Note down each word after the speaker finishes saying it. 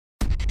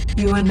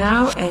You are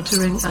now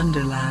entering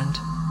Underland,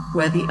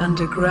 where the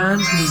underground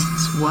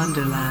meets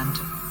Wonderland,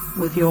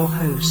 with your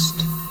host,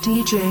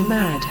 DJ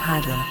Mad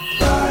Hatter.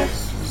 5,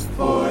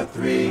 4,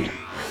 3,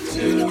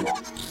 2,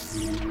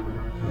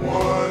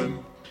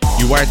 1.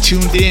 You are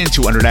tuned in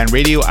to Underland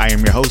Radio. I am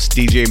your host,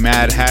 DJ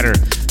Mad Hatter.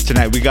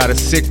 Tonight we got a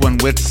sick one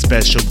with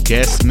special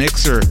guest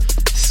mixer,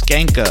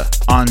 Skanka,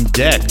 on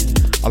deck,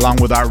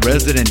 along with our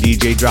resident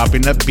DJ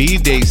dropping the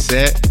B-Day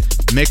set,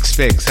 Mix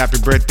Fix. Happy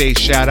birthday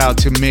shout out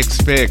to Mix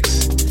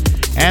Fix.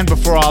 And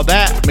before all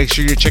that, make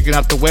sure you're checking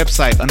out the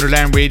website,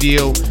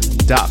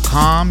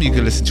 underlandradio.com. You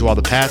can listen to all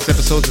the past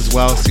episodes as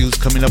well as see who's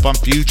coming up on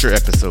future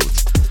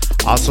episodes.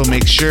 Also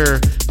make sure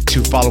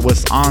to follow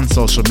us on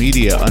social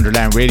media,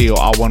 Underland Radio,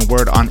 all one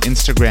word, on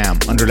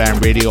Instagram,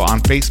 Underland Radio on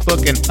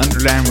Facebook, and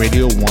Underland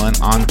Radio 1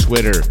 on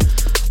Twitter.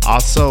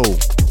 Also,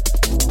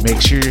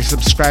 make sure you're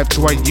subscribed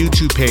to our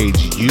YouTube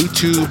page,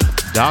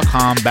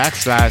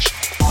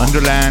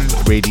 youtube.com/Underland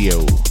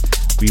Radio.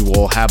 We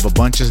will have a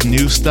bunch of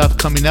new stuff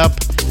coming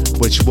up,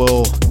 which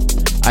we'll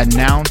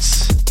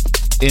announce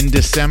in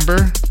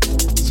December.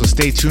 So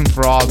stay tuned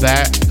for all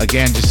that.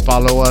 Again, just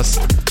follow us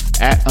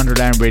at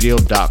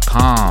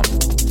underlandradio.com.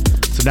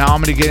 So now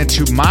I'm going to get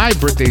into my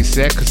birthday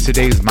set because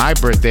today's my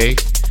birthday.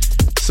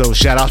 So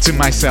shout out to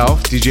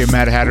myself, DJ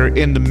Mad Hatter,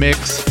 in the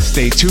mix.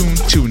 Stay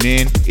tuned, tune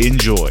in,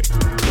 enjoy.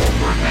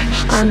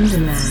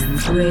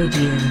 Underland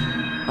Radio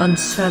on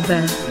Sub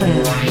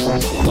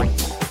FM.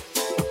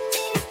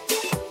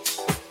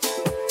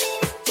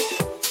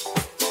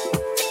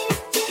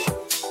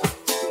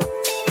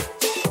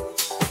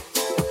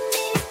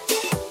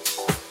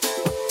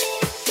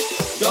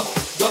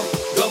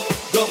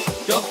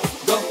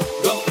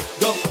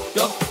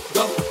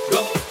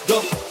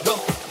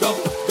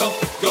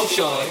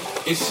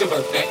 It's your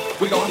birthday.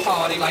 We're gonna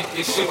party like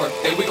it's your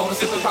birthday. We're gonna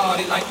sip and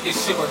party like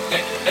it's your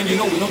birthday. And you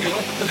know we don't give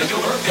up because it's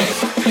your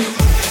birthday.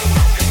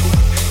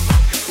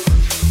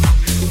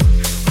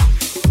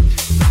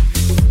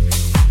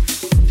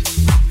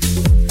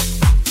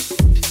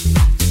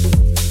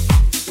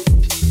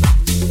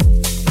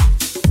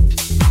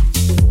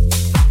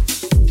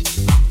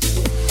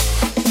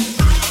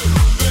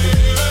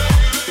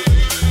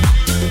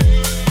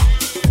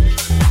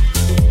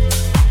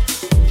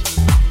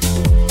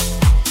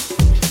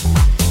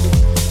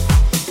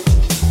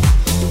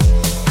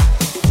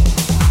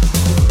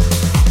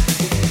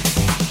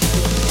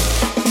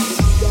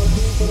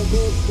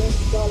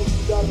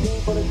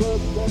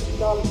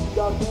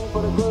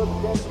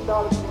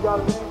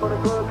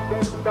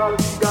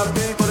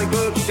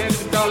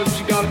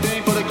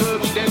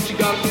 She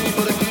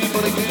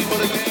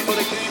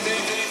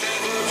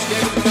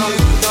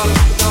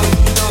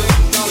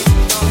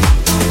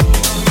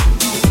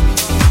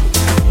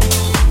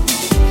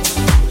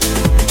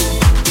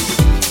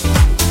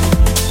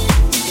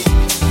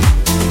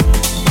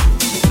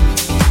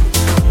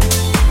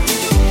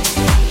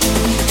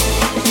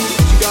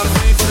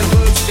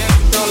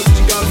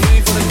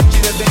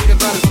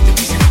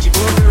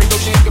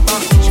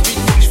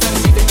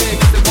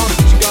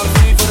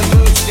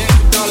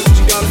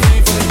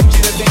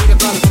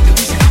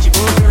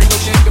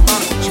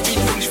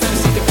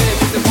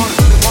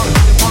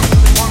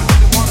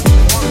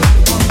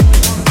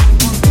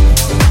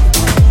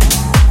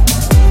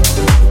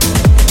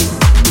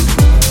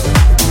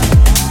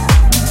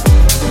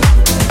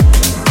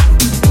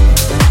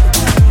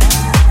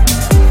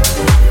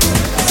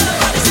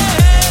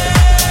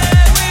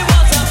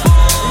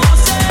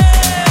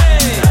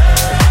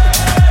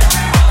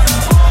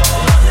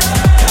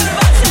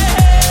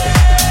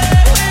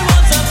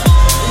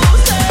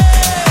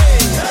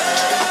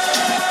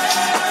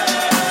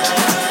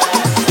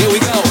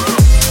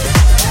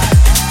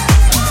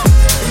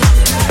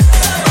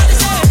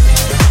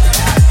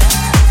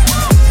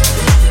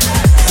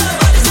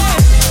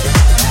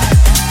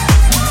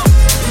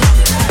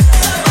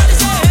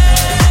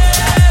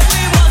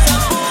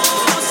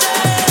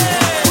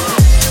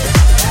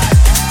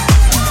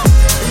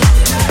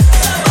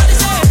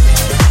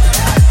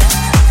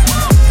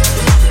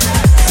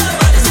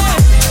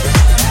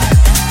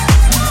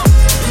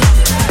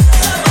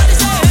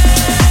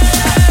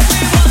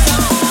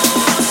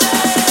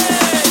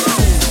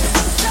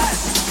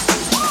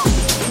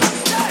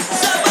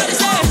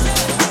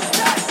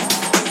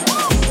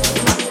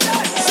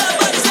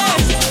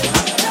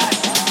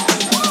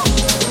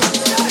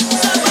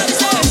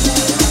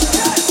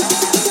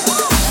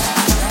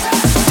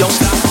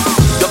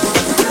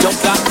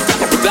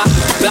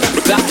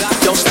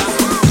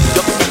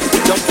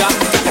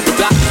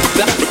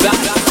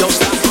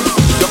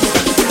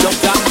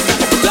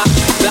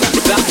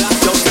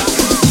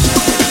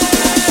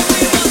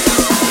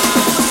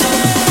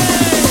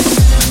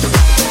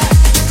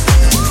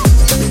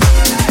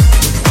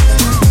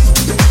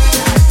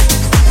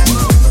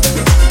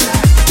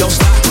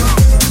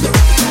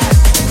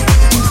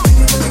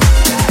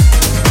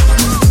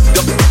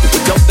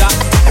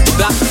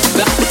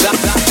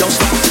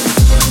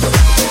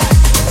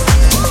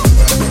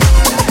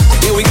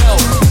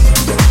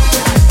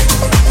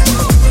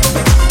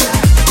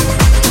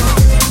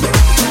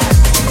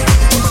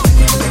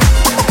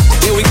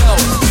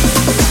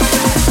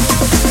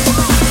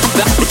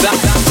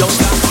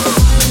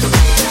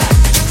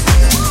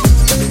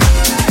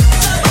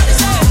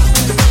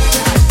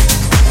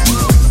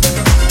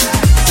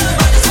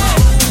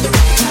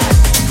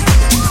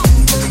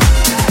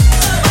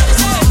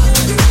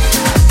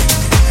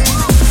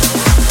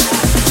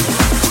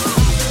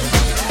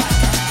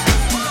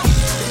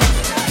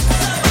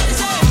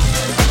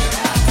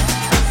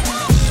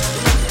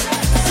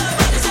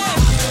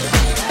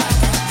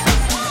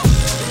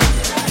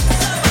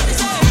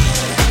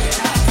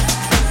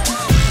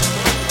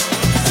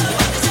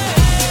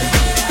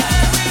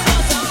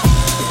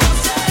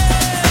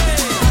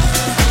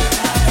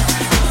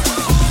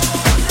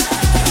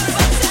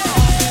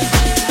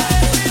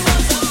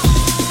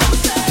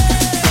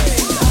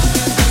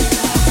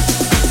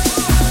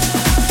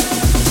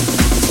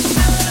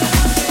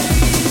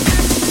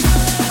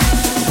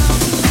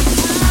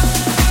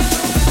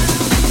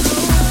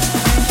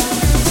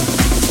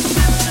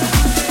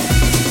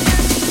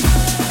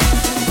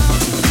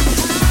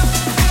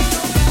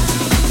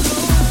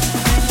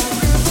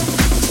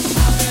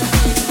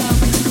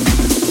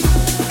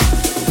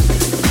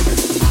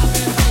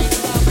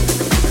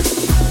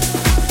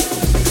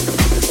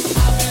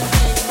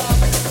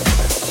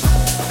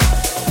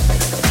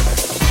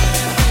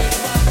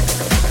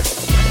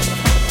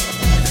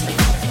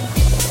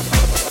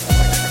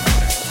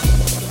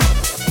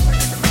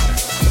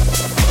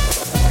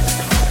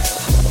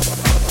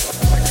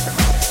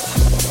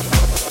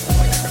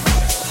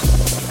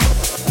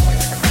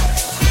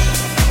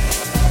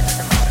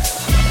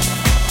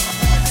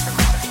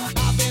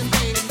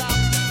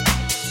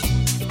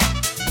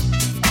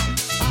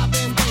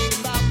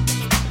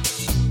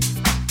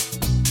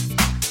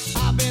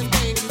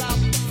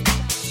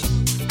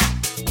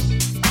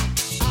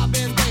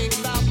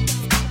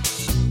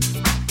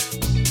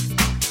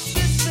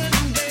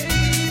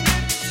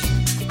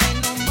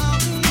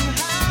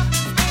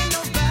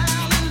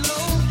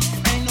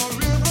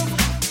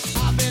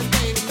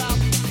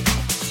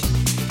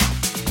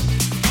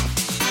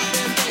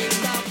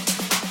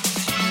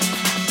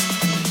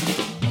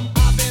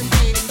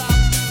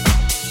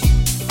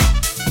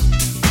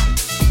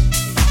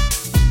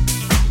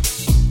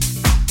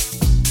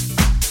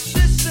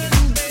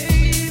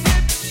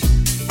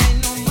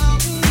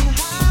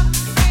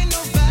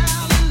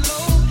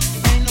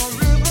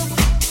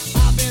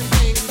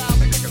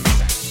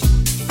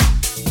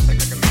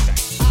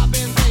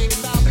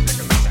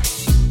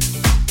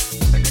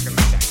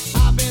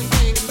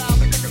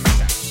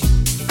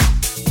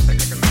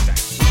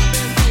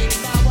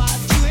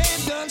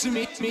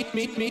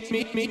lonely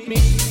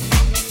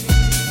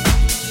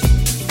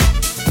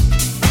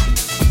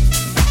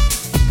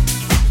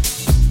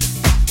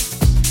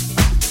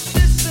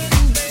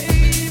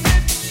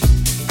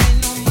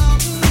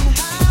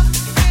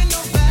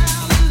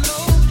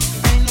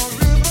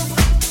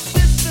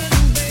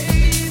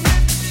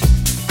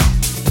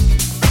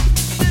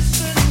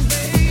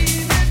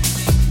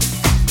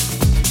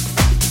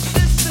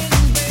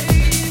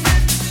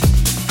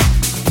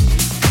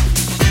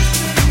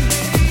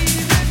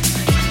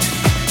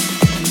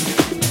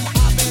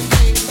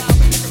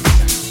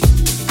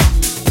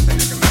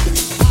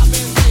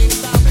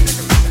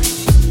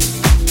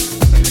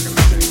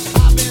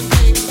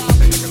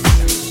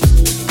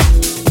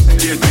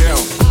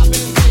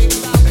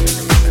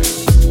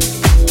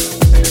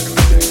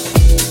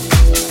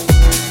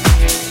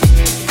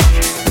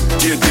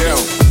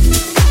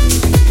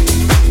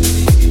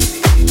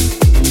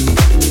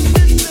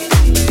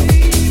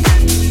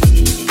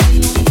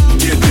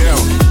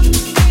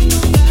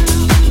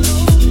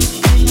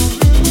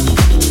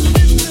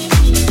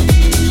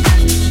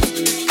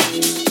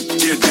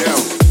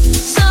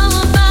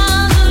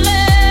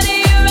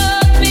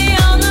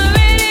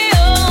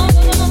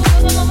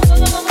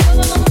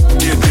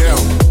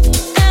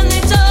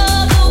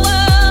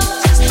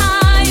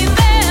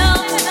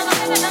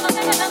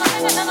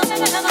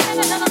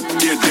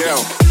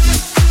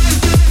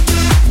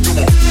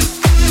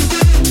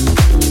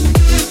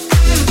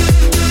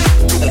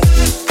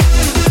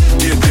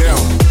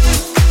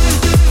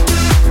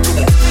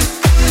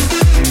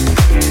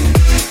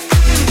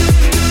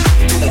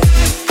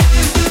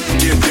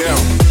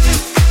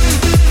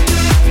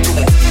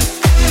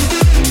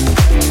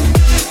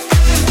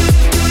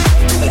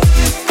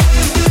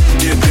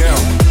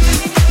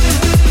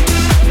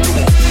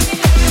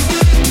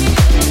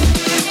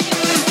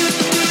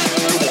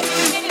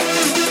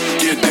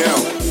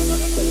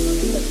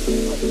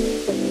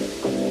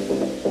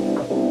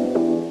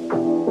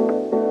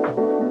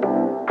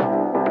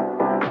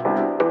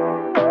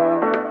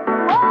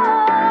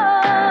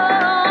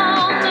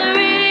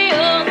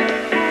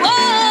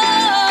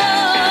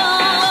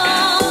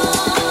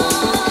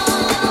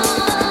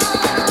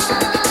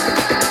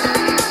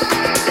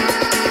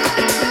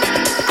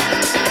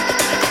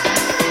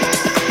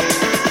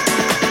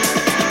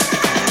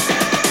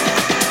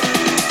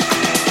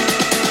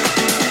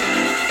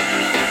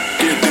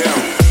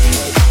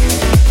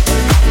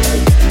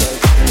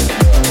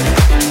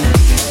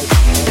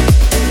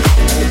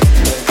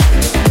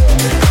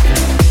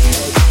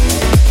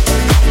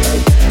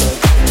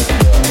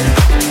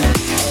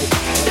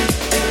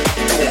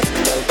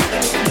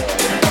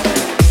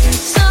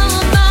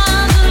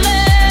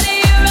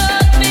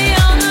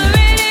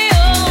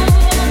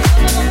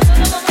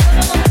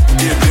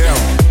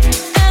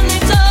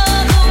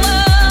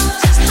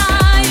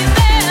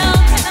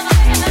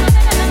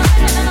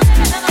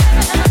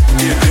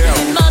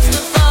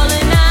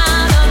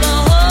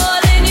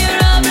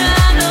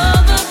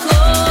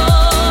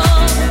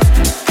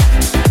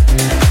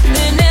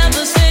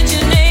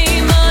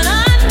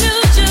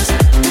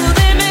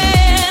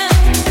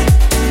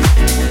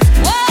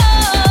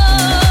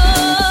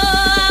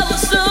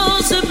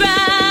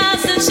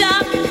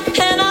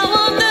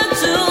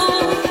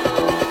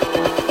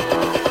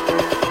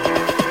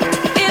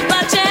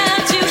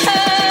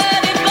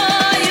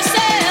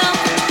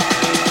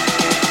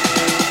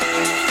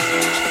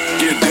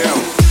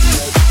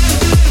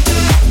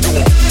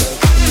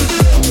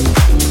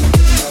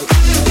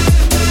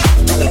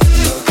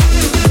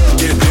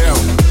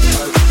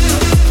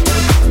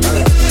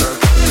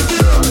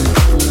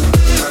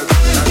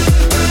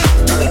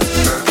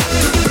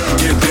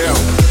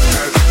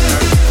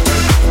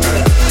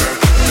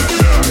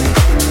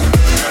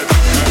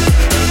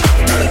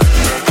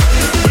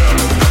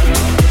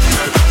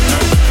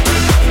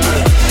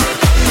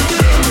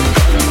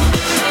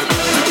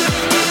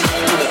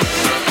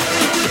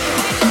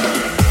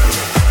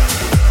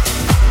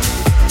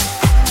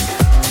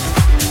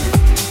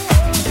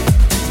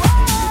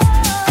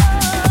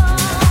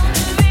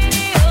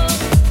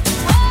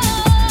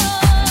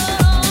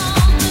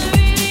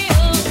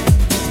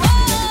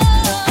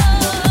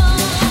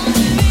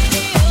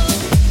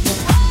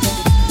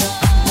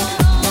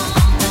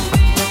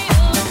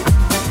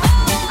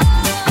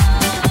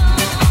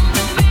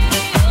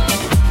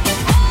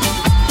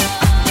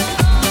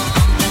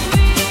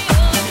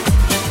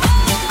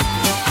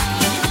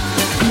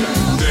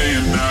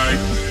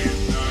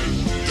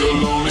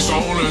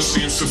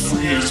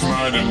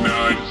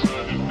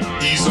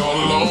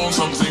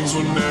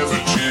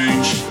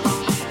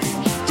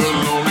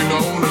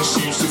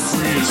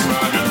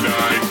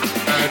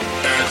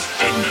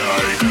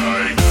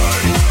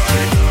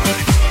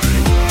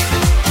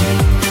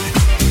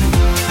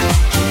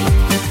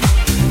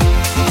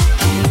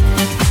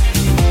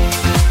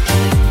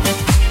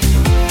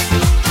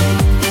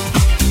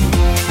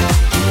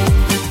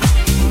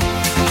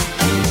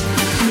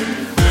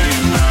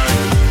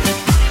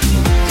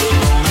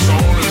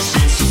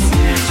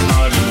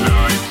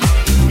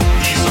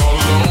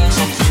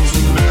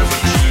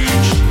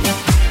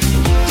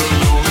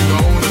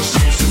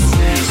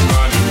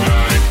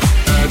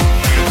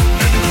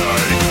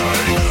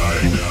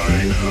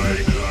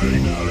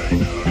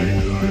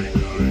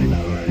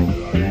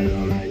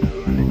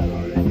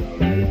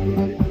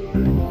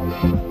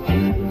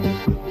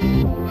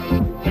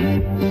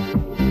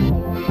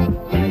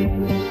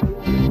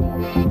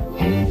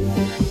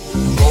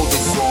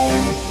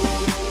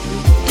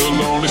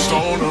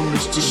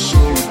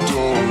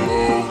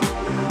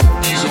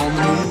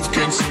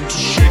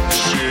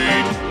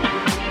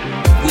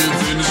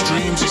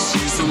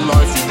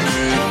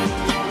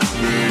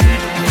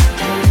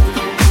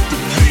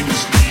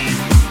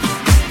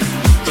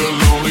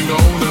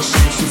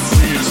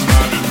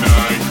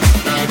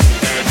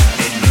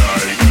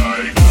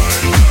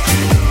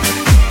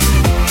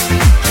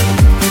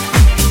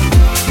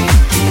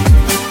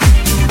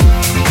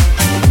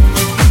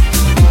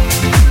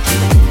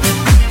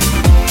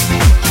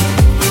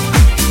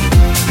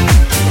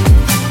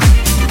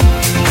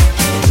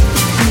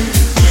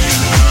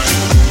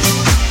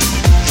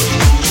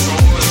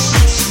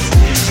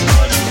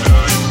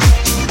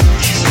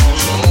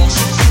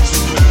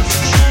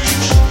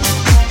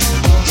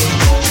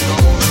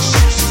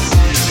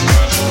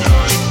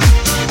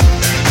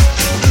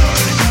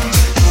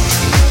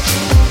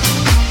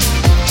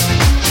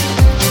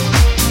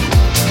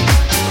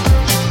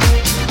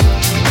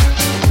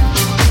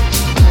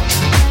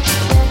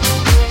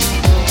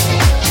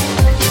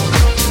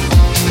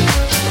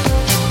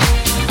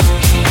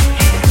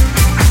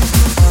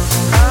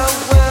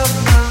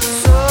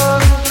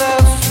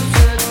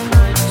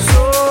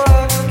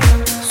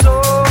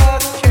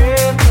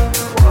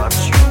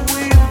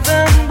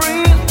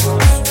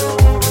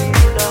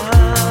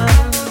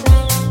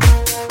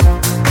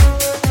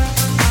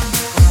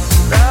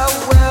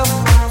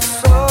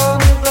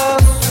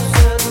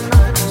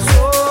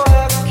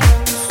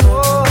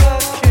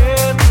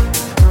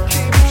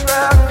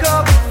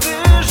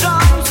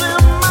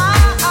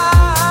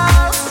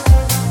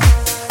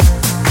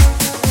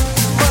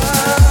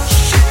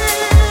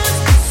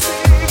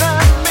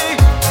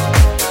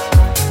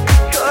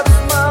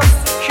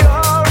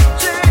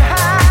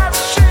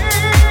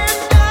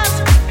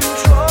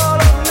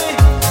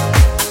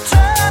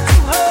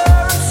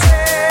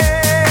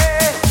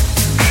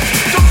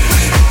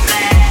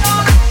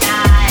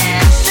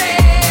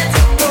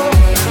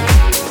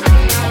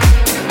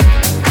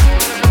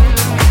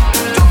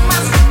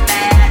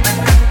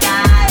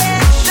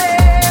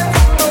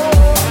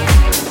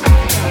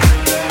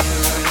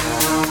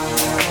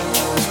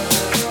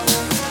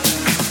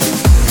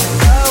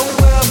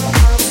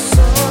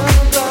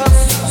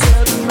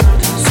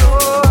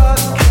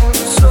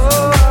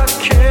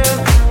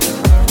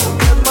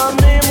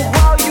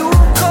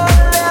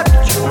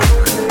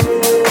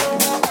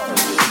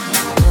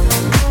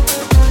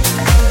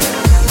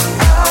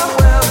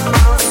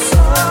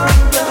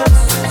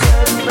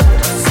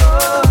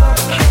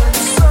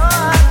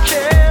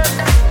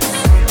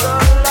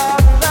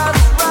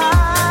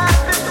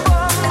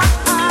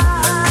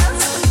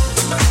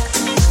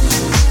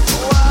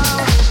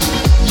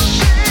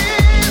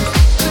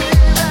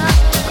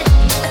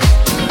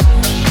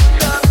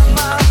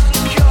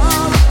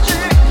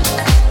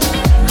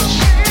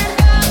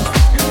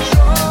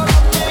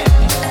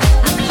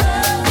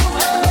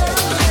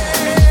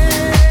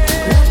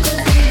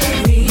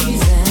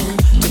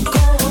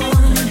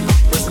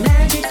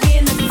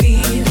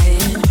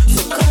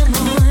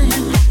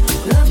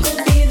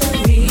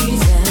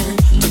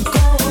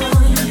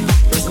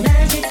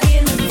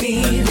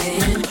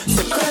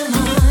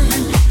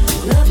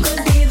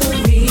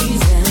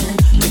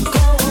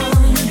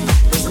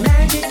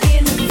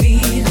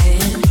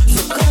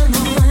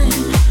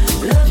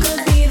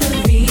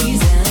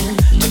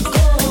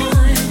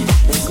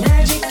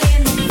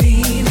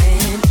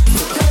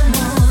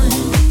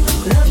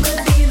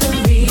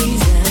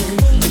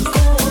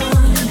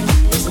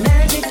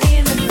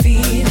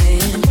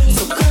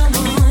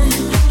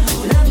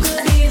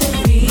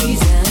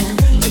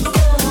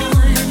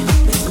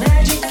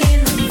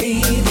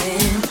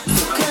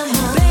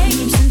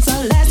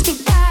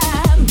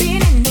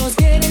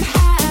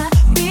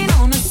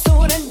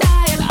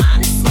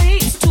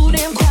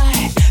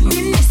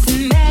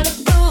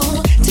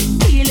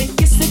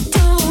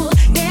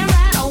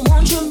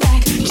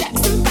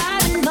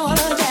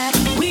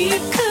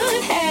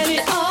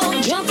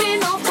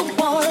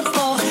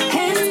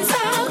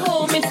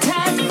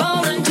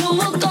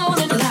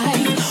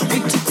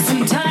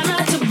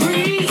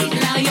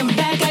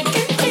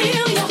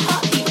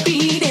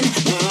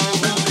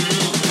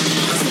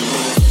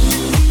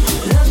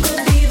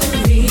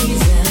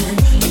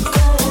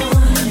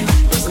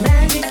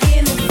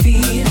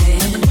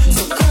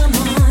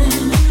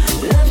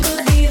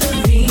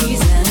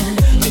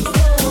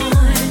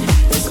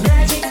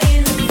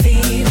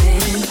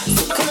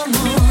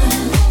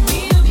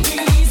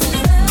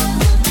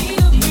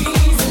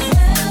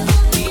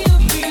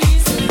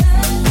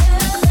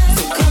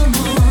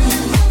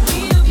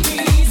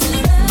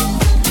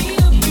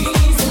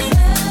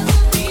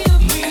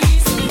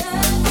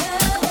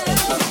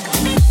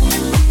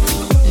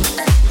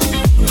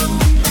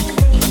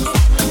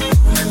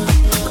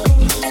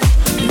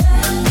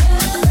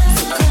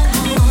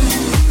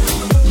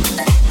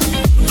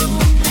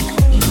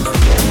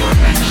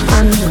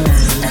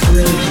Underland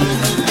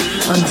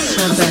Radio on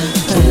Sub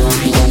FM.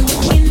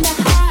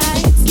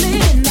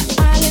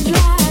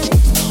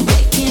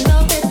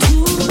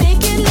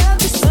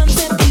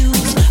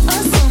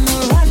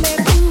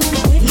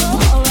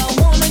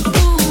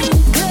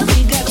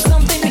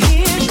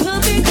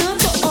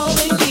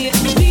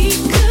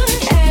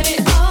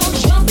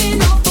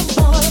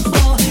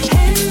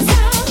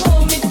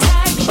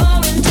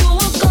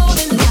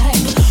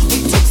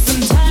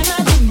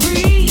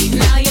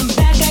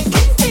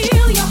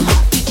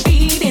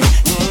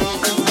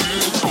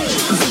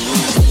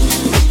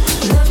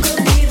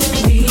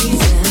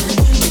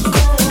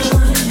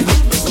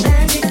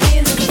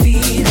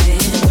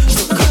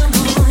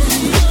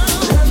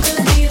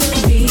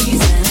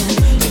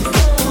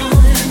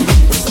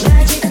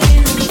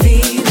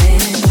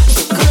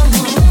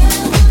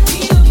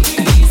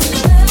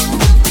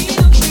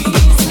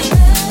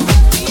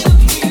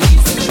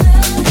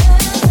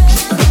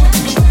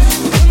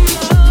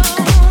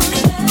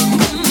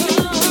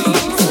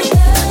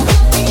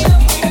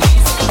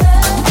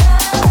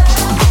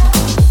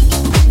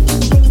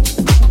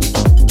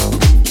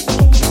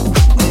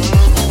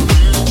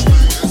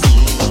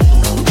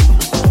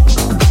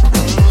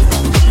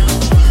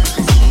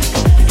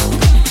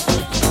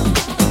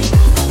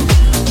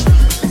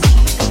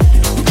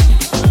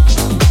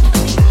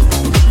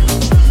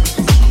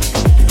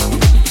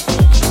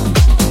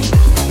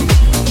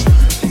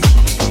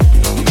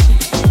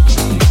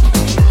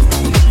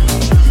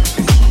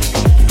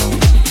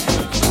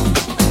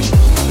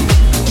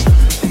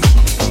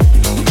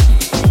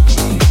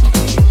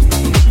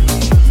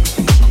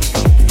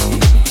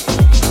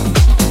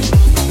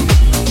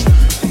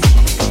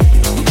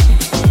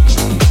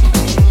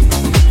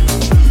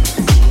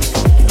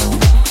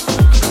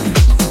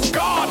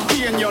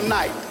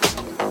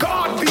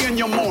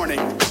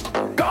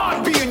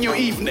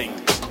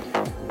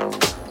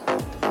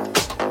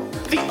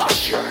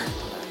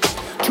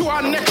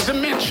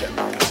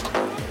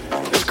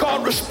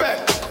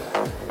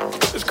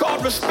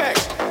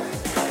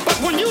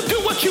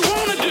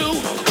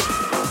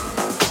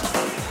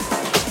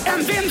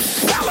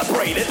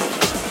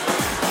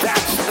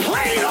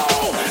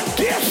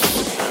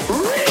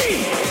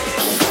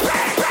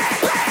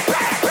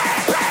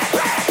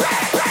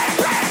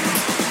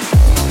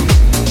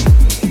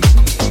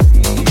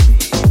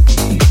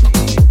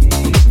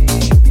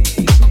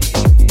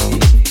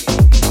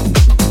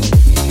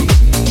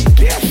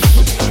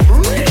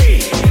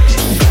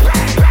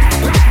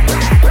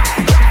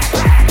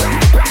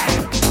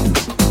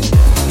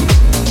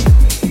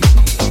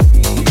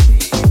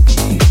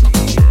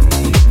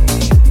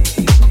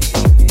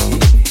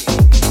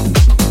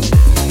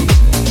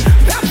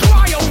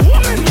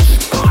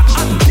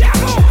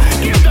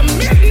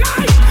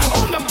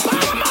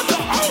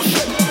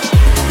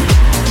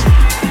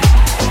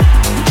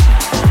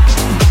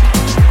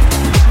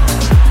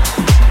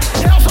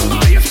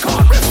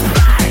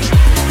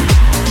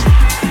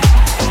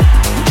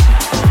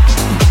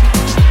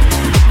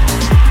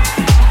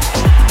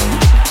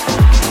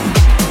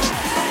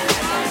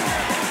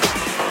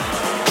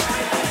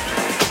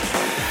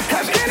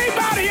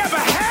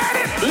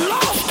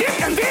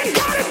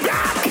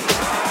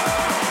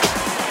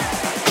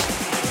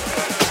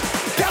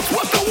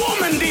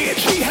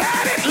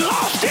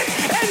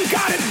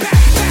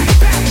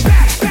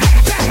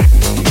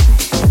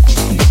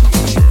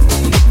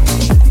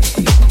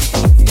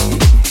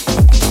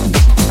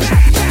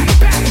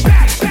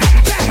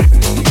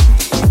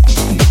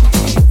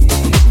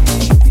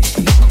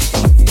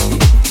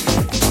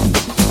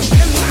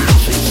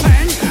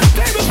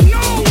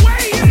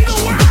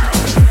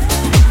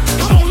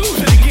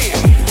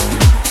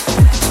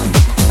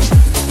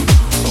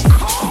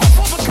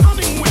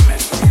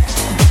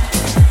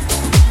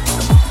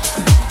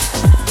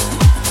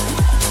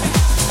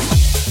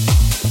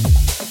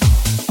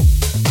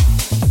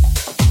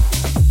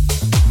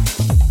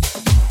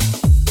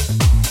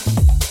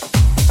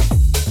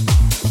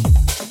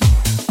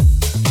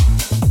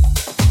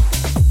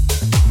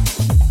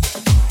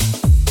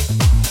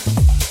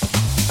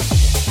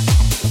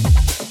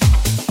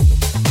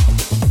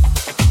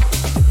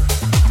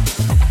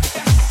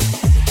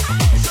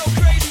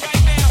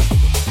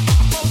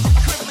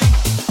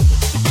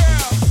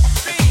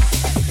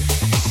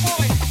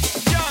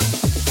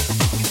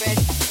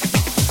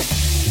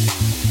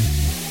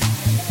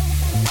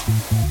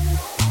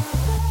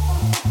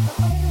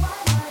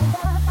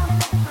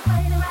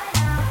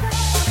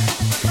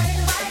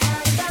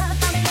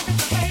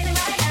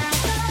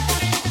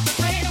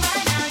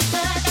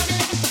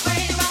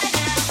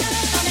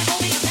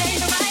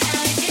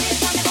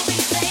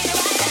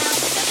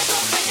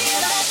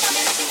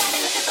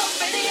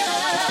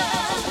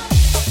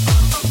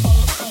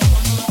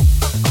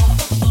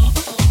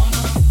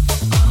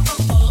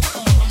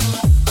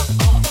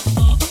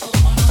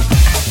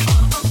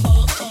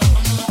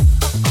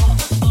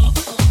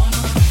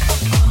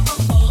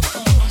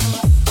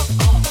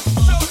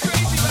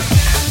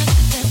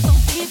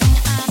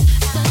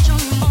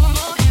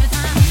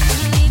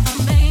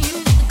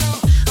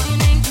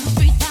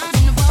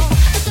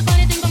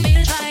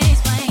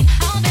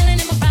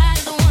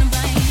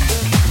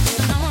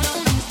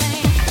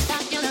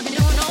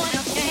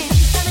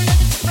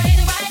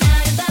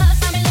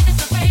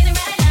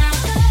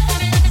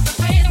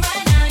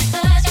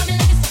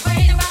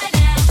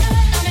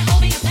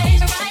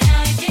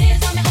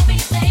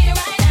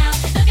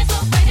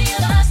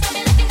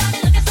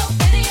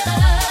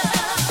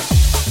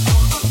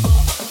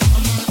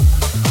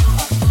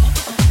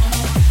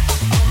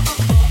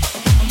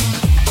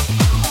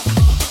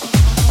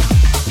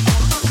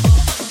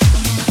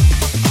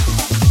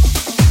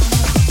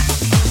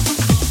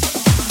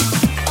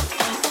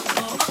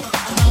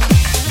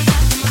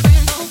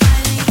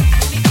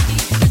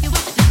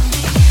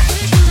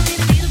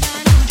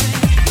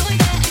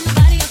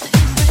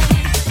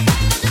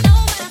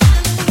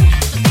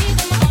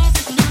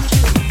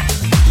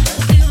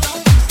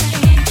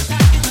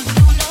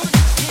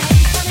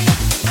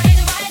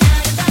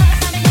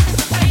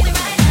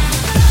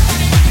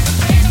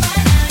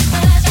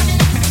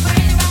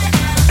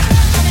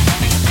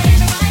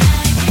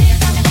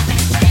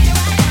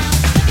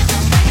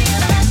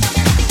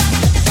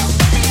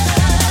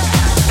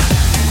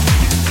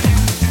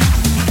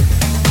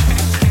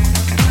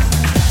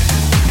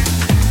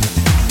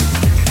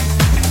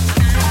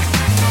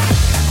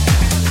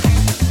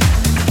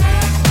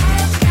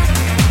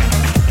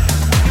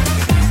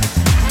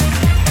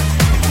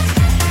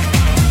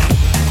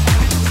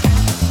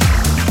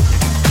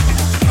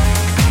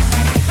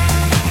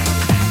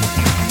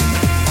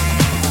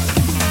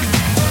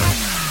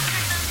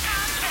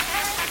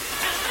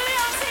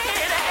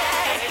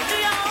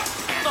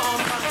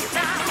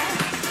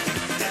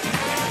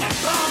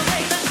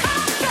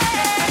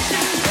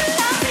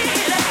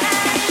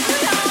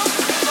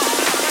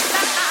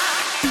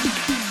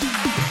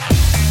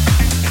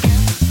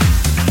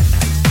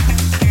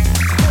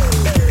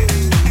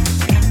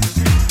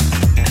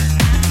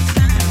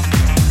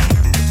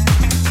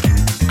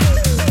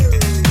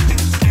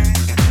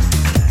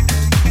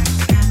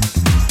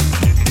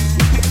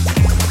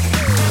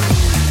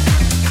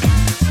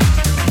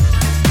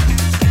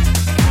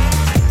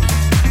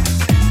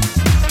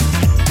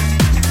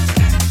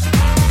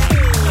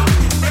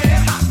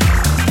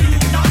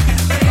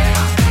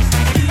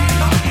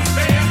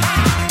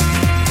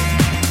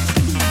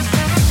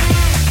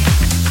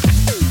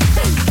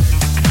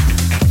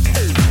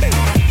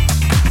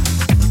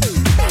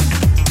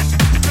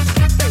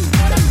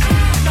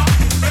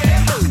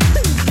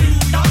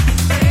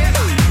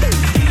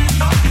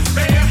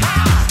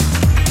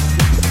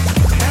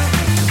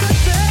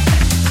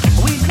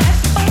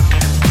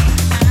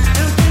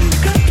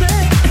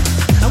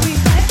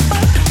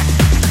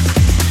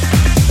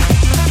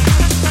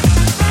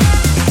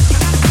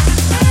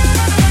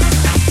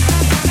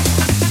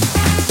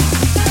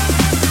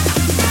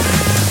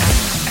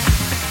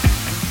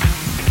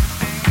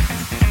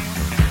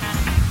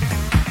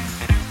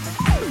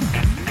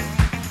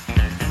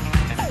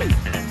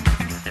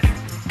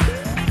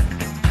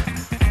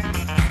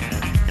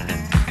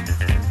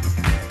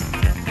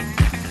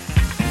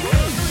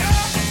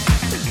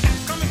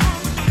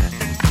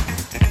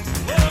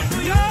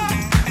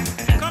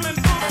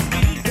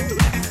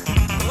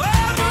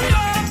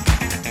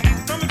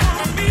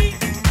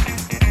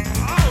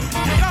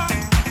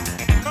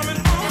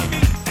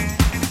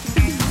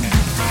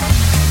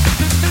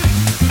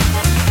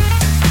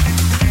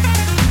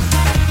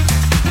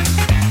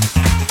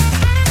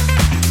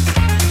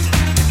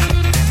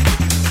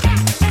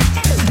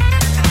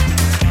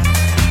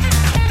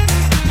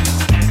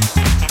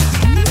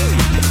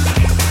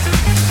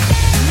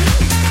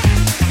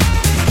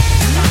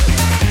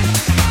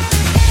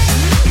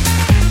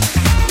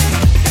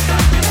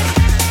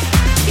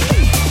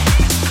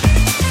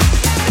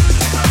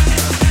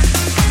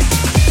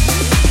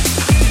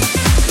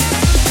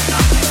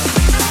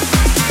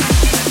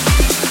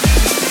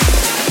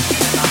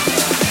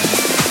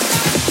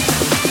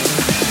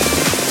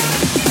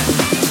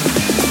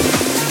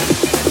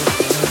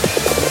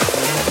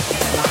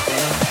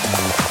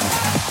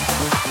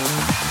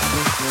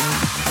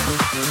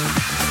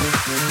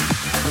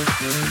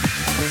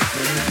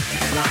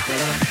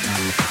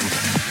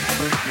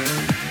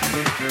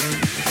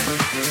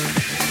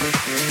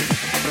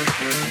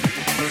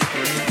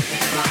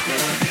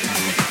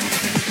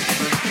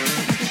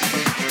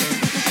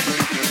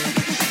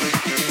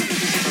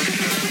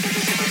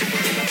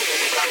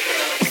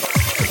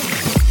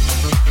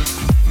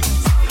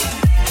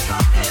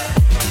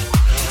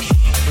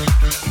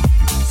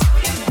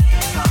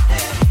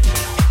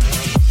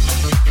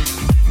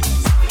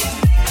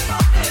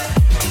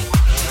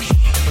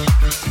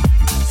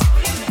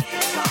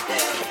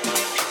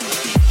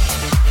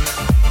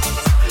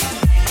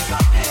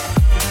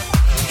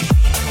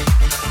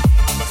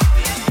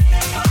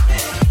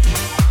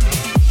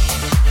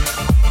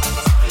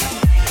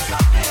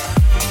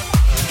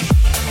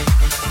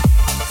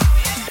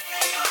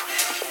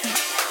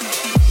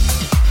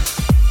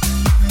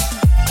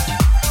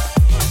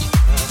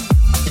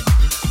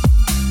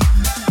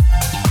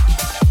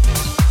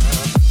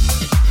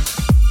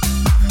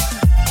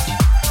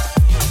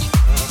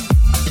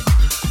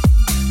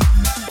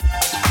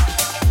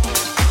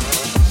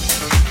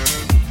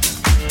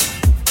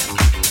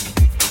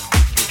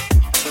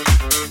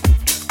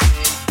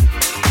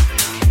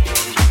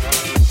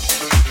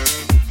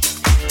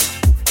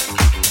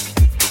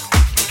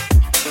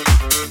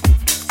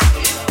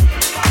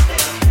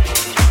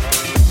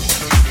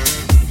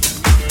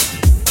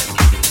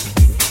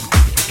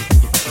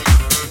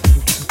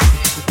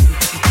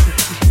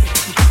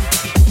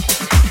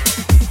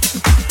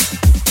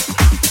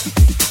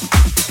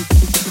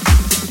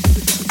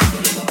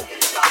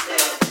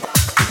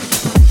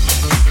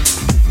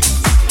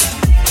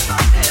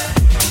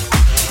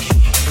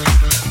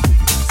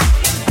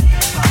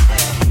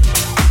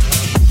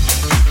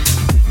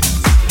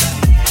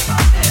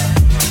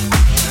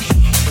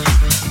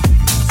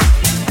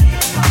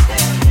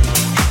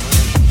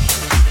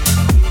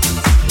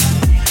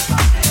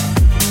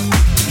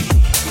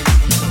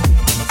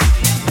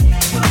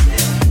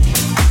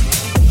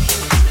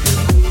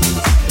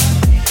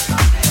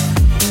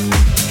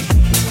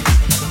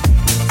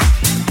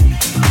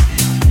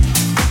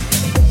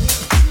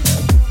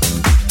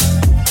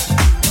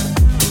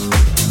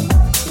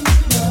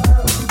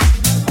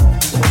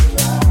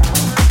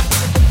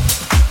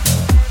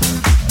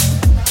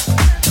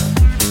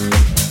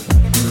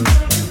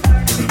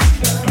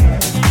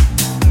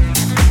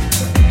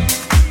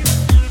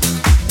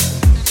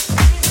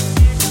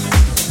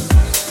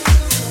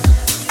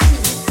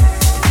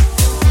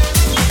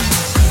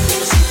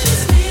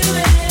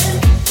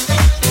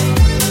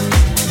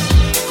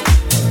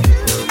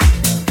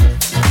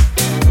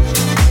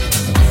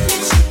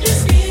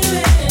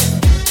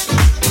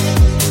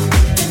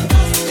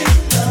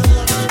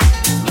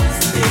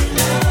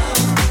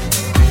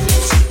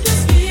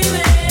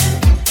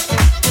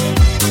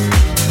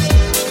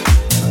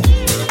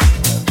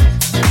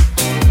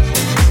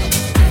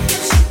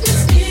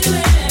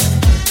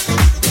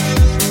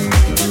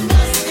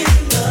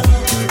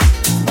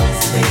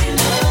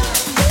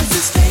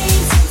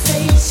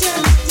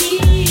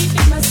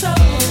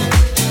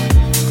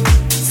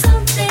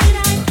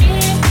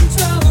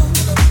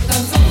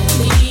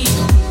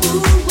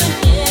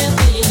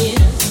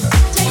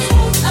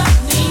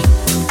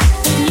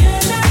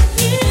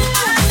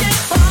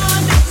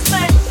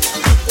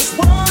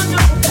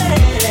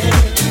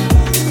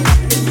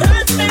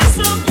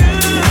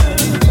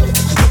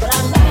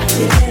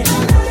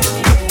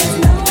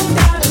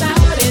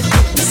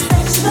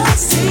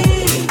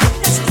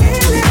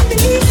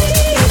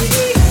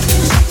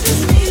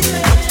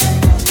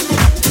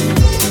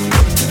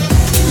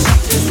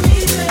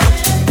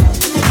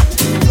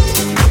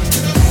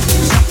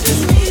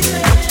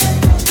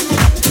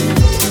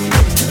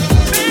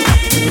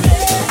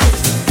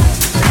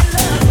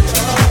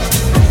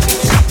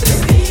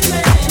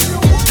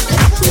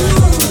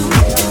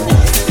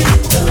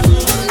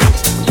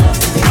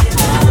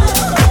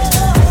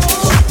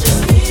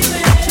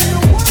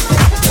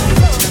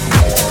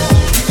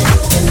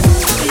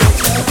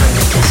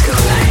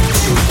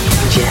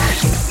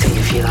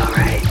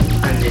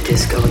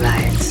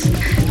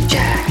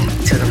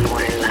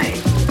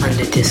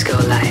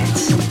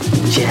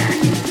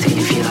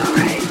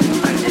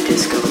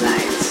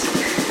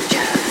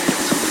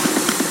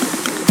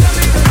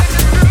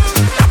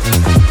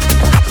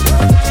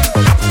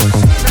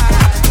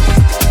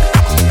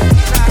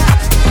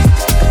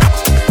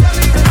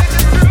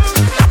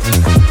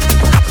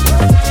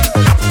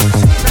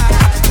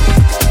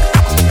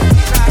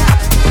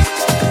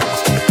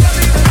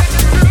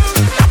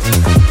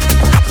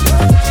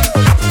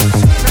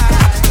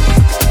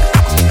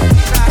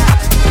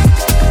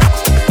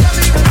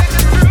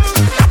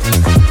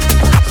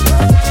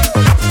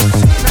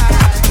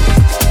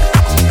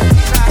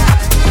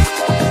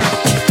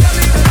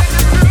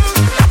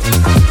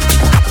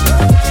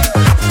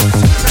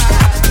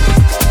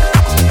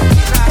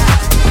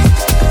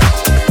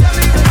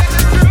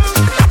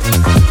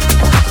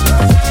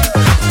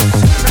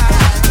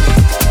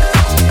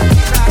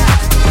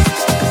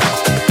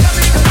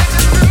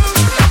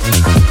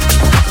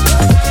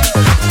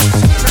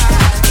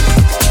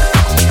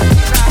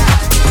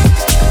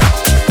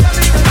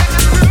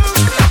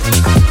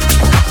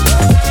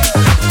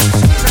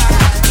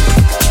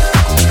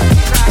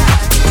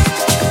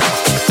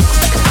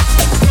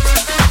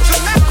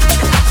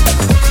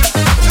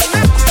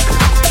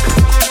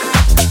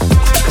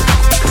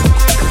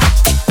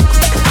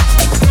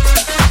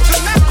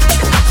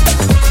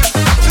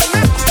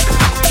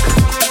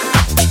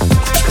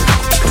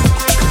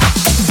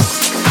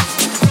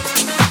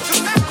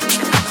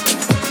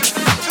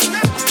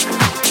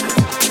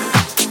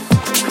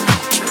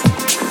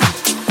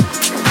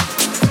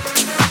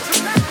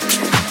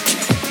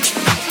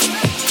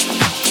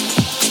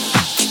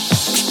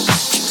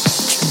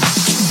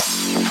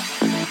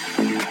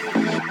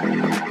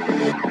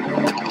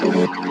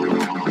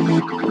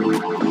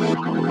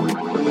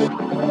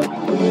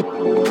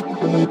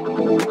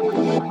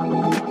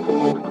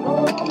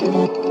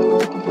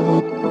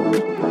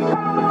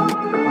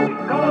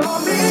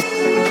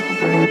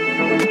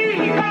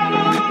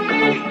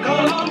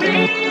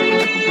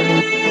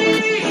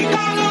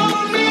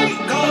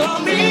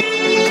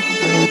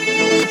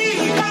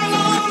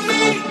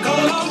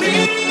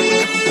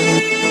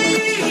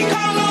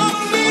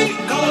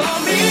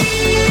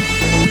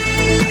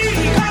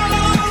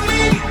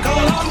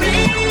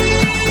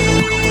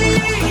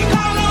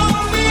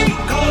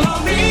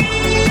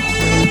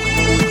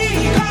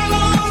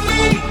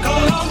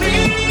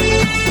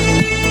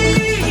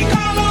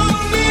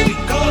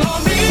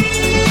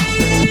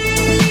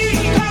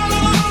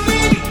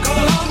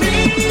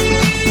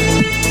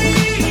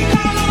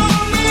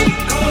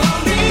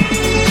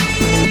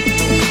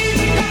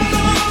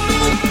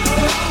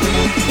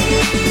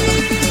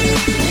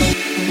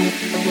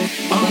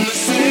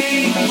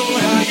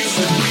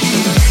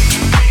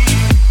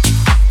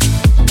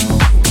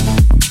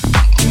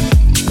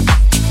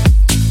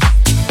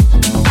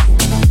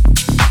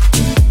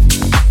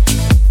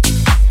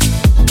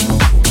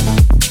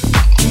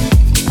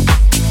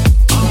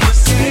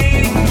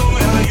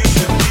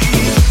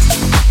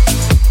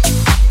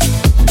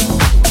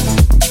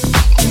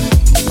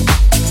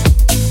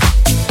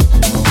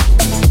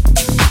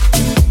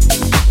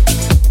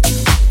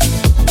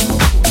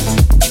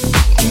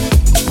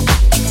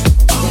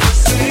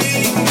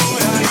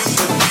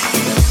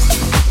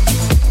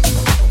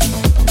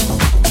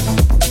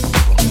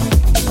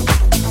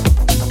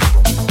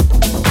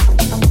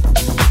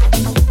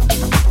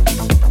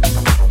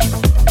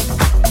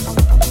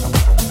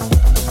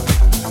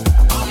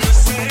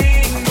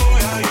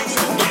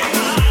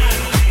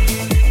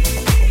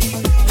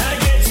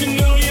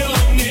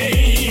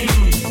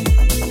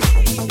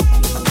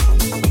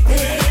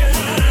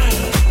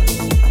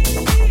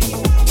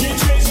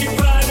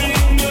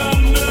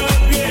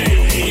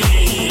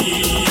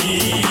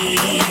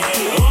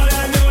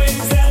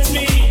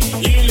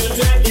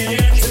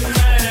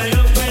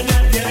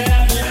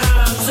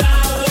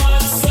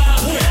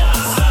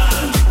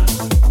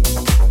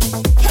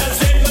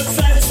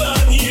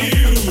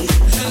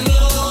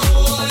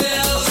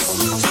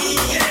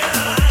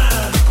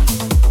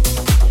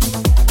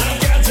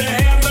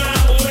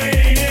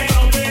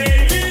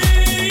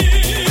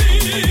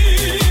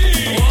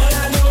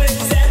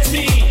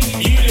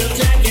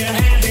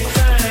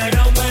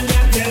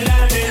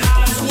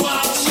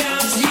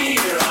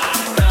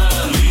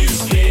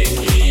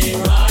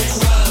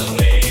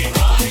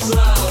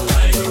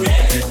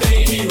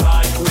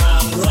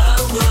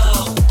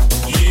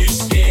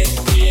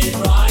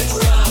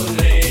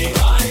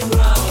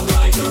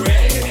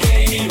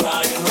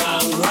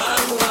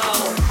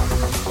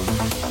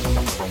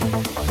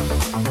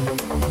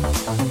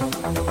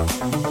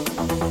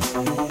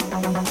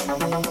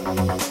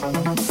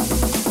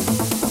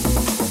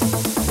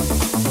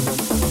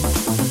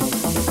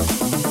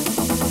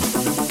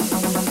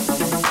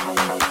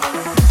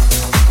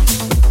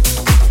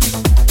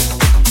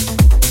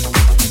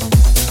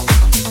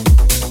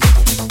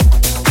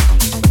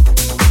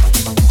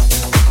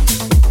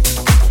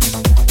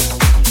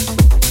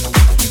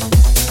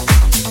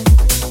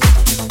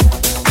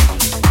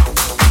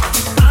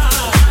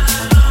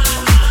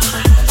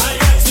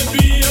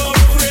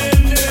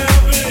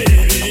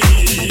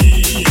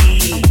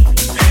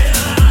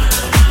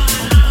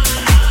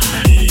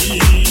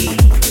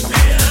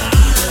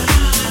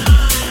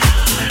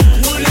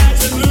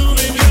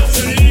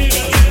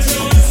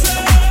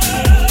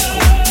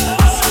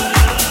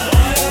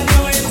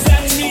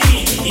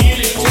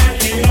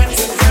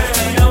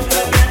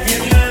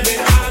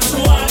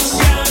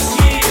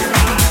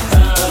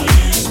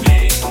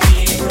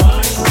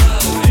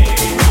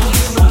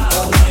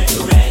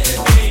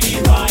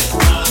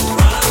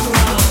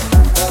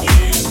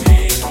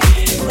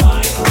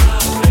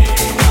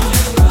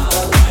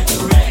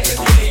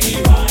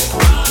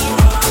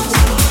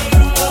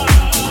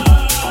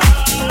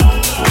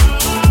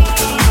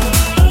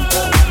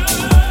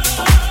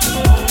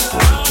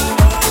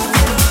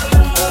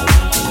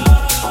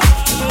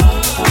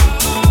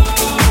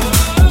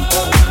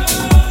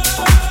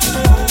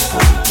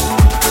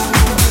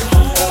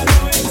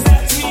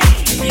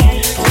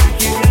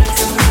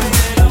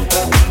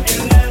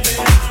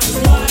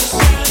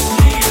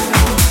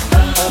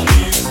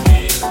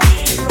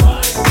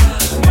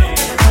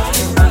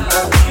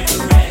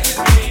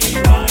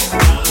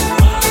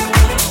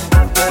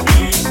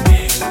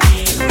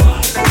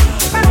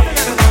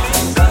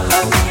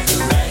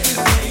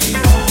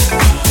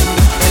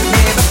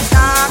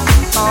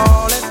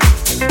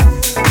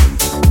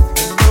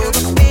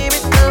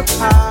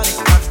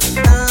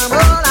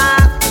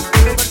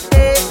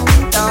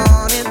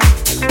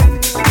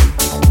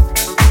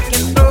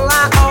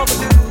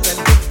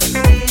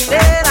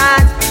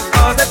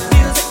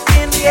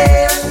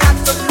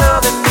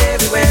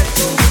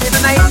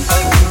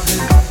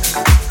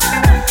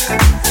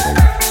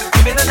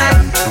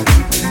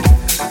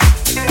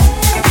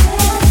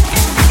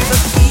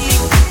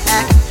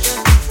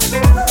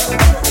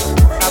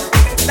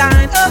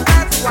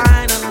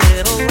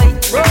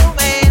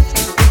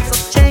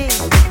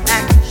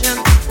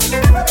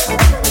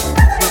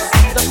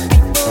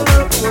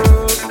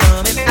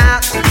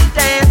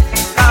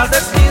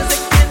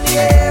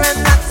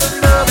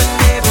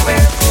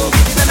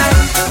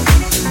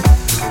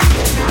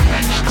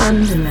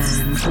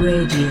 Underland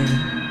Radio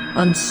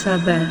on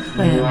Sub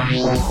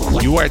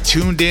FM. You are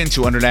tuned in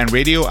to Underland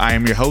Radio. I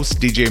am your host,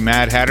 DJ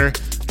Mad Hatter.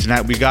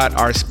 Tonight we got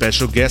our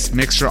special guest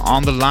mixer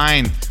on the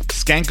line,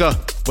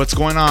 Skanka. What's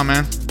going on,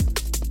 man?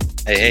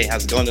 Hey,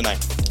 how's it going tonight?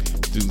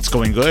 Dude, it's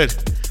going good.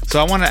 So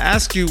I want to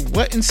ask you,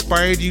 what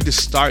inspired you to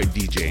start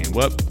DJing?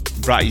 What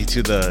brought you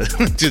to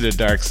the to the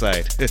dark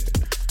side?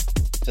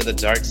 To the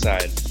dark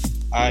side.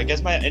 I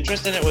guess my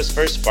interest in it was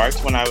first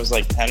sparked when I was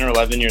like 10 or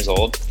 11 years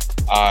old,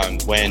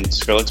 when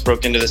Skrillex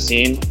broke into the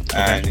scene,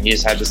 and he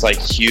just had this like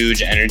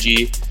huge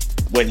energy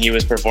when he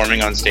was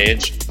performing on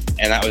stage,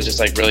 and that was just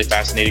like really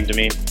fascinating to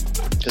me,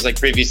 because like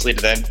previously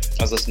to then,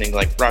 I was listening to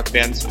like rock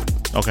bands.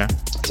 Okay.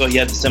 So he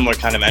had a similar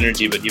kind of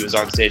energy, but he was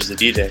on stage as a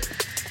DJ.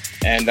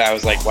 And I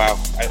was like,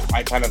 wow,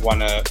 I kind of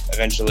want to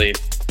eventually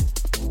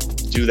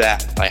do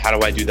that. Like, how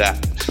do I do that?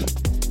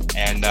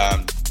 And,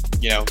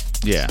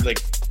 like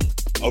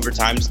over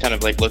time, just kind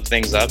of like looked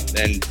things up.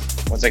 And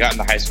once I got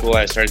into high school,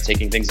 I started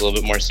taking things a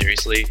little bit more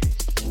seriously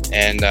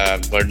and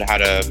learned how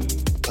to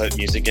put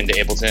music into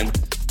Ableton.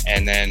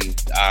 And then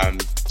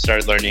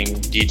started learning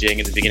DJing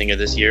at the beginning of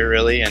this year,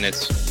 really. And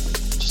it's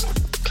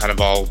just kind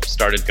of all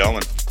started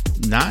going.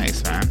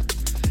 Nice, man.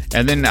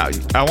 And then now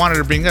I wanted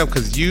to bring up,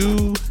 because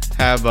you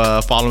have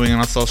a following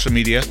on social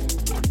media,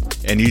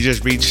 and you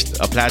just reached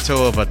a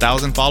plateau of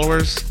 1,000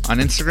 followers on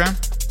Instagram.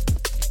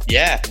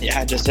 Yeah,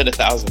 I just hit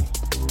 1,000.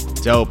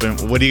 Dope.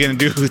 And what are you gonna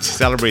do to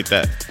celebrate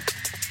that?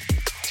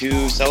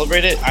 To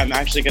celebrate it, I'm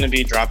actually going to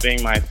be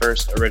dropping my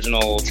first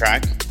original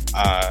track.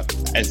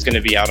 It's going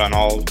to be out on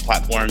all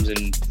platforms,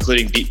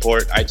 including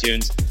Beatport,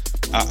 iTunes,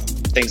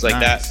 things like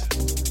that.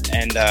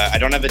 And I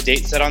don't have a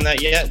date set on that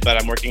yet, but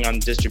I'm working on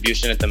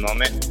distribution at the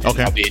moment.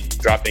 Okay. I'll be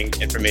dropping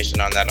information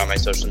on that on my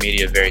social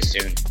media very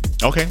soon.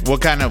 Okay.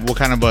 What kind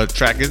of a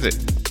track is it?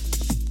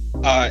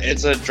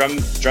 It's a drum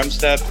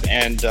step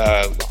and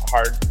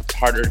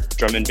harder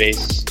drum and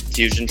bass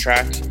fusion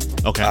track.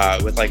 Okay.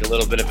 With like a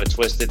little bit of a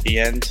twist at the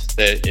end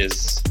that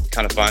is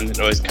kind of fun. It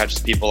always catches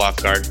people off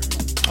guard.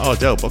 Oh,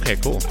 dope. Okay,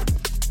 cool.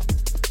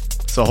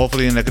 So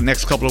hopefully in the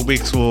next couple of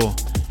weeks we'll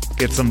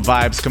get some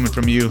vibes coming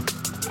from you.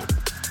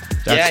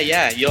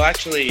 Yeah. You'll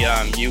actually,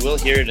 you will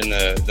hear it in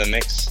the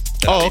mix.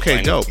 Oh,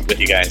 okay, dope. With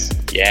you guys.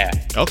 Yeah.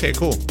 Okay,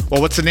 cool.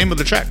 Well, what's the name of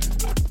the track?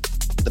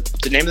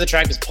 The name of the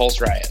track is Pulse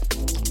Riot.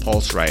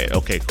 Pulse Riot.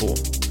 Okay, cool.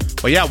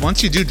 Well, yeah,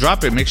 once you do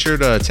drop it, make sure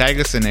to tag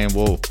us in it, and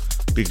we'll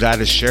be glad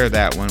to share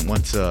that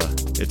once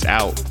it's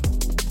out.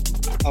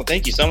 Oh,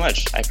 thank you so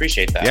much. I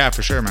appreciate that. Yeah,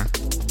 for sure, man.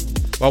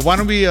 Well, why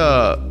don't we,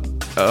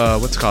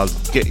 what's it called?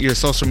 Get your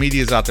social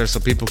medias out there so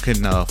people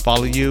can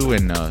follow you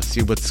and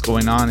see what's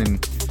going on in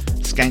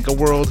Skanka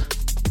world.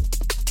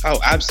 Oh,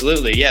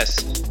 absolutely, yes.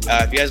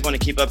 If you guys want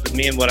to keep up with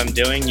me and what I'm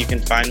doing, you can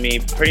find me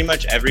pretty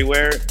much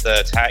everywhere.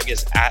 The tag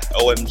is at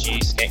OMG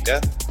Skanka.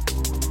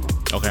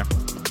 Okay.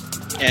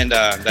 And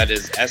that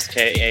is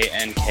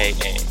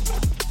SKANKA.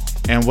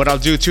 And what I'll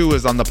do too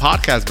is on the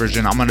podcast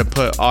version, I'm going to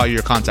put all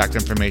your contact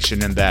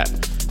information in that.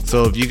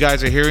 So if you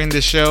guys are hearing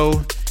this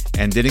show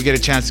and didn't get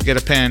a chance to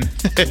get a pen,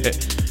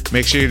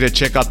 make sure to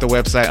check out the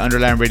website,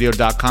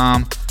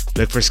 underlandradio.com.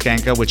 Look for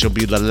Skanka, which will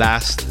be the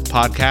last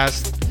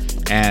podcast.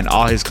 And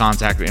all his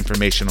contact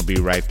information will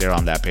be right there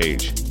on that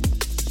page.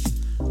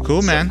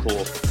 Cool, man.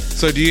 Cool.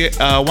 So do you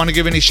want to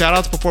give any shout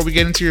outs before we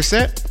get into your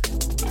set?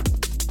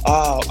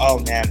 Oh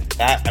man,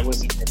 that I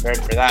wasn't prepared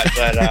for that.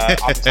 But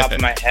off the top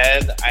of my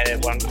head,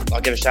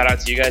 I'll give a shout out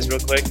to you guys real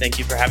quick. Thank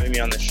you for having me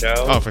on the show.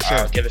 Oh, for sure.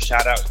 I'll give a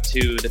shout out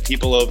to the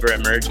people over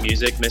at Merge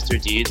Music,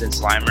 Mr. Deeds and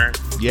Slimer.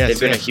 Yes, they've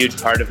been a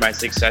huge part of my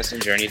success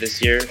and journey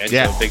this year, and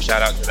so big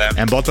shout out to them.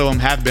 And both of them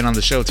have been on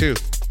the show too.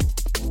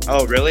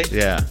 Oh, really?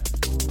 Yeah.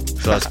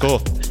 So that's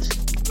cool.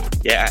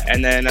 Yeah,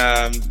 and then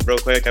real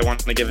quick, I want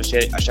to give a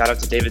shout out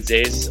to David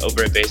Zays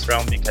over at Bass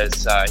Realm,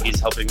 because he's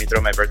helping me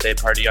throw my birthday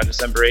party on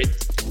December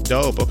 8th.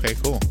 Dope. Okay,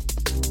 cool.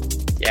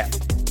 Yeah.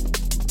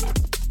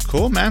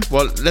 Cool, man.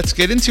 Well, let's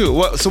get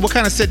into it. So what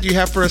kind of set do you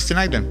have for us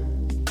tonight then?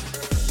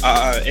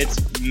 It's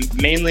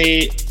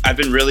mainly, I've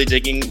been really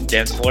digging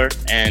dance floor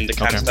and the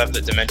kind of stuff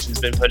that Dimension's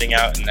been putting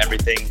out and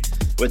everything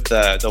with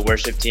the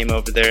worship team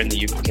over there in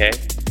the UK.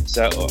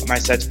 So my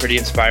set's pretty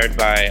inspired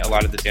by a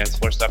lot of the dance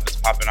floor stuff that's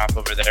popping off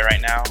over there right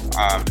now.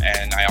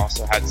 And I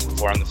also had some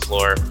 4 on the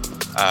floor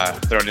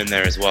thrown in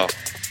there as well.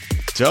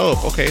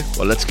 Dope. Okay.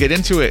 Well, let's get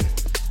into it.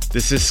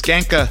 This is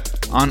Skanka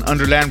on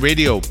Underland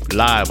Radio,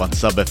 live on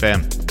Sub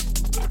FM.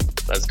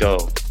 Let's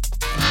go.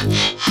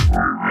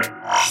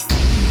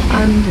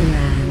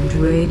 Underland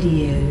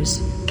Radio's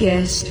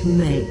guest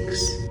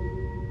mix.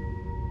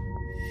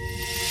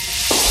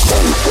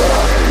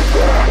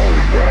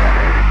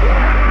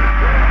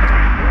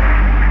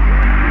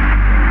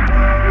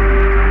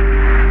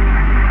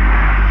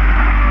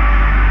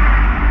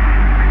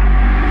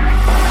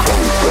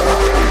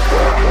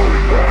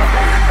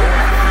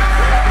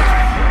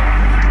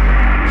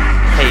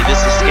 Hey,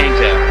 this is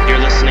Skanka. You're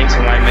listening to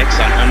my mix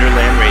on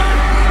Underland Radio.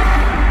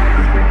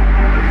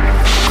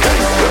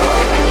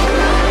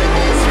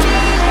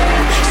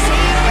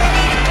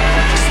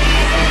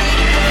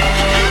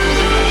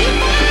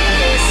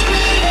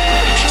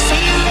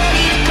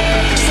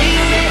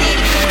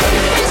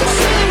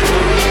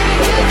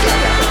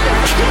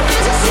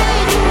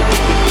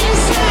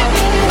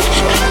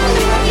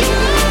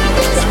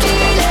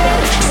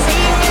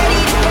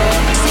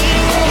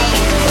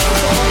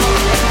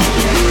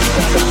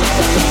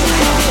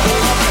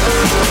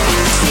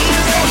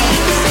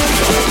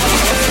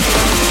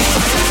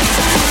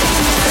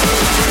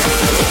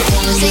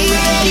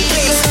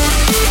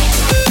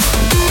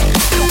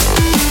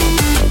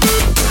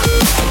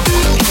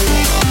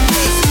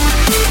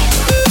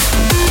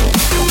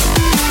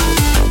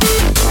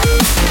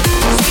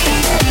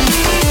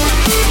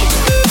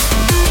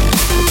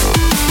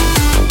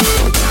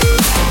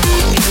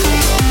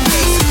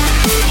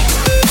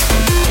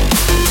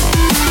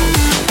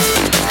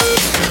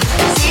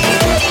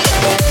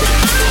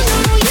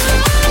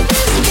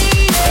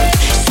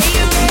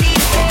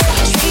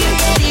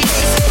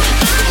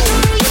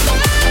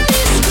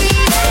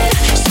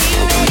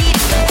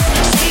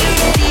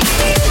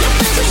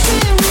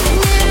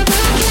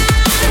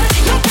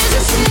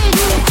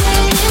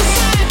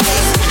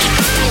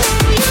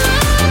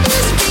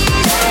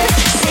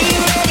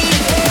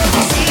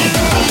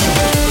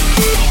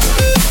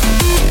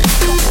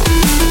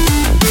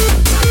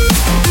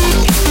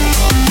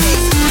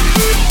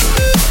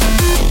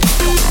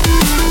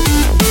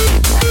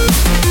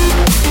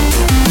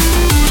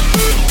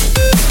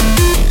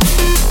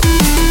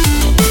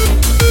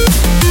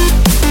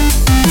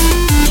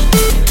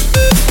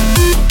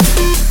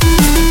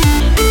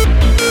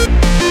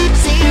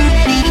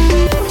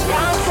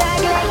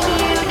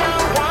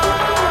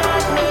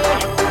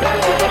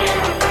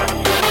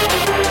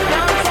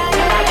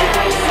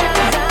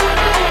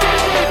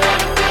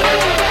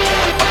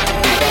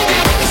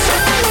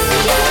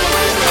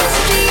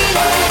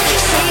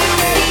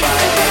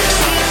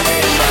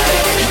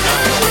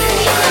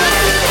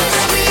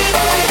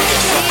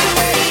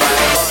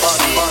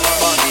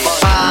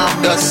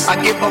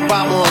 I give a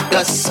rhyme on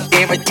dust,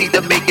 guaranteed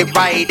to make it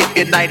right if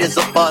your night is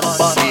a bust.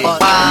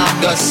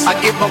 Rhyme dust, I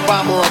give a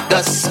rhyme on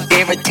dust,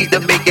 guaranteed to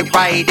make it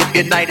right if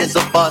your night is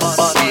a bust.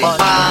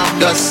 Rhyme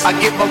dust, I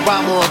give a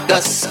rhyme on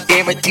dust,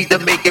 guaranteed to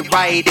make it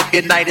right if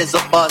your night is a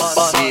bust.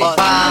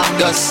 Rhyme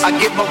dust, I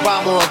give a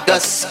rhyme on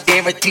dust,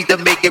 guaranteed to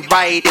make it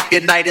right if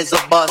your night is a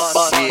bust.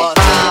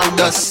 Rhyme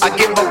dust, I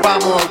give a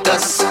rhyme on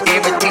dust,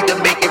 guaranteed to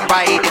make it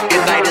right if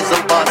your night is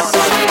a bust.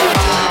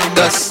 Rhyme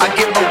dust, I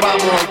give a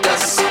rhyme on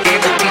dust,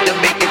 guaranteed to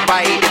make it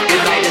right if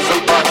your night is a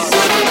bust.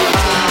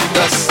 Rhyme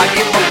dust, I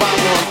give a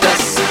rhyme on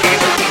dust,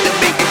 guaranteed to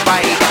make it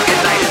right if your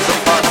night is a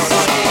bust.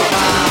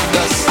 Rhyme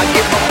dust, I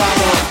give a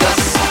rhyme on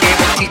dust,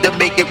 guaranteed to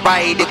make it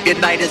right if your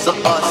night is a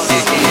bust.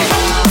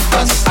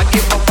 Dust, I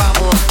give a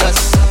rhyme on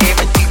dust,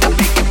 guaranteed to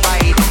make it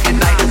right if your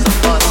night is a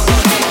bust.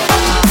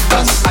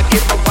 Dust, I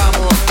give a rhyme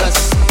on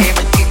dust,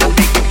 guaranteed to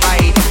make it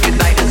right if your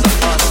night is a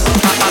bust.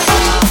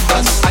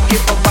 Dust, I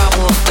give a rhyme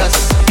on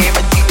dust,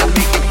 guaranteed to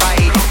make it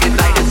right if your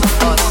night is a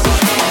bust.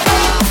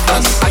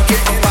 Dust, I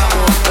give a rhyme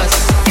on dust,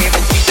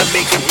 guaranteed to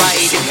make it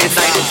right if your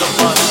night is a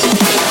bust.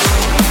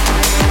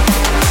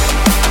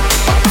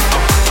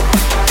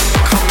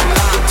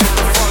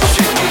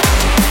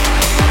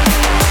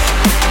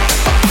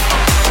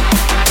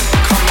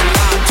 Coming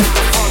live to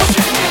the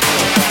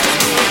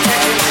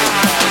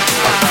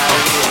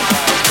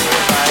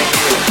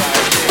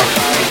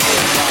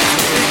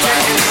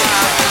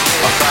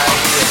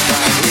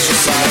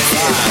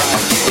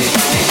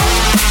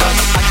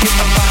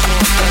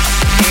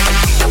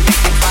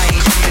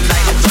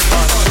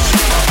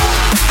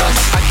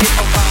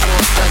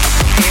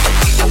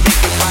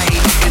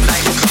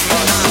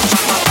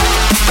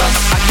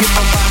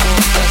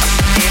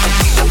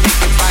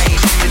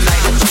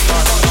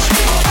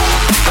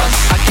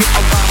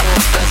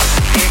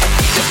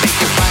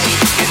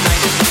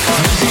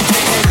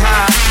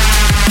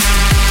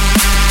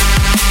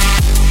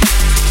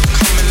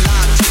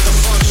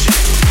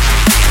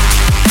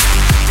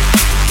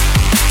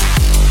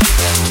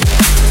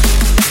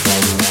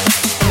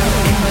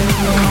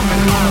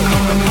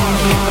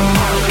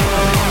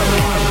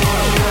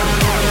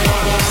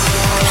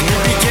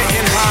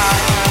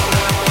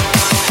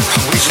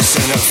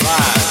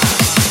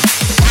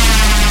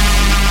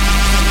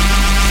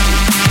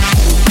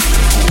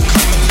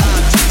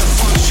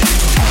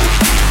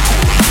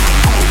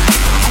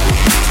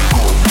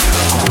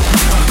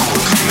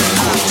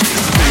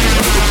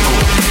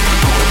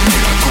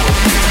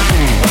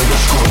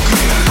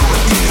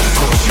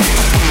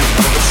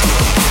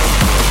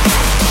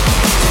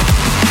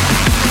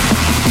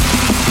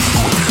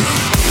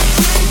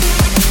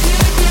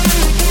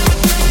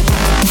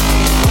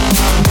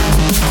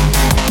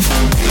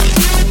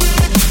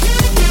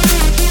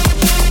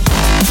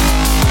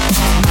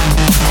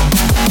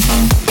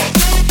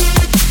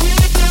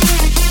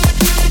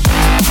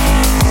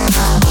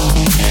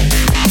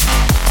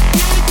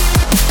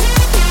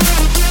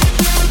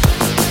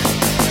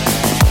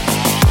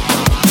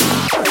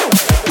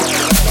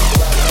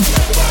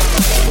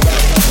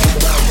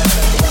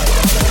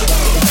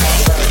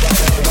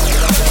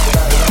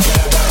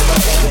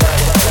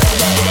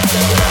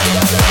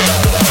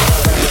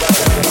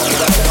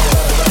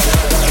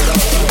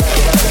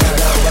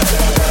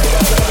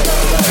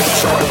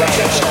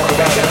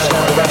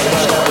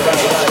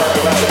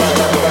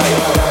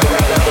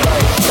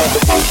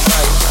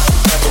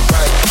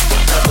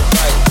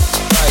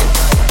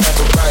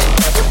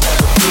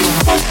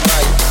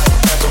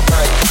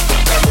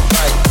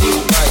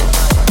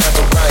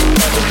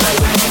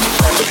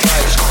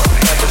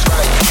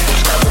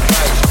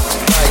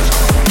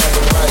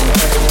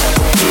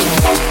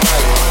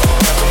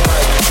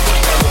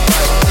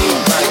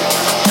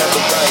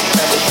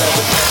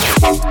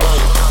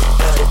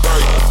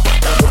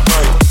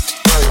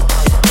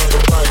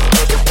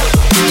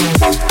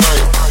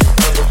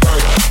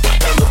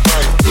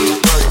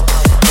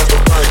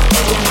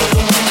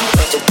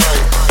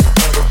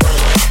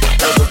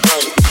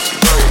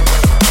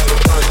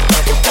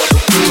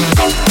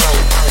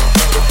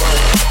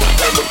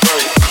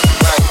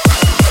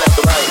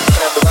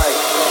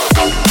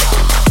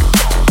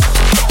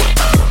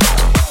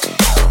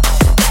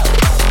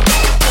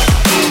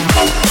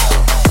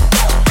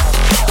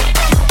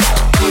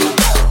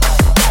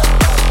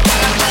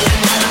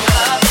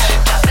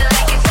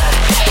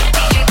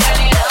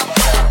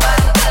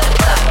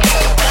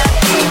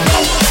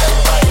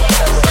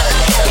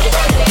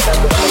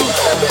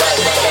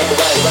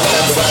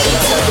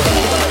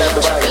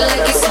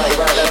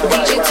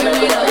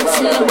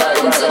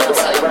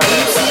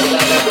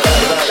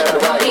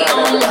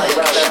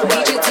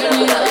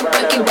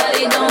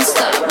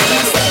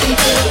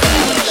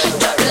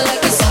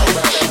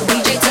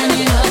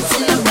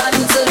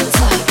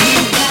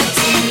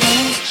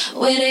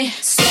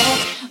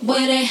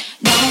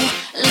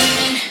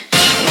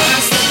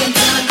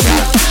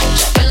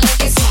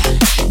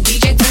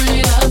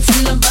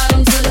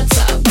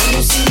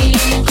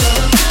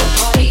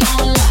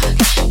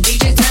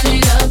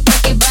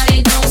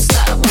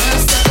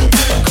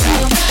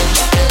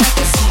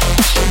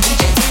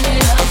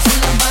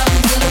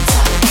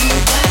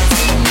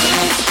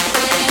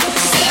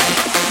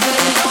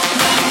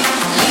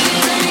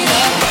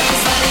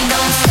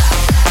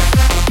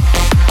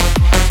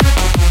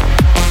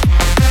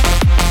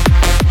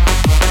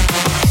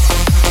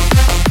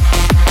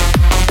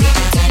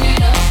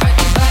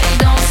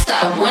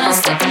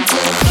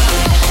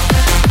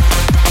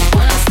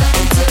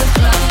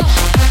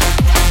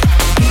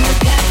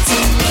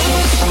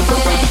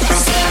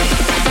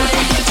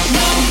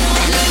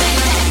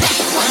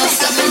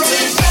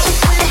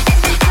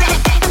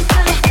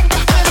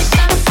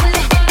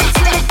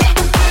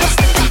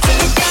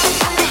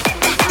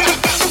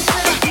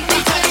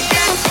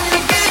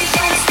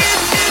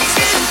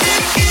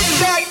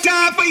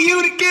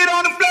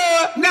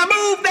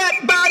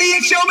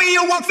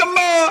you want some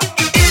more.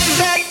 It's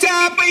that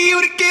time for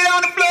you to get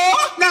on the floor.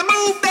 Now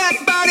move that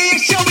body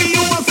and show me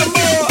you want some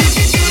more.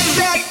 It's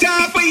that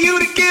time for you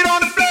to get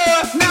on the floor.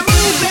 Now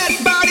move that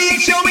body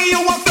and show me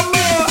you want some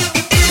more.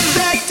 It's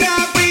that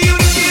time for you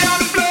to get on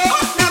the floor.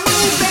 Now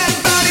move that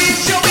body and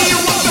show me you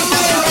want some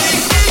more.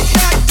 It's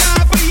that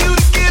time for you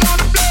to get on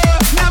the floor.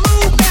 Now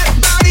move that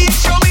body and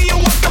show me you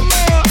want some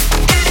more.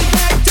 It's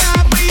that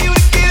time for you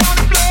to get on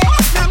the floor.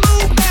 Now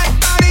move that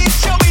body and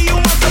show me you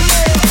want some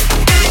more.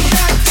 It's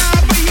that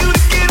time for you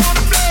to get on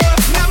the floor.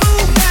 Now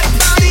move that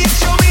body and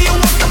show me you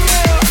want some more.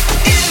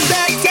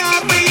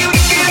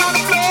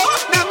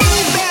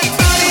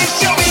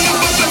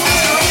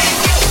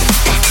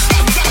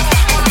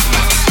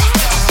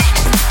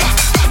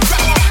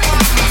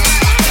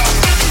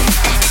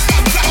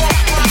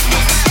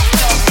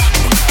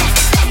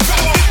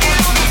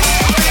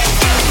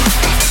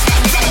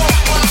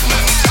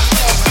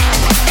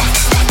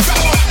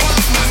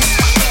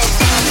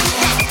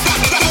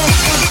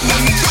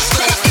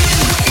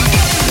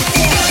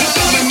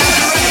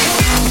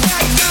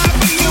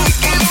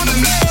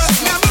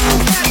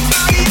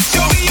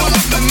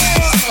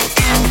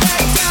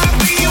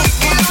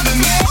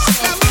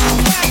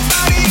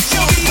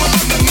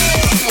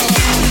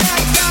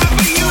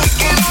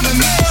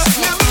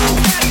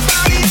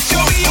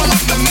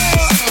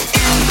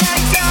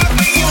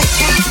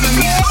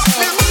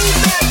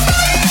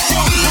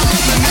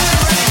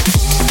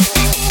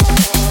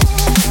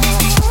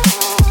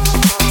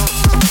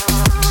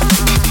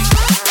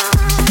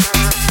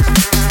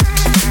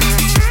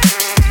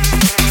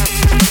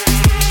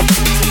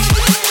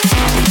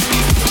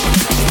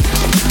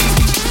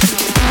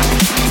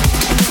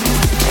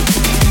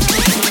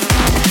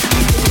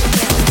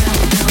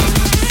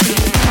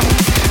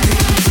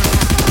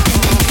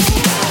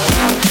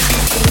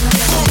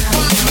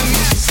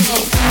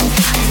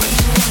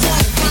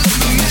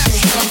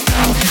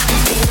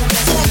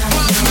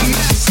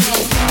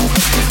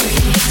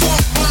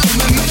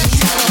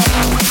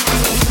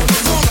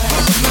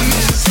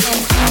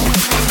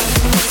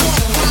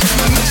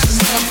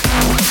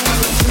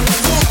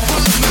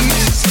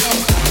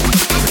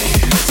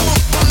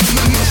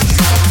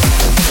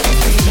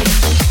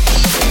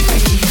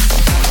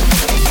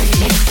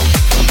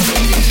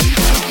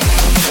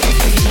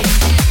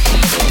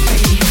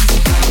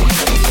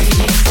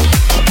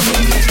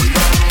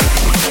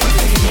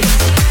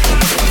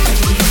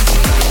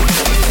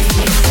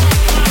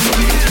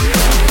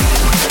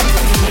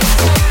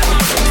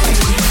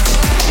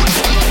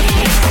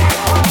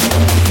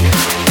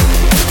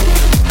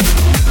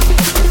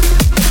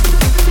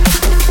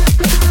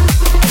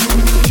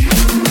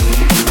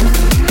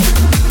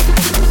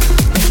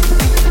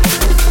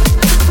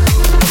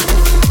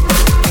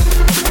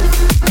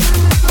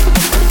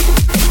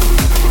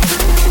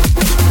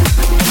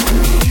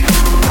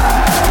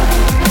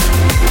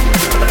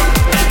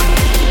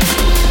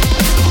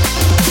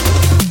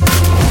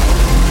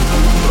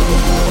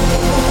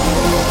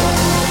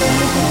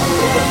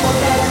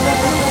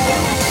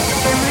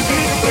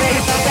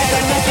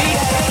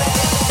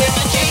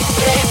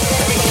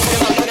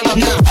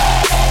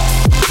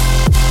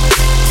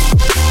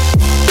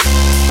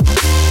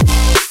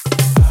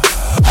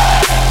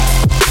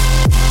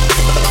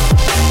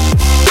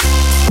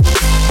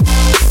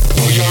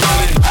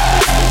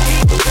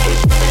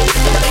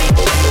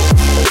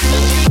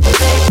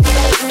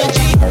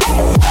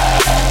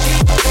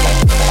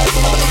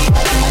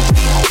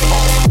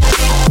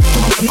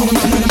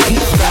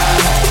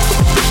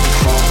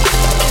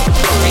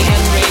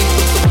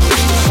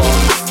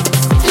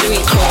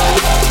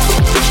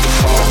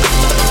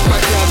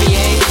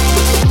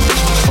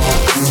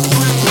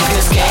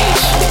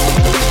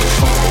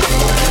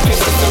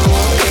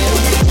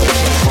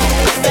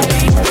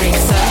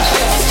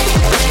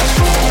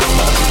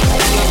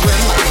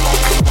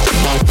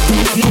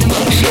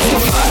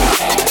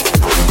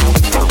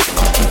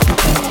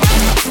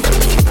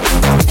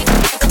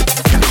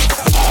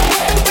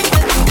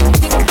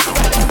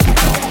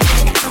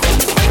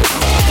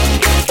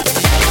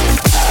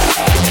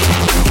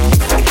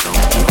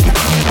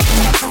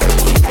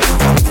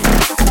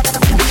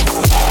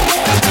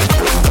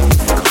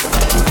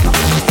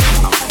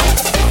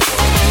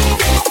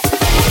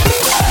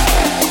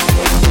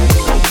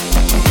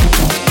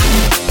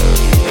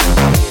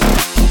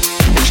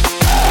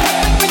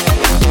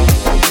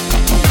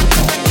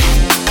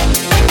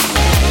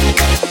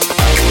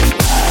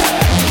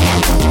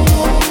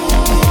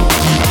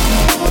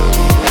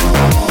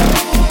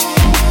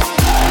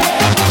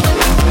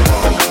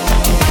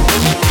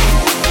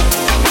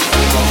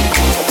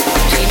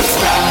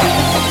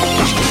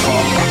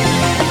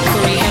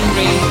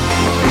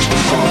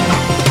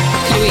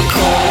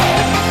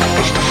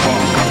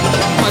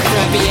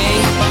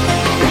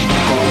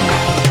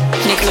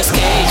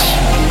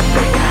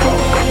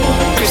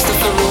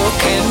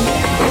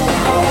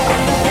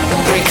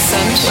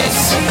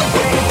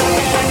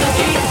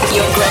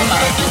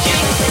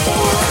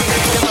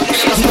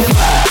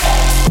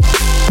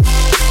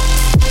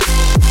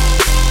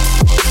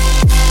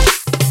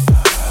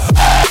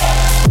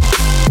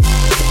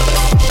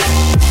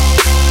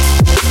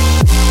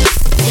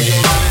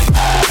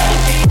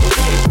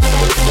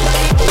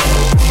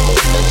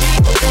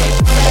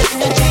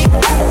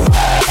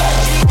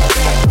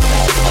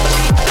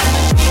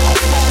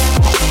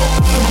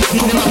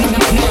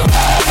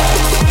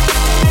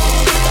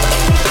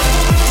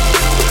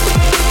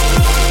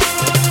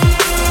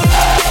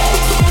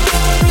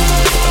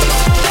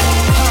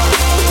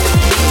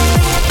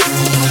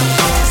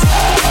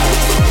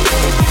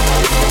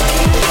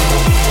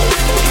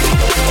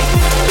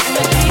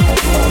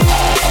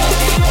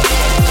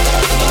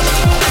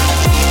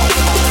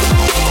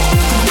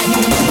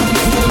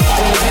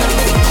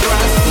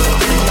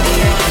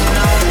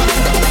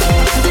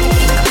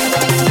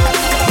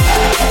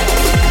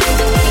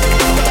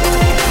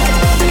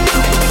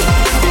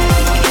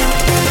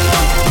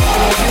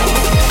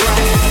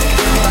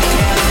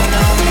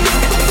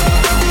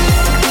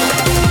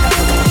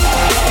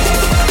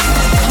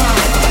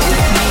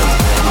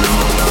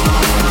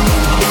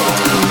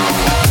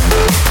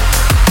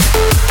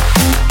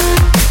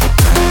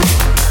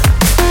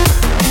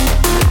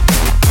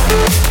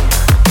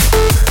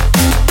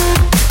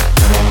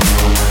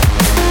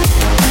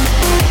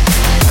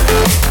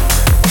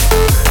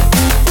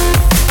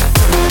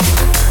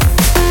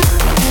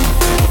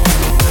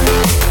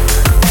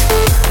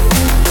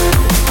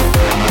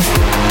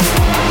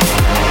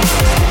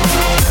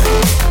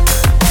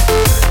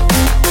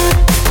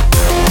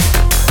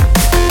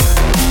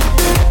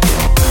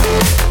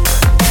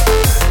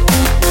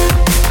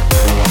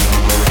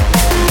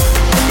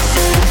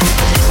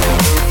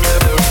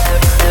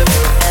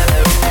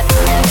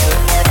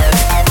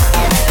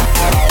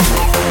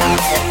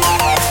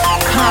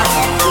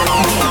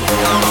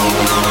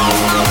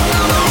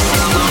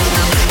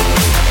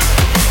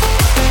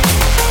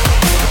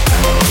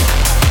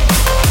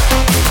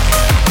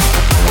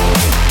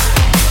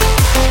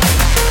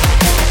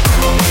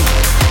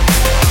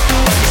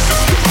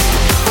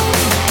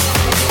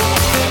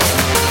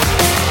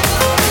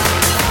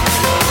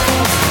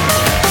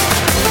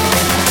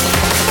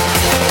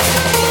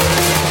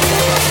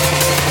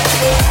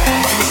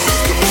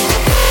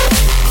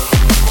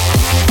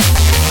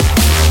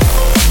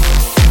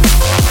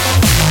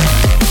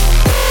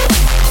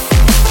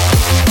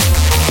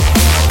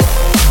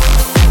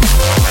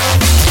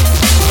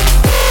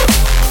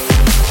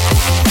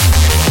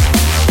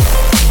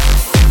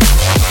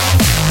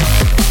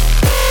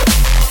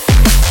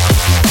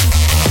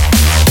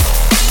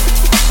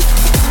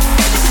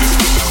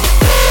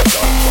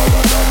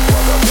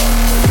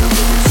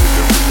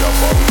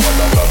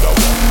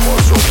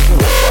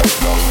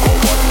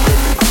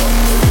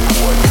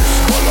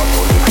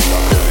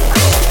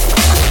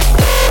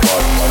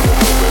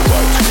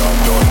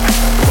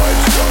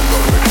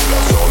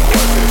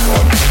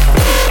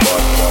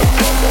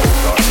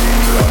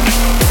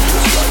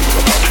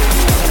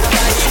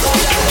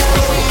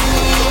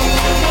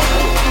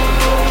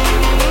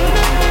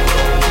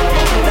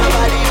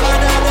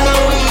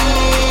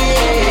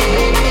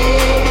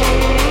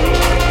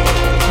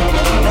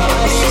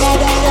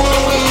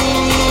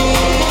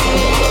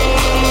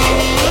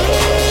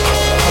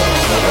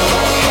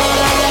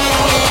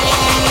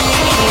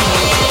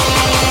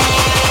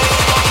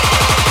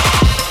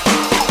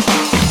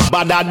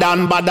 badder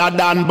than,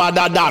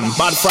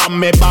 bad from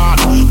me born.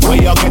 Where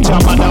you get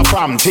your mother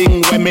from?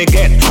 Thing where me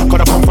get.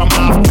 Coulda come from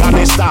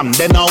Afghanistan.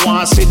 They no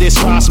want see this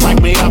cross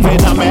like me have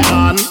it on me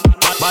hand.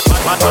 But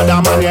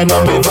man, you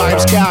know me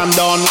vibes can't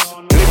done.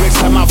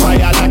 Lyrics them a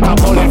fire like a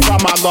bullet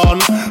from a gun.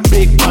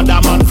 Big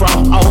badder man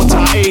from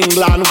outer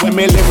England. When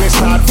me lyrics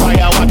start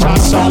fire, watch a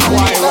song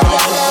why run.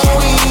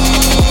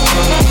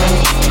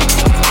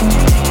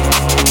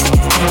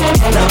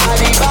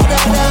 Nobody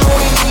better than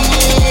we.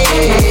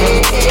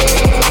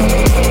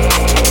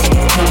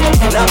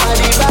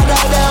 Nobody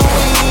better than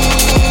we.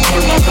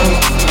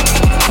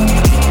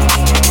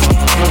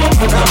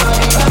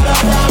 Nobody better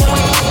than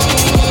we.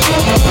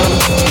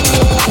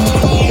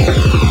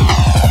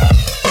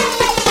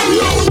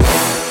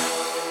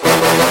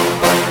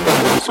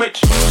 Switch.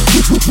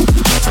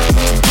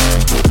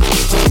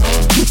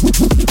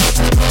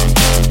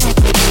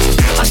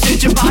 I said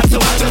you're about to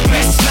have the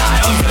best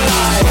night of your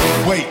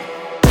life. Wait.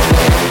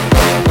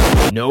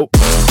 Nope.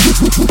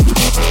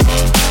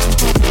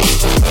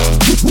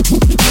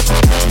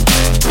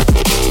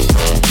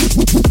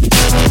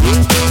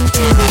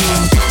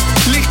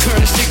 Liquor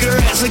and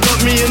cigarettes have got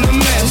me in a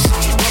mess.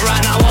 But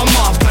right now I'm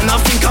up and I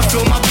think I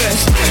feel my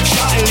best.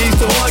 Shouting leads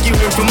to arguing,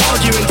 from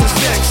arguing to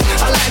sex.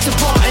 I like to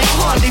party, I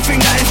hardly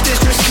think that is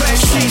disrespect.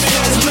 She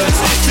says, look,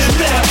 it's a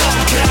better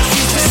podcast.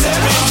 She says,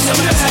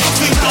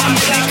 I'm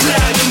really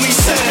glad and we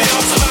said it.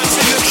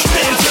 Look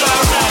straight into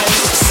our eyes.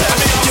 Set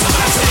me up to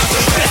have the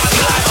best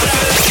life of your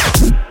life.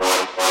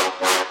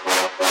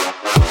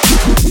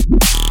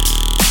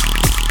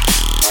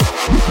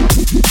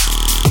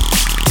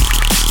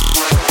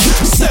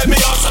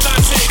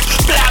 Semi-automatic,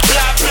 blah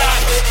blah blah.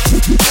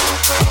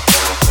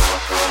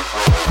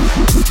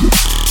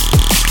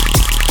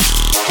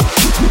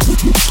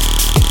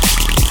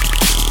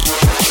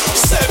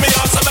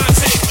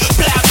 Semi-automatic,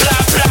 blah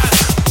blah blah.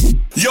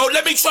 Yo,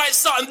 let me try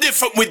something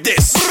different with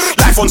this.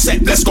 Life on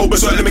set, let's go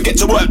berserk, let me get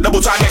to work.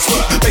 Double time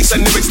expert, bass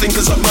and lyrics,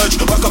 thinkers submerge.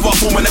 Work of art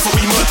form whenever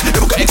we merge.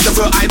 Never got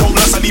extrovert, I don't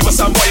nurse. I leave a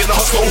sound boy in the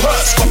hospital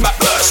hurts. Combat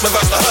burst,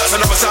 reverse the hurts.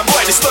 Another sound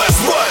boy disperse.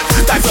 Word,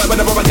 divert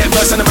whenever I get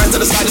verse. And the man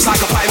to the sky just like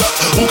a pilot.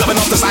 All coming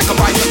off just like a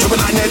pilot. Driven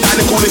line there, down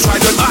and call this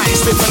trident. I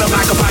spit venom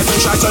like a python.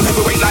 Try turn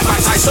heavyweight like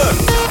Mike Tyson.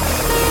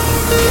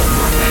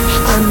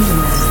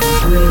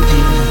 Underland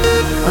Radio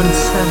on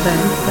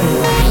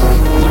 7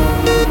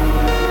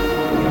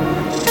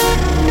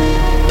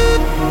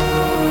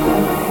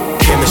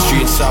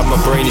 Chemistry inside my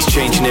brain is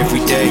changing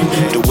every day.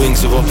 The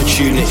wings of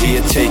opportunity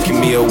are taking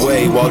me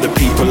away, while the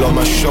people on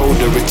my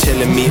shoulder are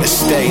telling me to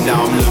stay.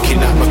 Now I'm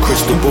looking at my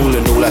crystal ball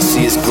and all I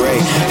see is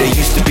grey. There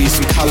used to be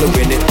some colour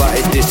in it, but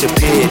it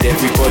disappeared.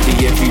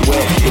 Everybody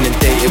everywhere,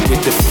 inundated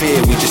with the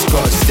fear. We just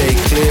gotta stay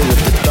clear of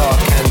the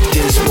dark and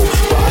dismal.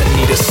 But I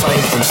need a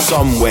sign from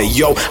somewhere,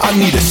 yo, I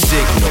need a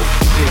signal.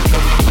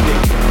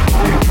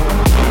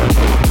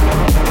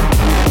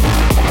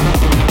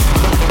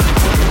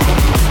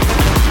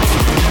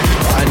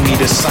 I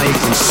need a sign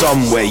from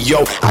somewhere,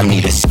 yo, I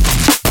need a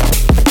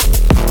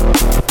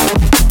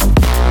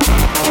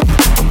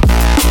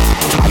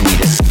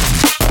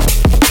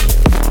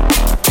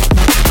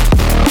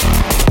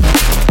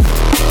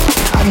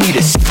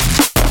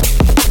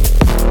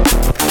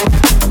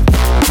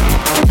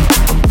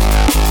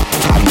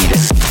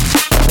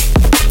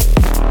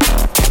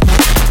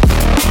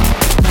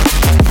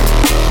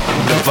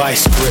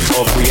vice grip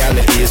of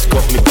reality has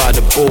got me by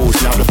the balls.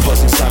 Now the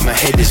thoughts inside my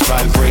head is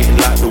vibrating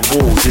like the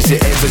walls. Is it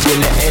ever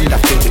gonna end?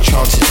 I think the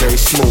chance is very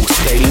small.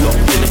 Stay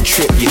locked in a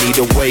trip, you need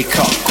a wake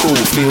up call.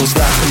 Feels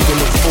like I'm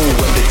gonna fall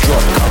when the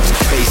drop comes.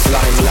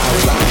 Bassline loud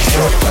like a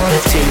shotgun.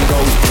 Ting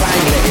goes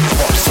bang, let it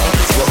pop up.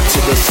 Rock to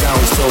the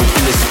sound so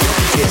blissful.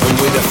 Hit 'em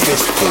with a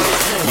fistful.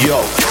 Yo,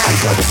 I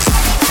gotta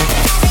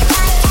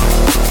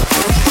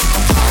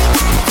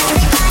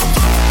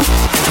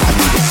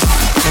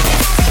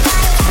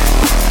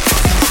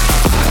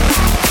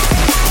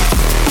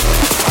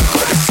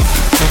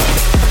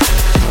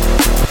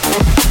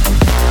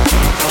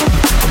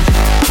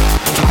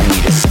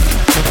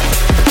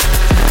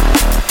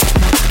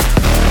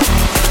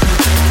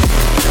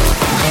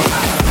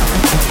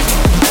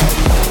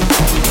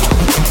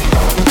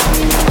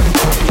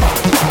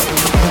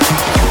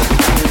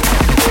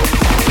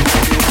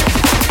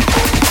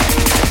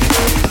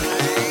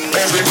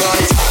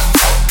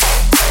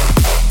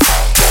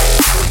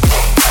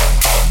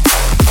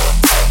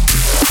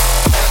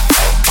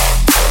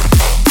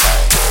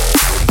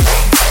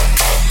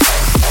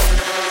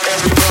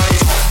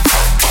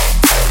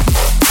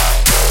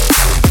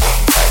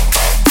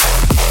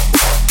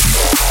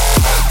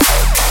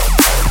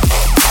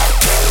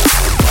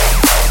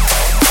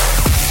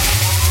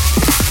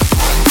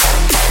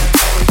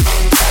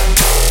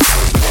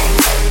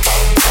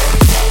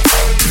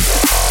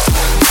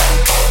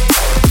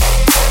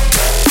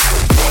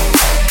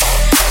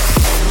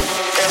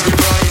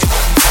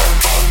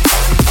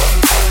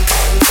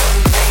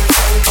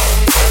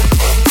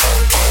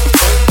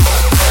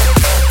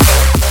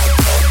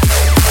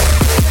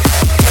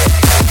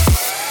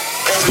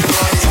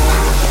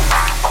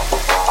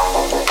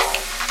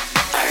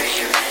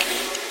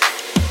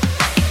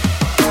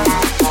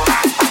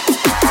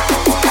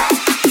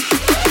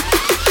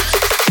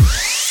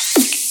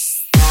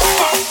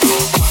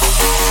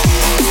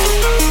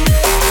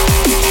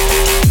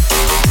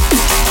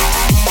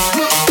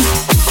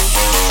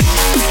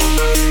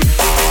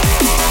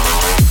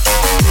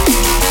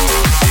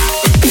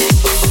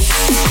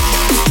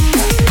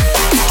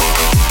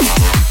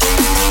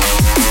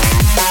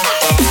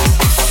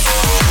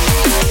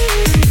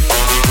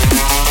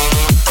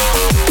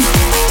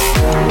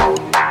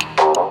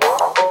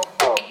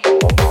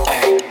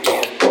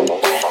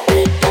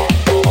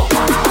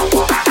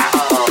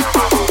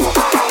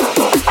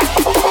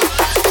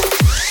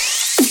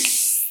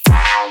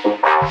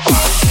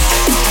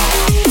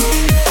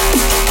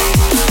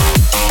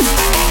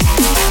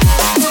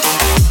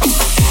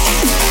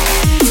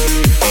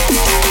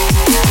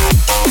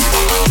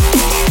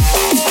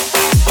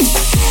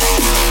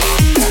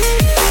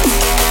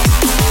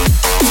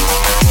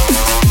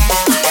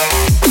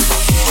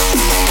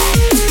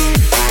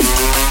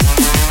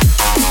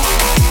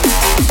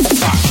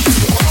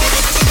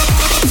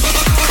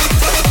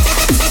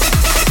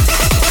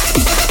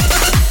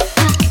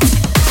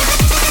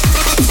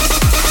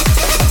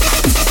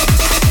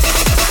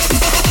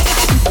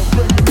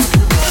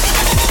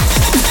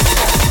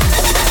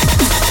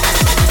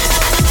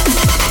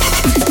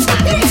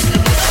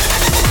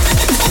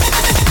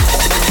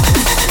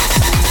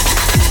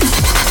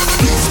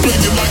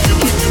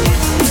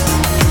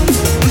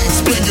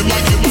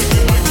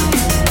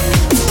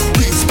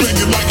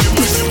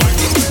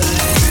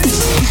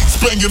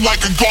banging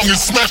like a gong and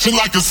smashing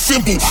like a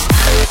cymbal.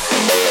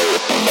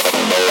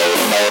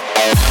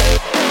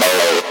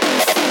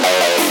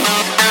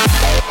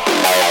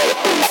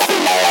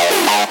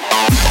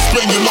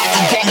 Banging like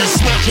a gong and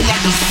smashing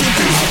like a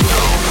cymbal.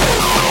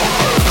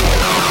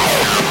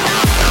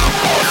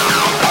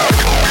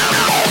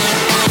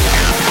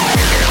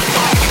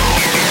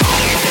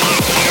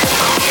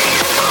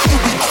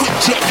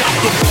 Check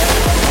out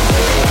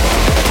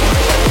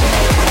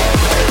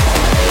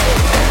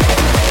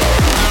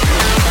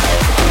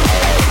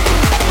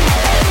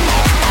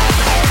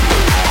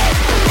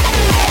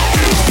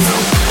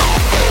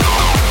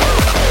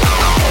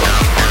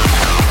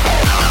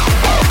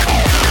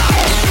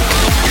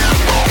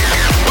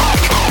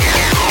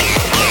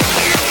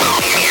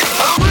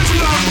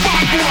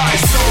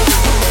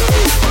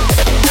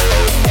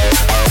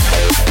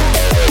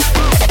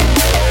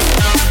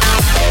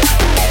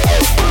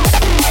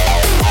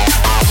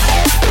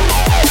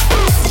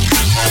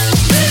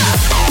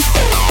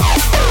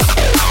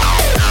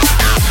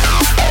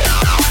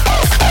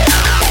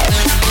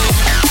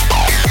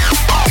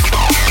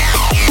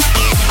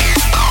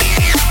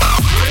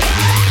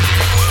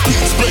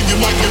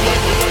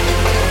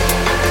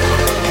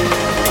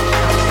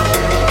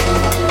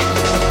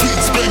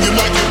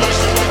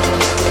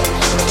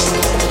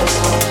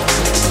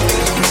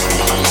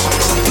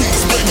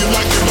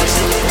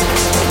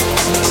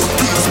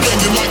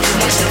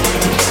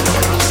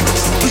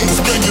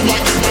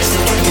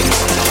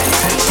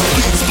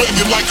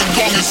the like a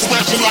gong and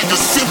smashing like a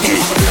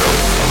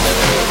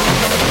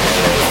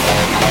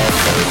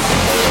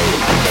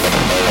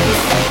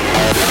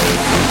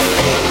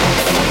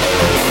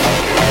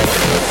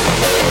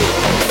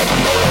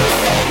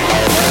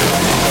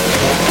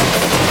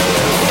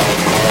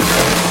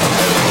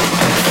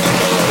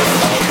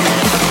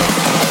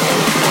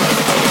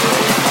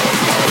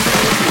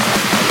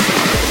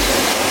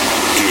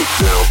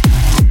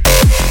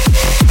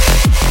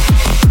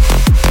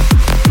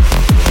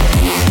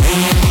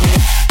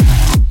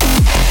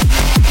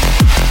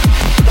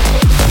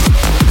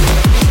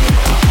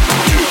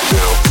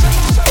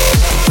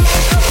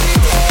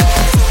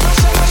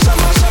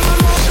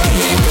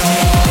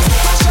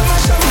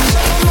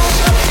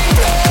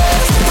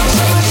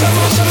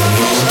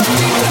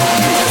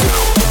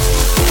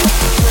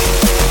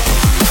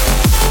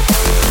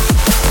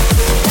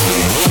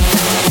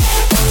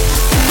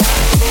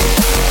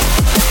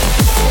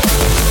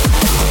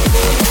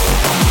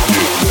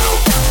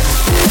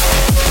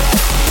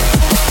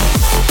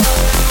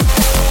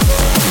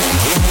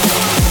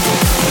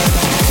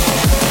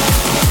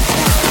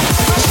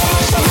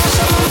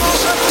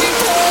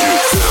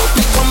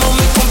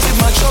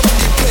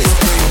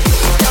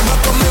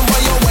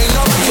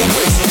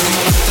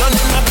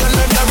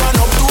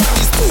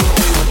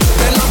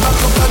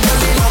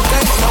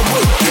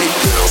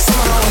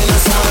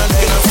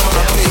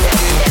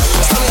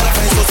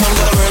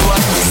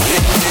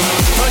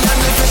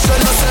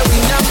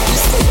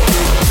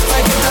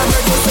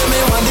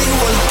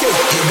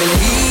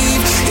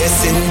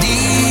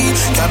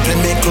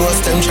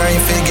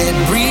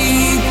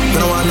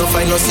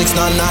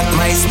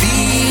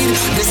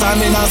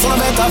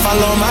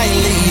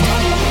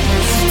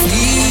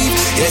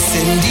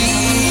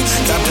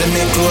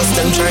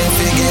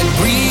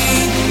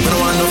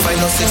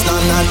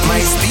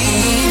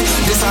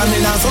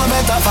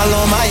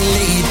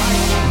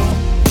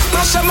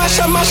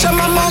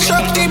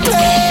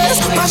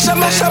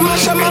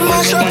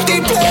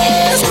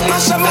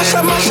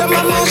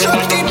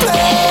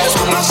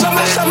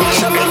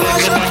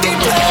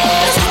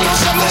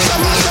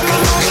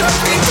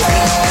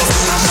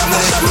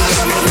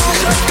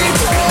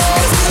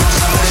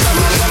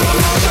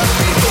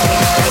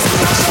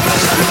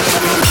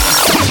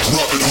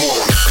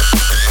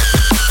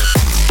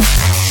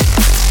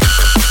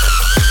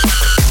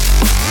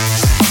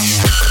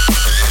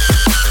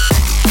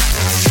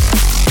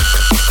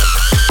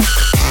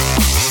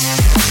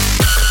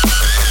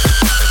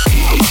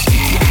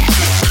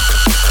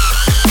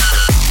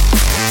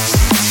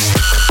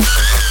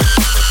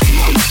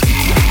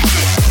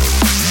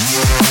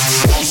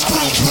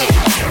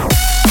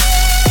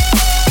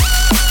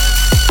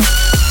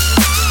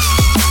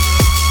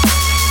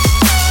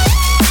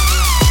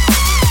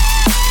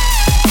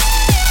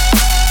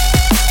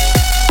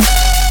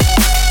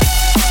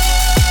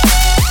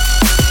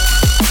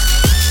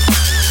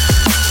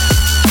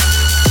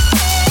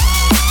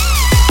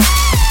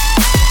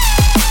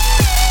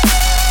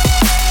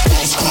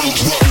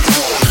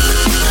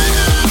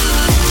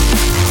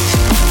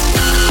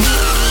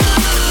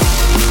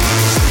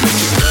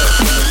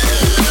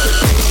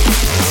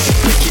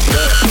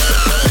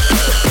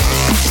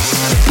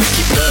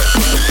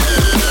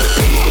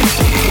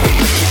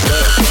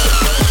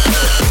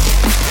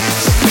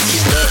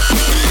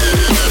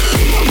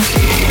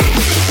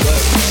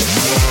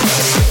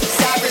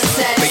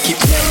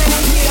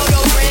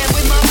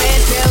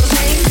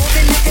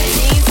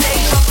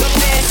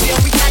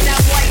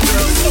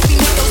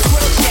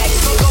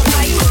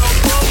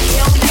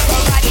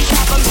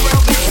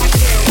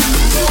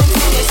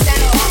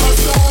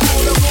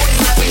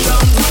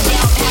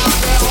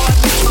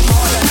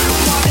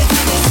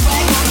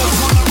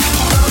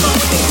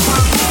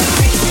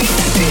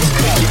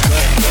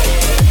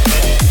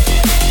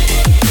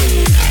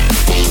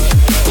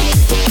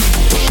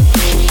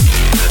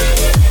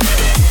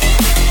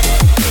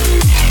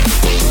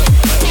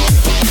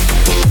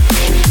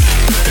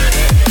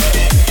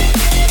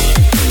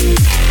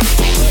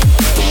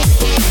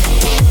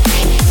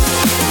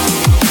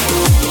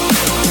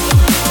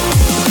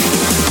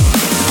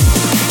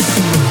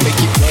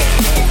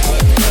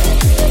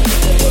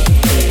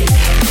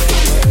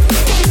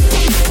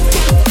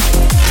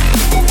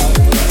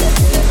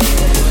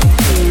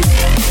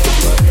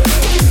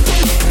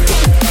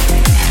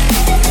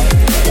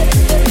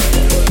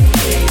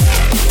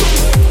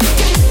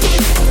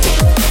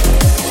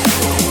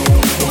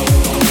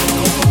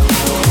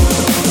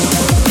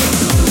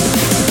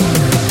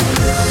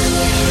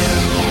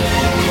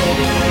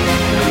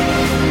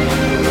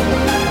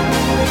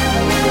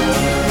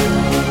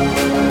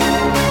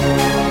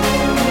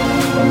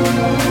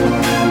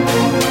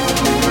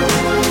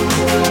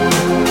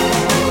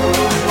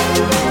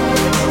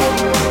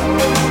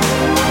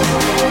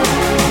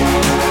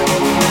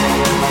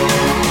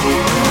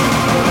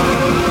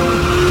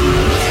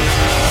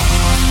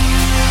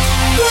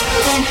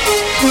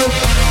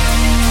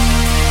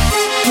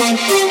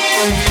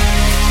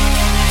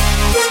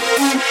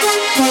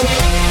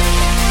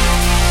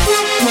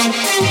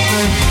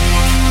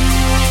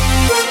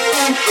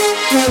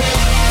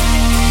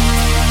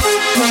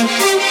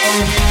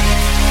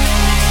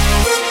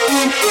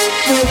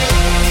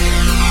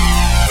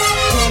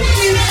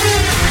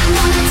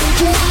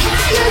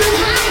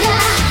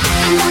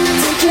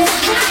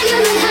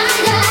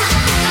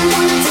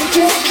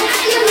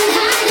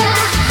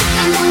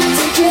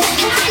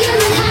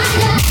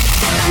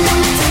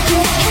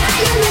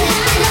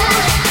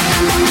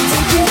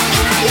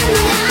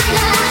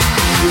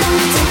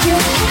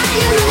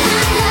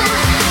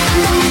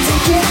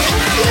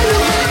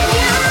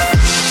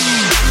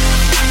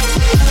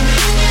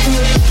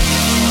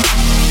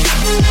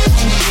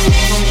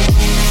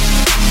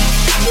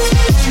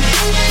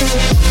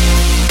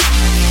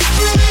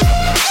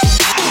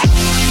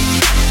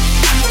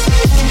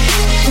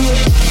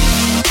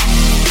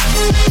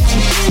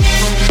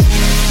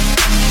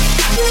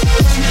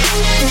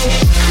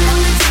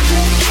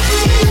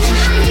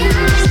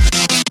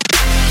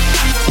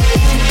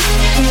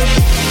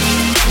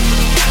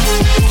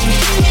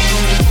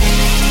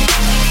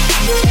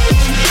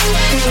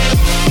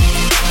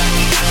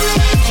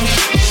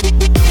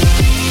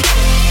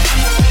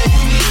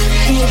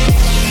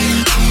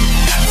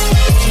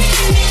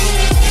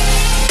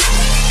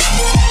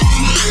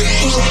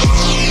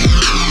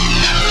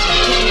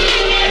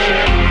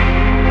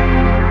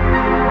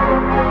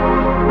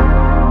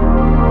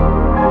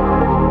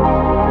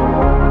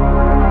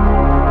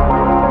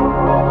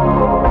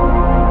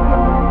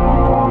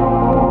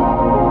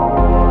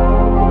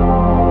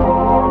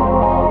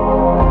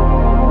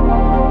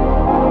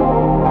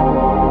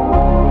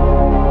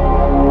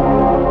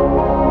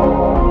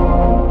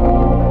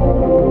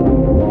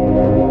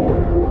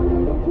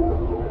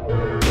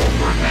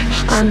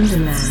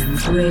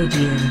Underland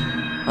Radio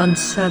on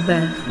Sub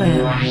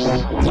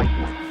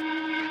FM.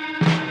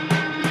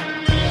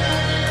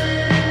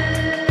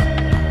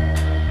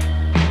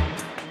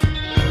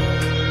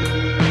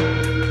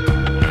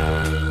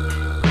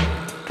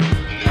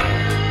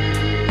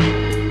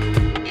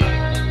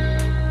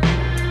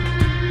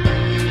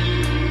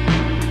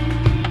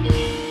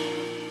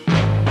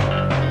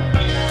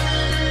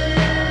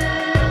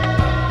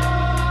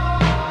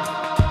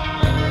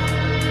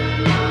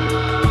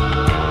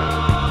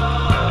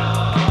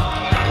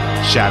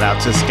 Shout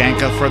out to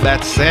Skanka for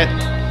that set.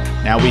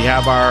 Now we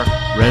have our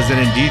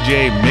resident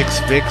DJ Mix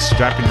Fix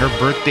dropping her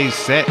birthday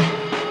set.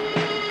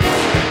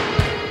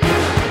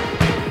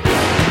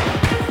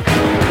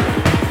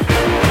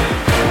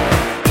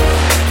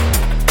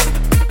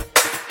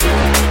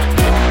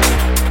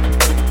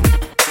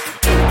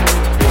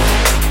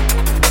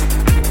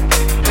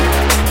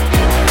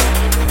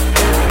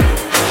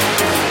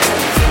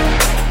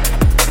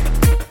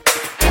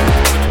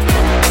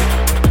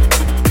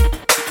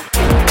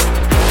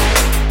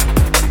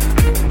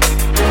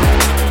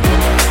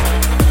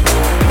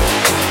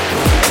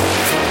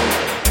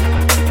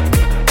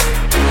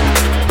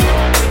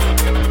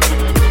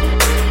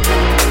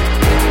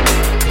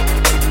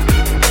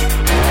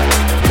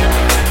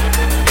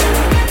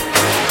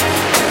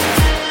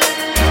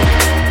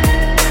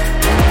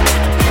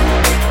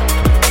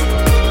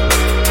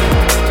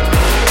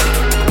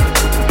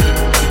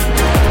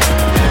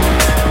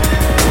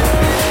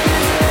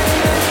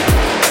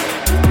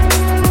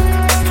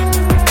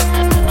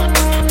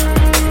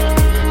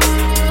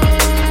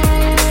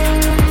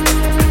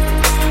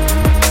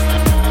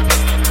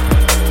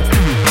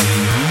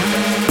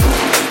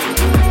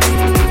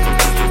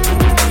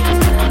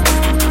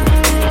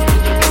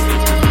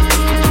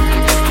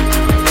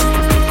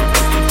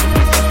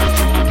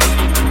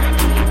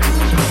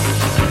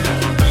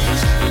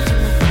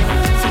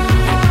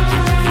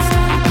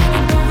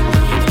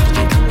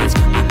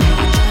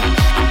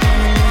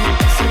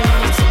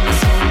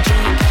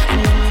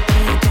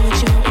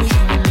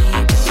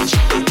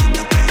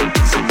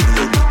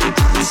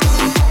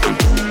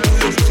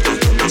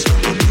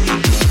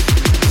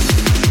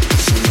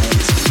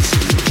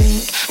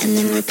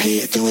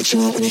 what you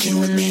want when you're here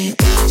with me.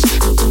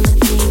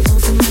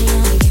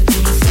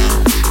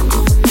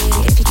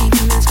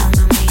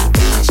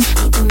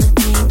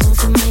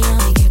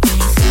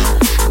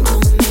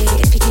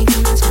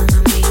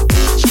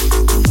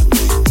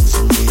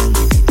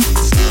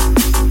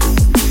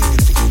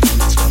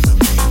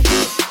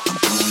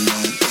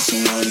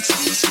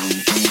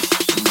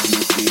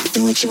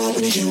 Do what you want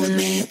when you're here with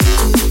me.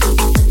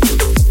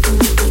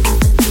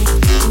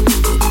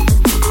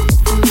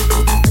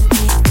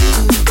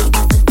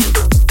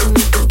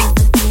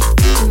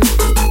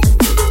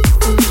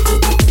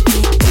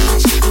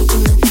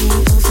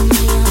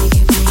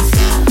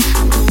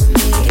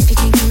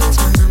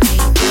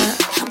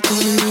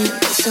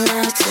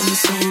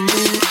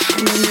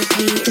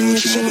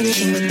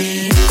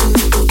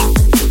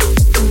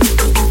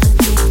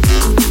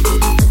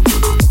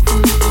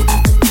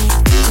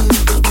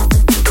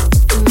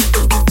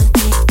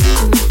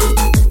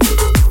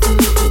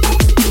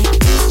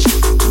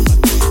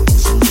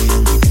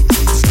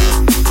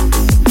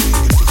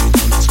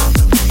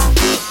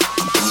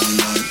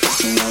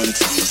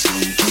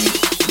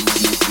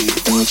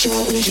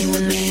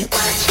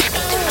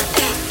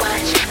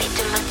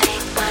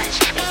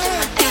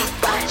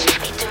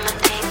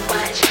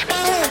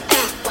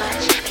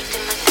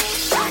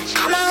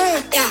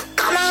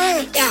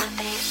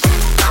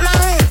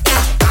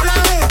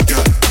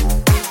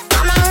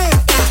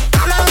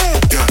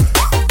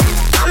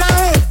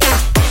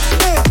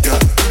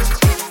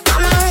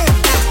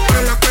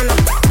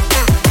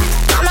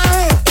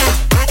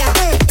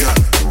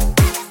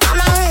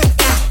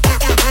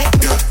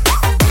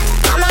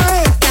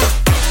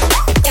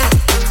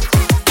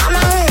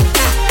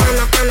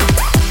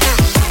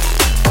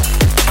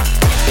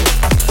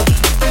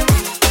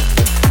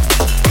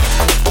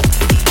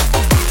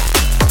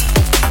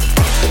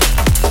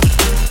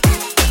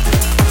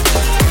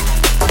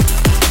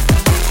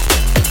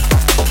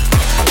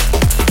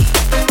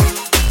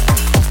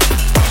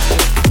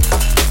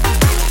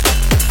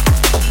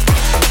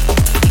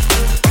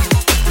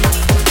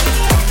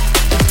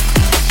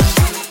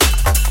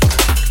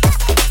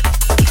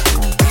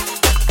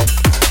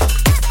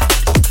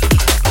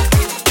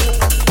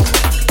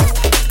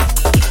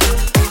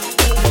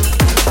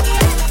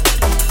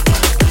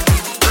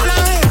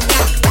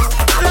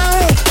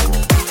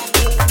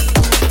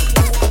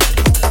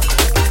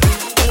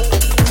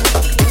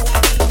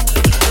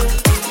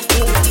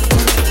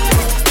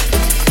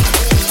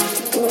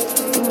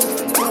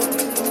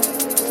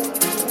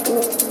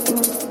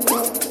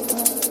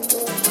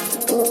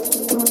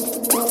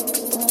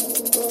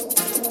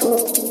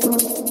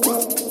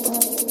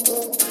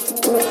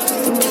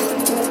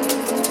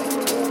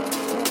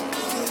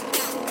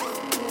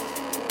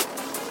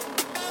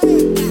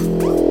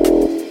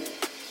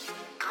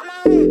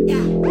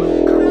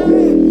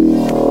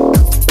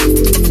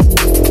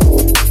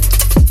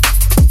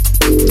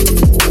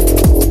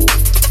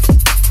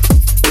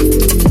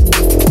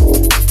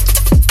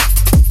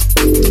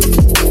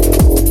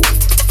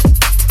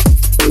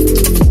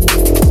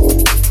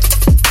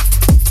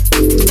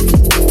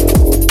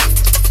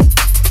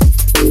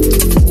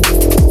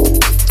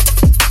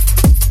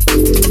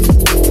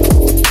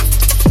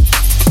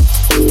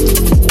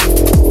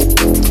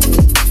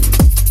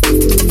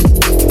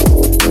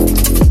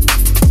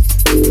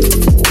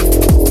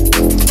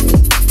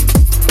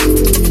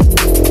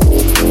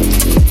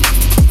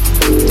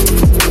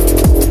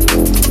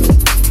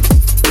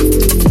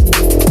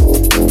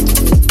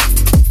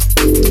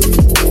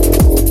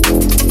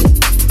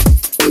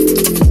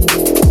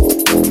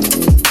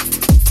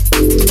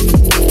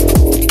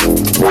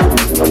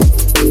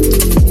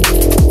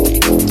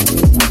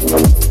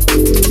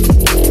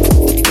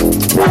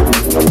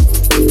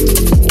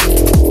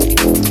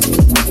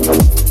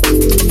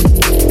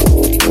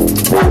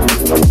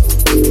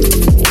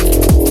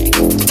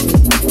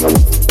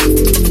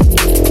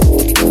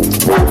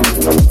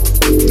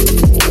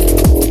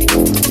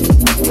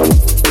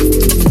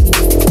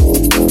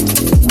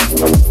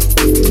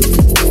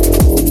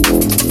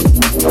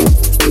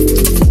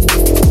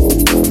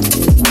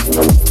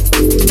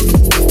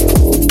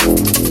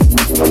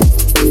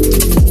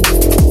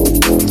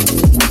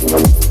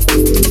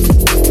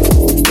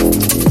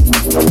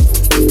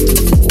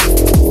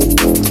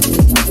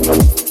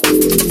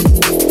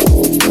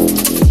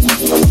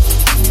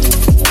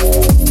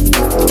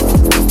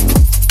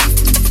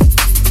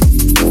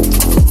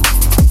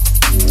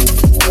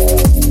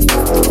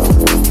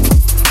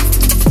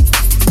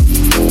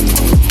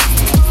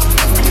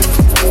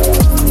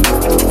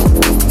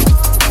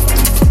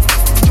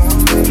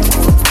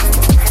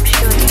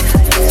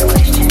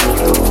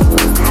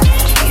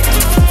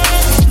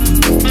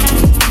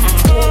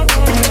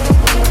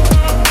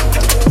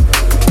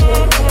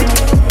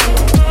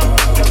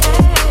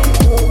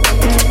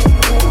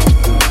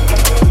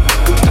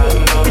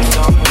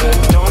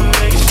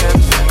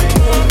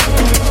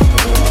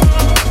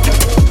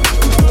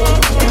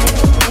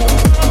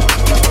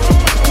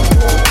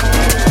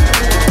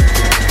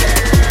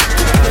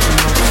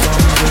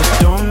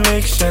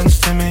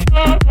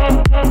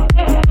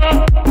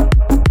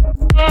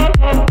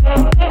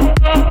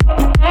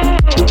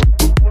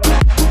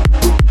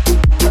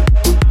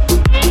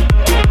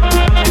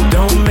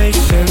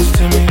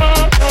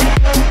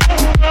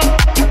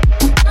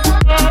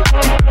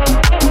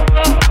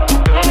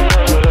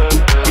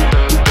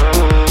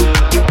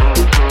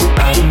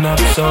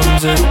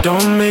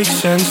 don't make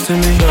sense to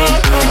me.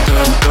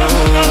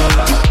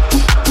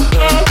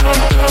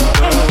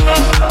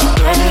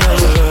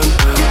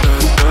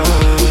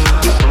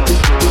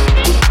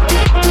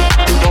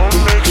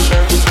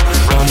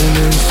 Running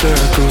in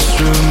circles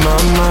through my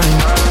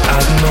mind,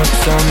 adding up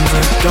sums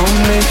that don't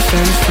make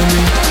sense to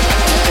me.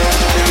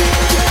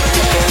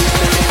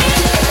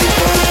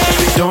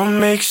 Don't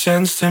make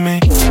sense to me.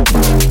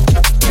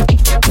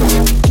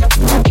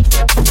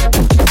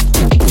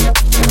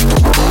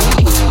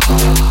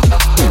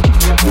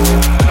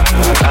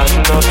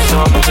 Adding up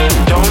sums that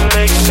don't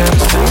make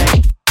sense to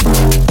me.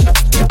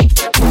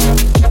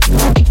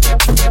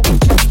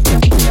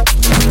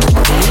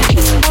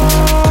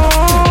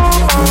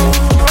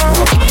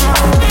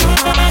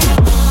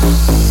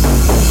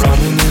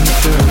 Running in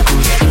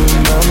circles through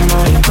my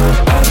mind,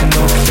 adding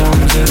up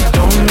sums that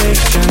don't make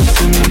sense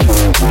to me.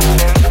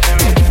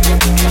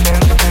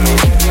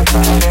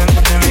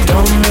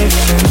 Don't make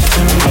sense to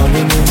me.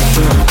 Running in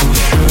circles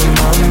through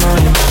my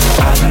mind,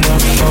 adding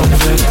up sums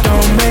that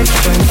don't make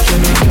sense to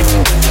me.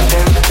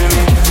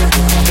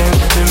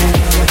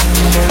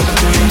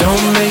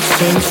 Don't make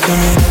sense to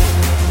me.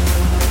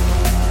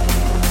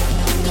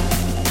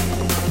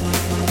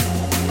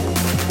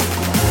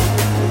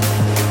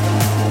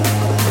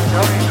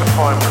 How do you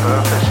define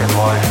purpose in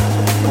life?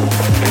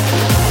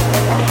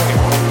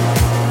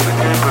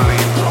 Do you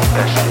believe on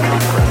destiny?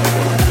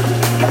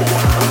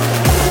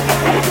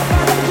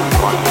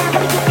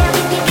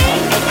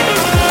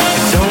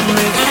 Don't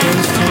make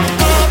sense to me.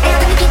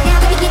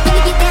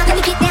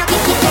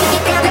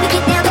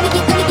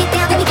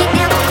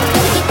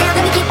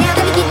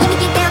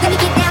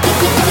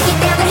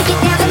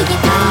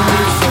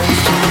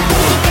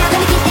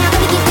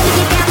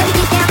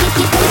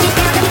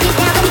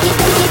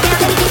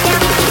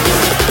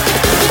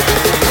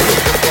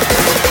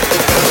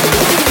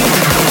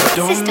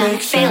 System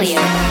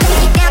failure.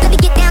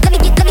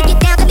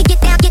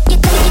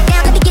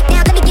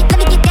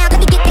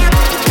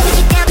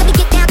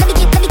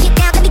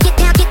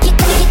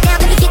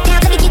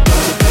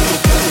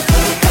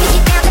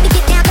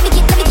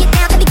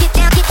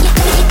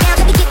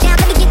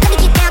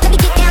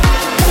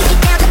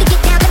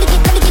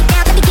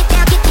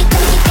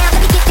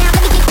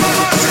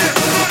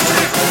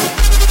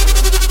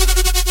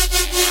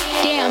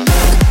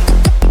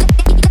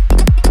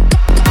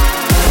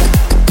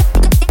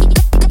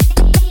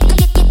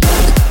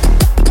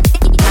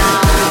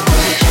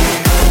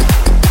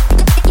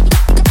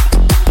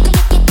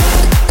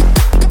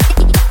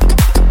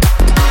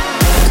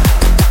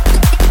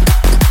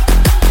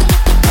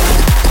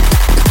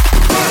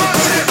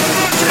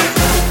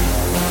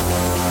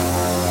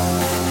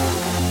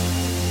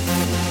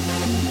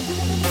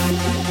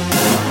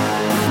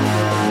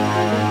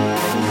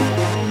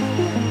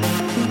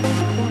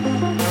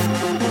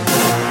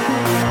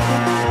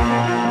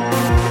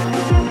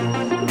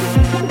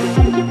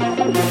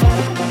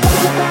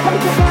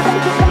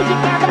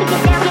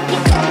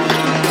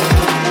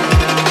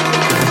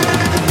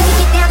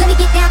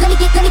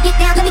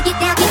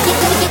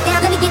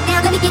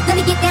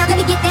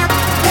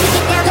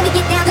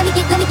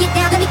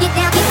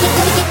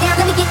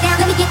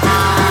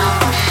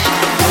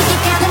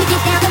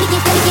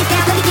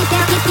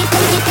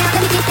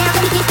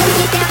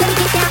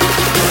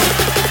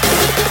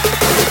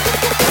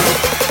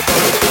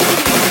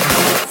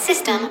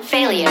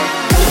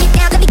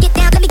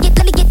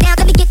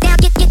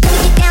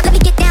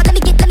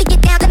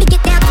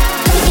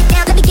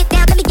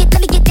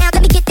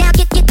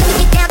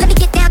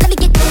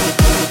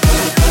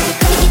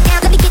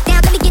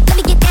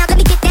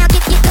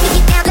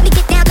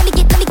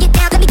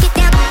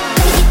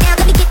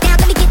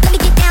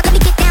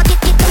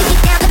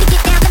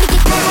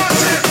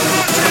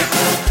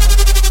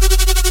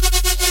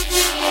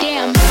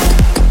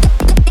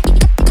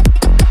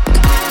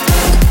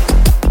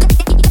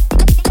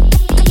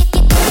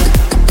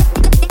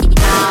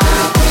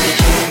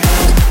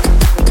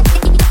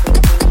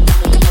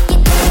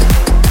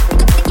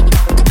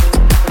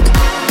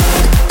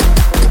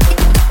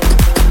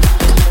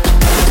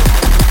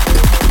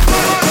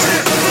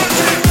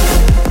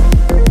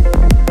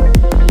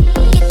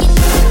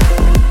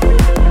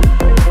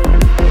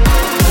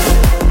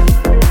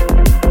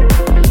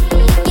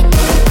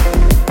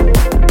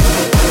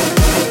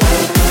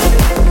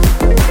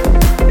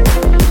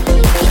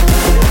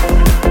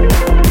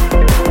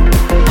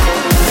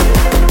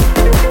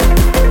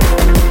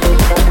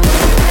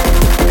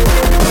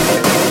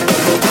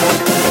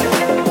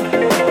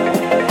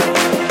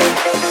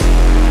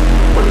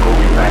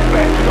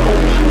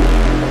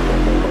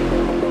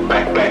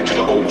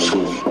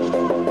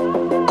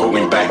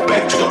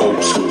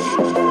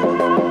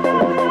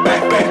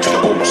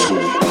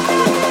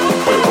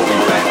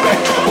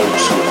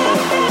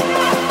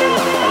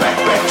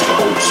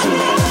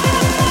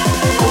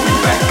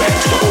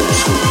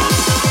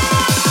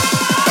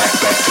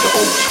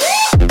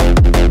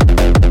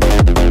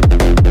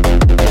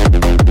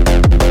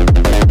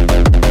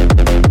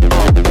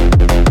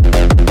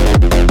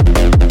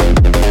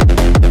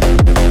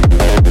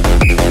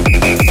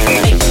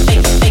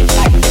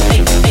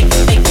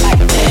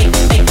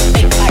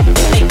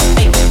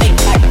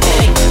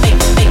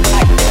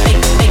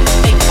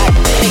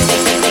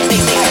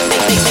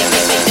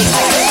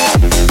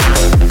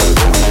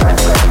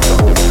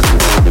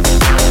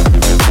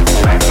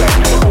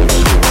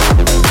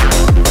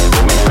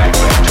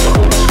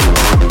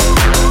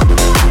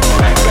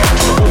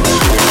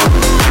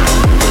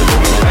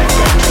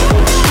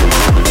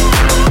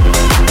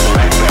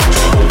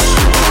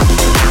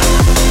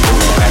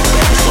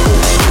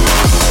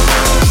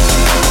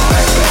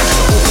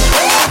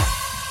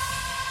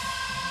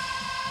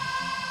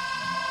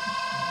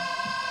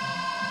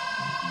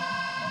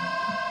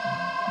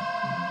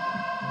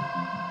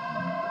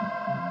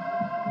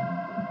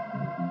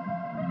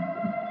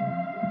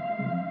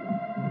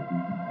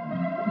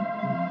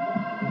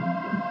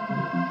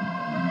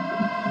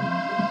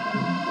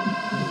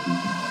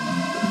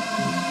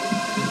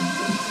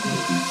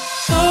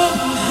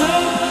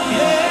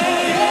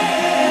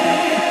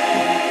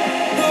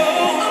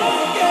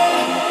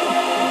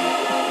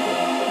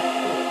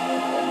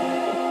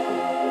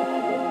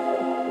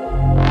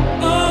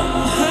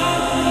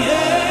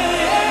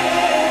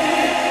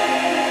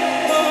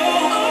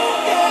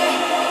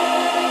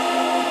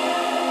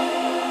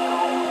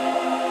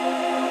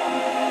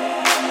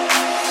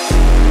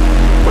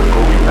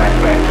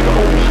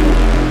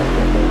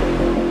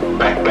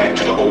 back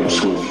to the old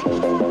school.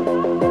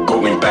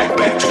 Going back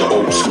to the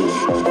old school.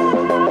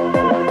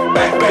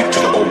 Back to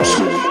the old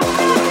school.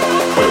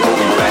 We're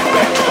going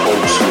back to the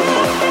old school.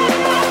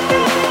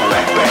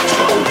 Back to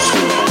the old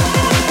school.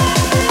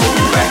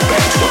 Going back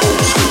to the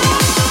old school.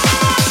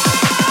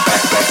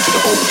 Back to the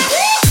old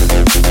school.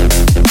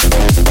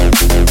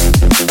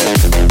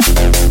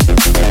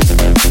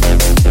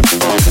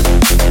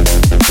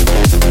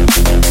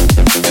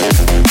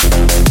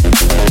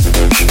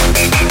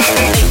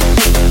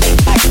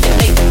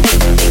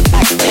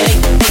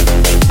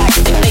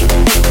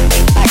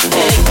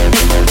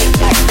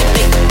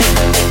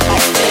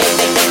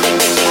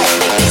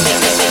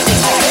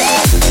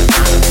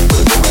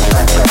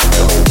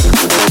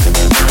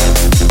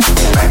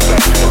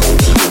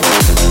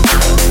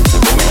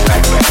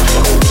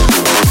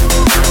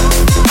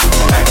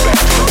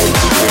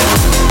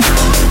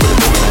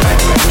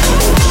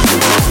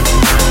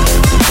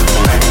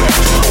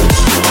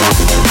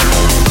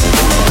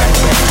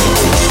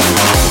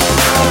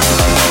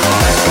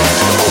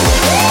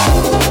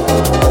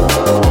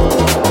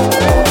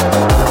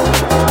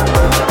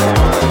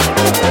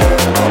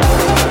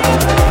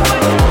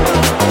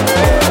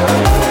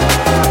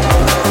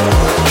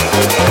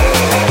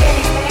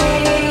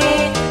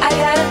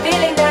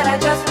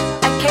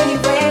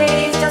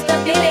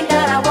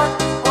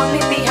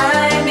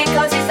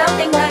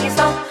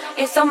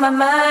 my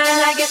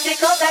mind. I guess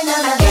it goes like now.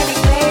 I can't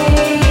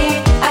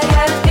explain. I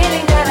got a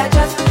feeling that I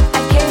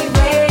can't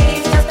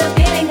erase. Just a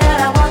feeling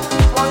that I won't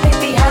leave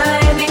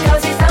behind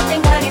because it's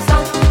something that it's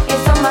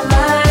on my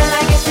mind.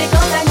 I guess it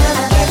goes like now.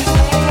 I can't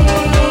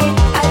explain.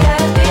 I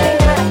got a feeling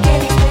that I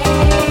can't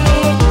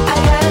explain.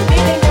 I got a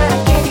feeling that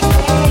I can't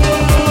explain.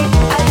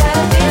 I got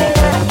a feeling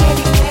that I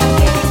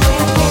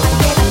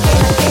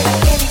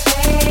can't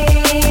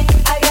explain.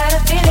 I got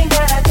a feeling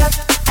that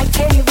I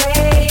can't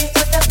erase.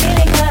 Just a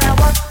feeling that I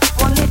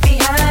won't leave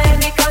behind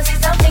because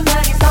it's something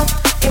that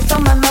it's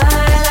on my mind.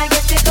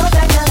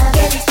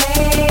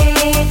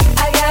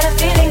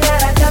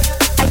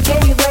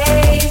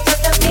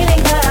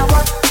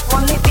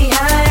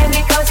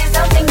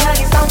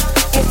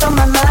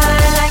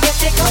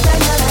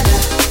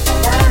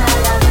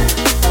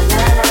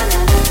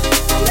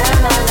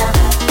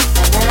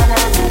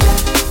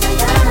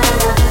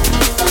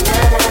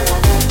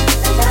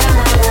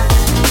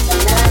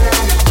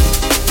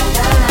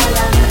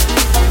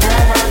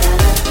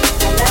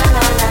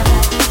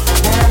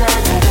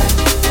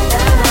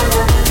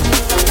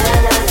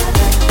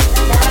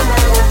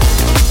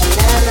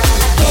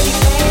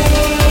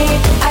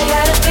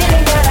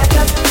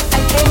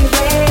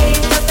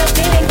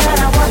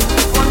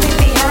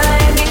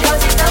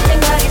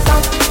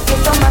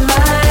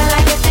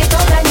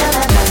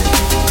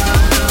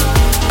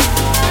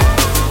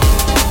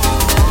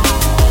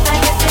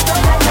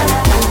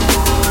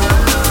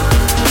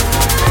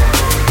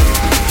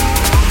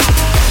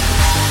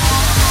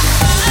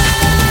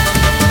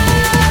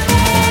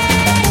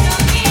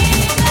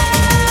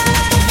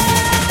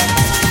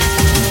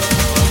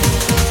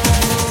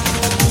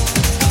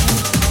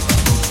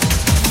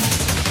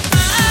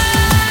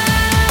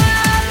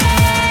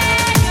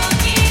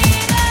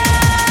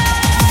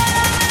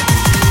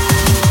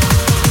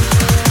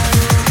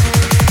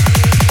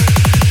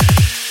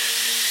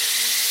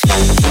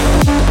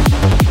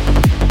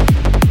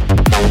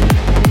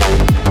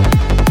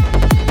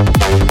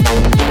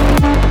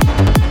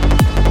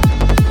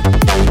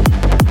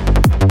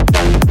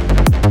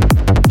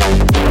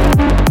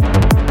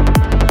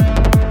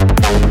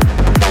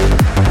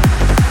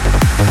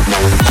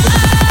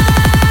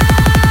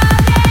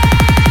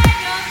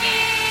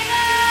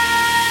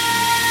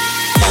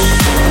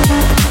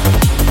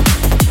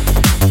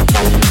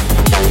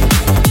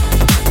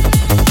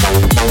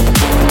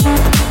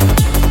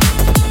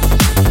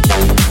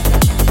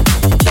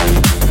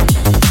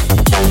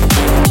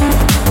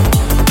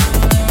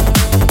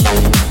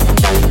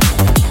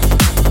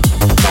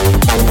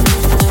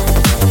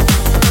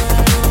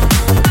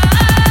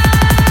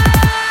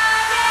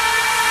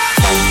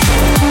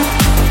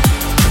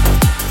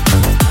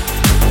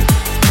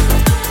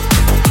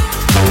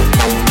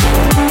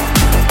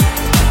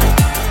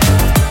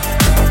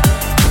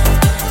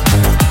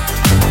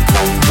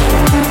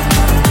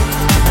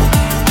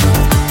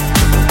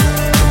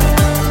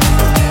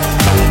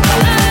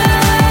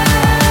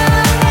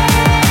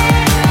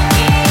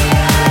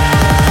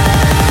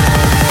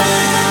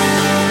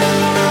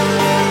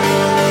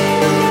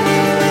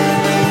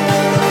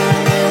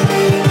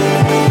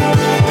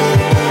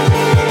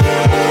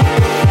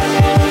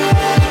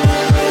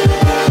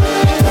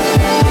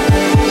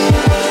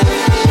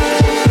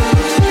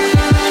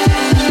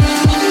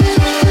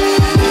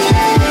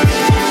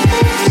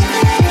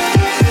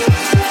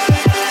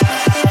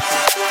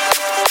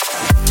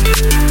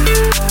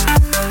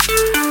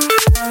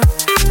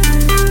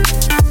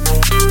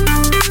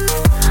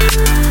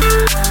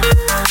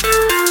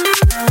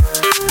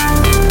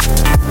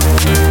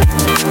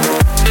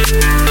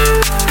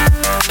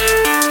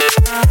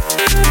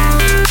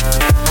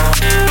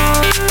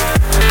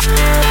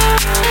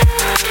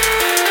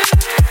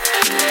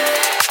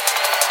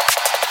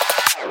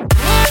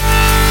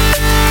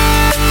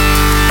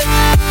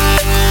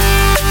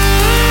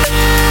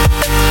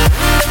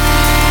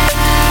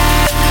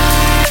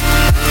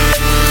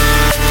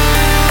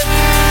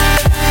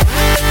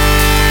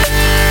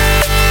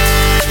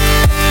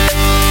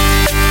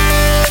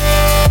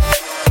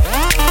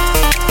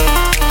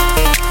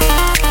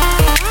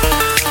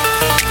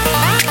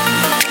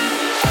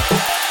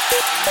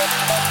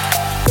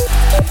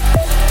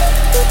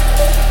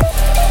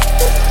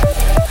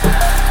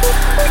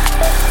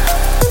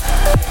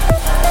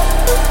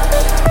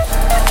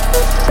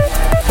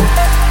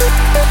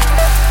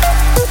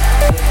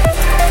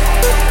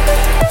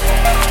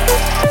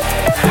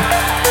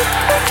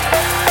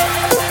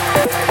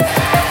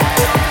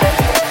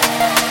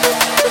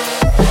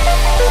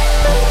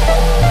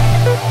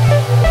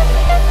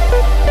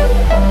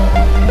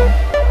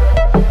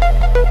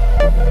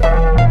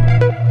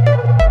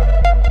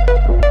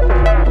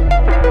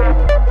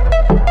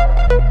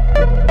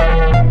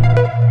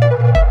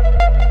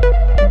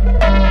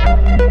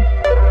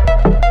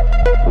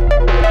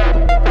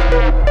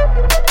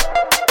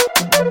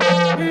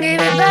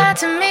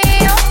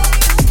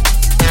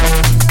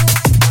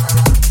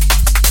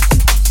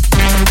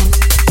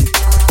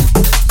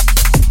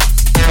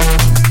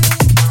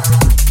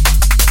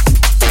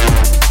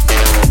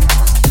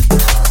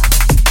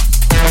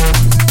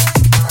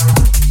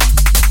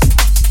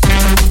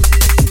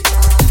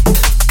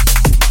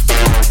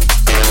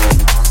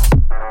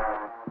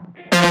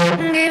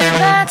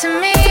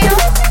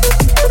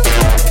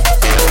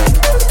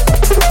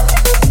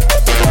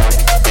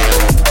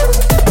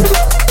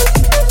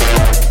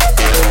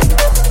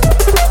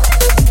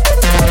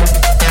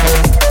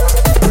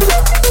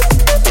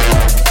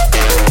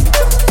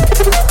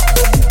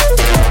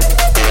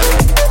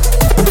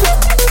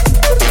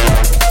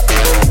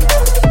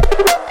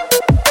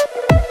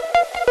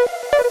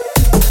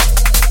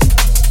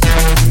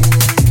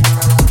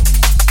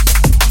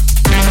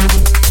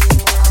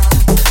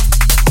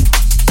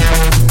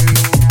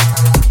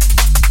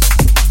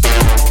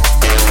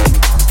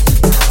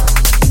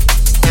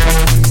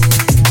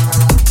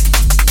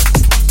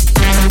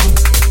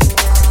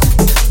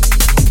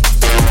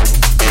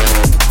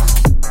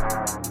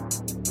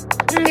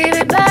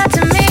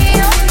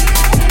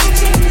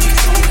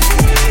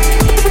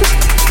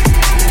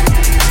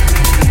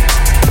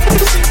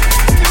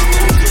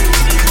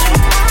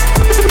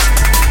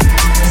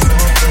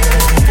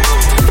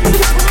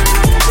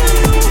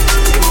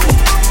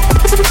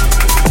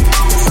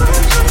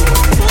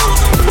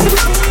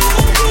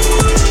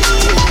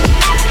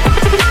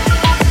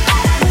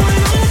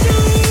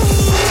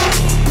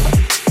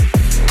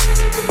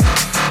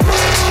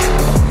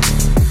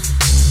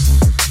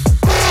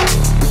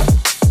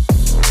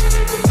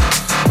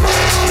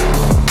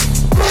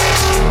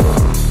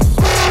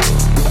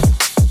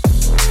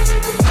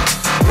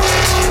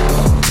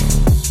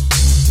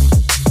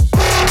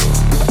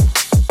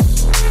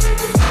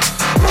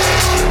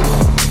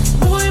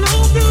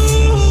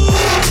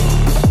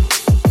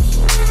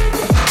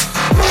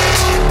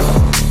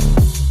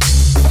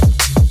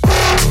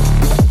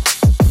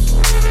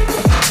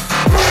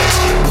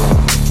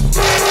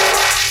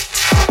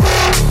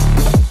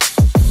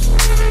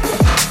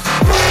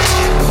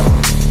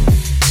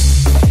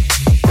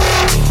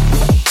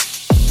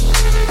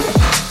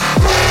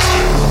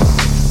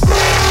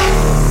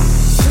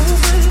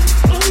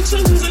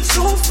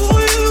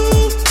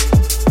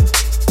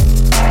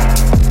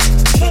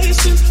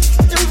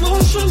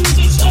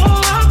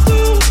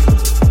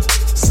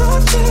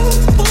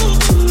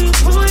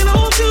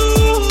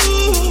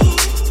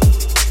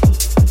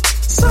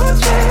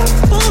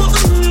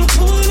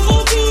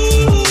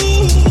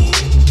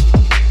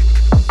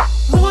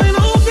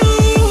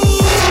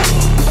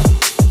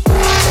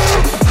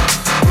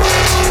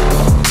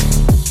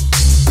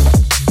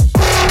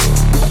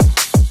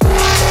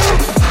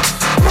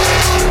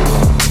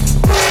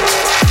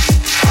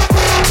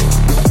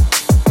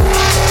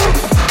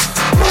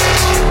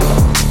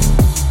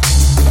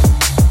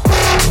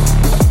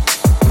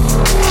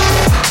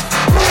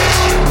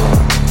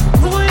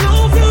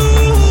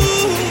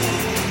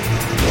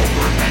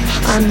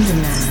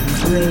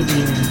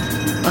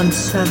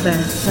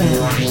 FM.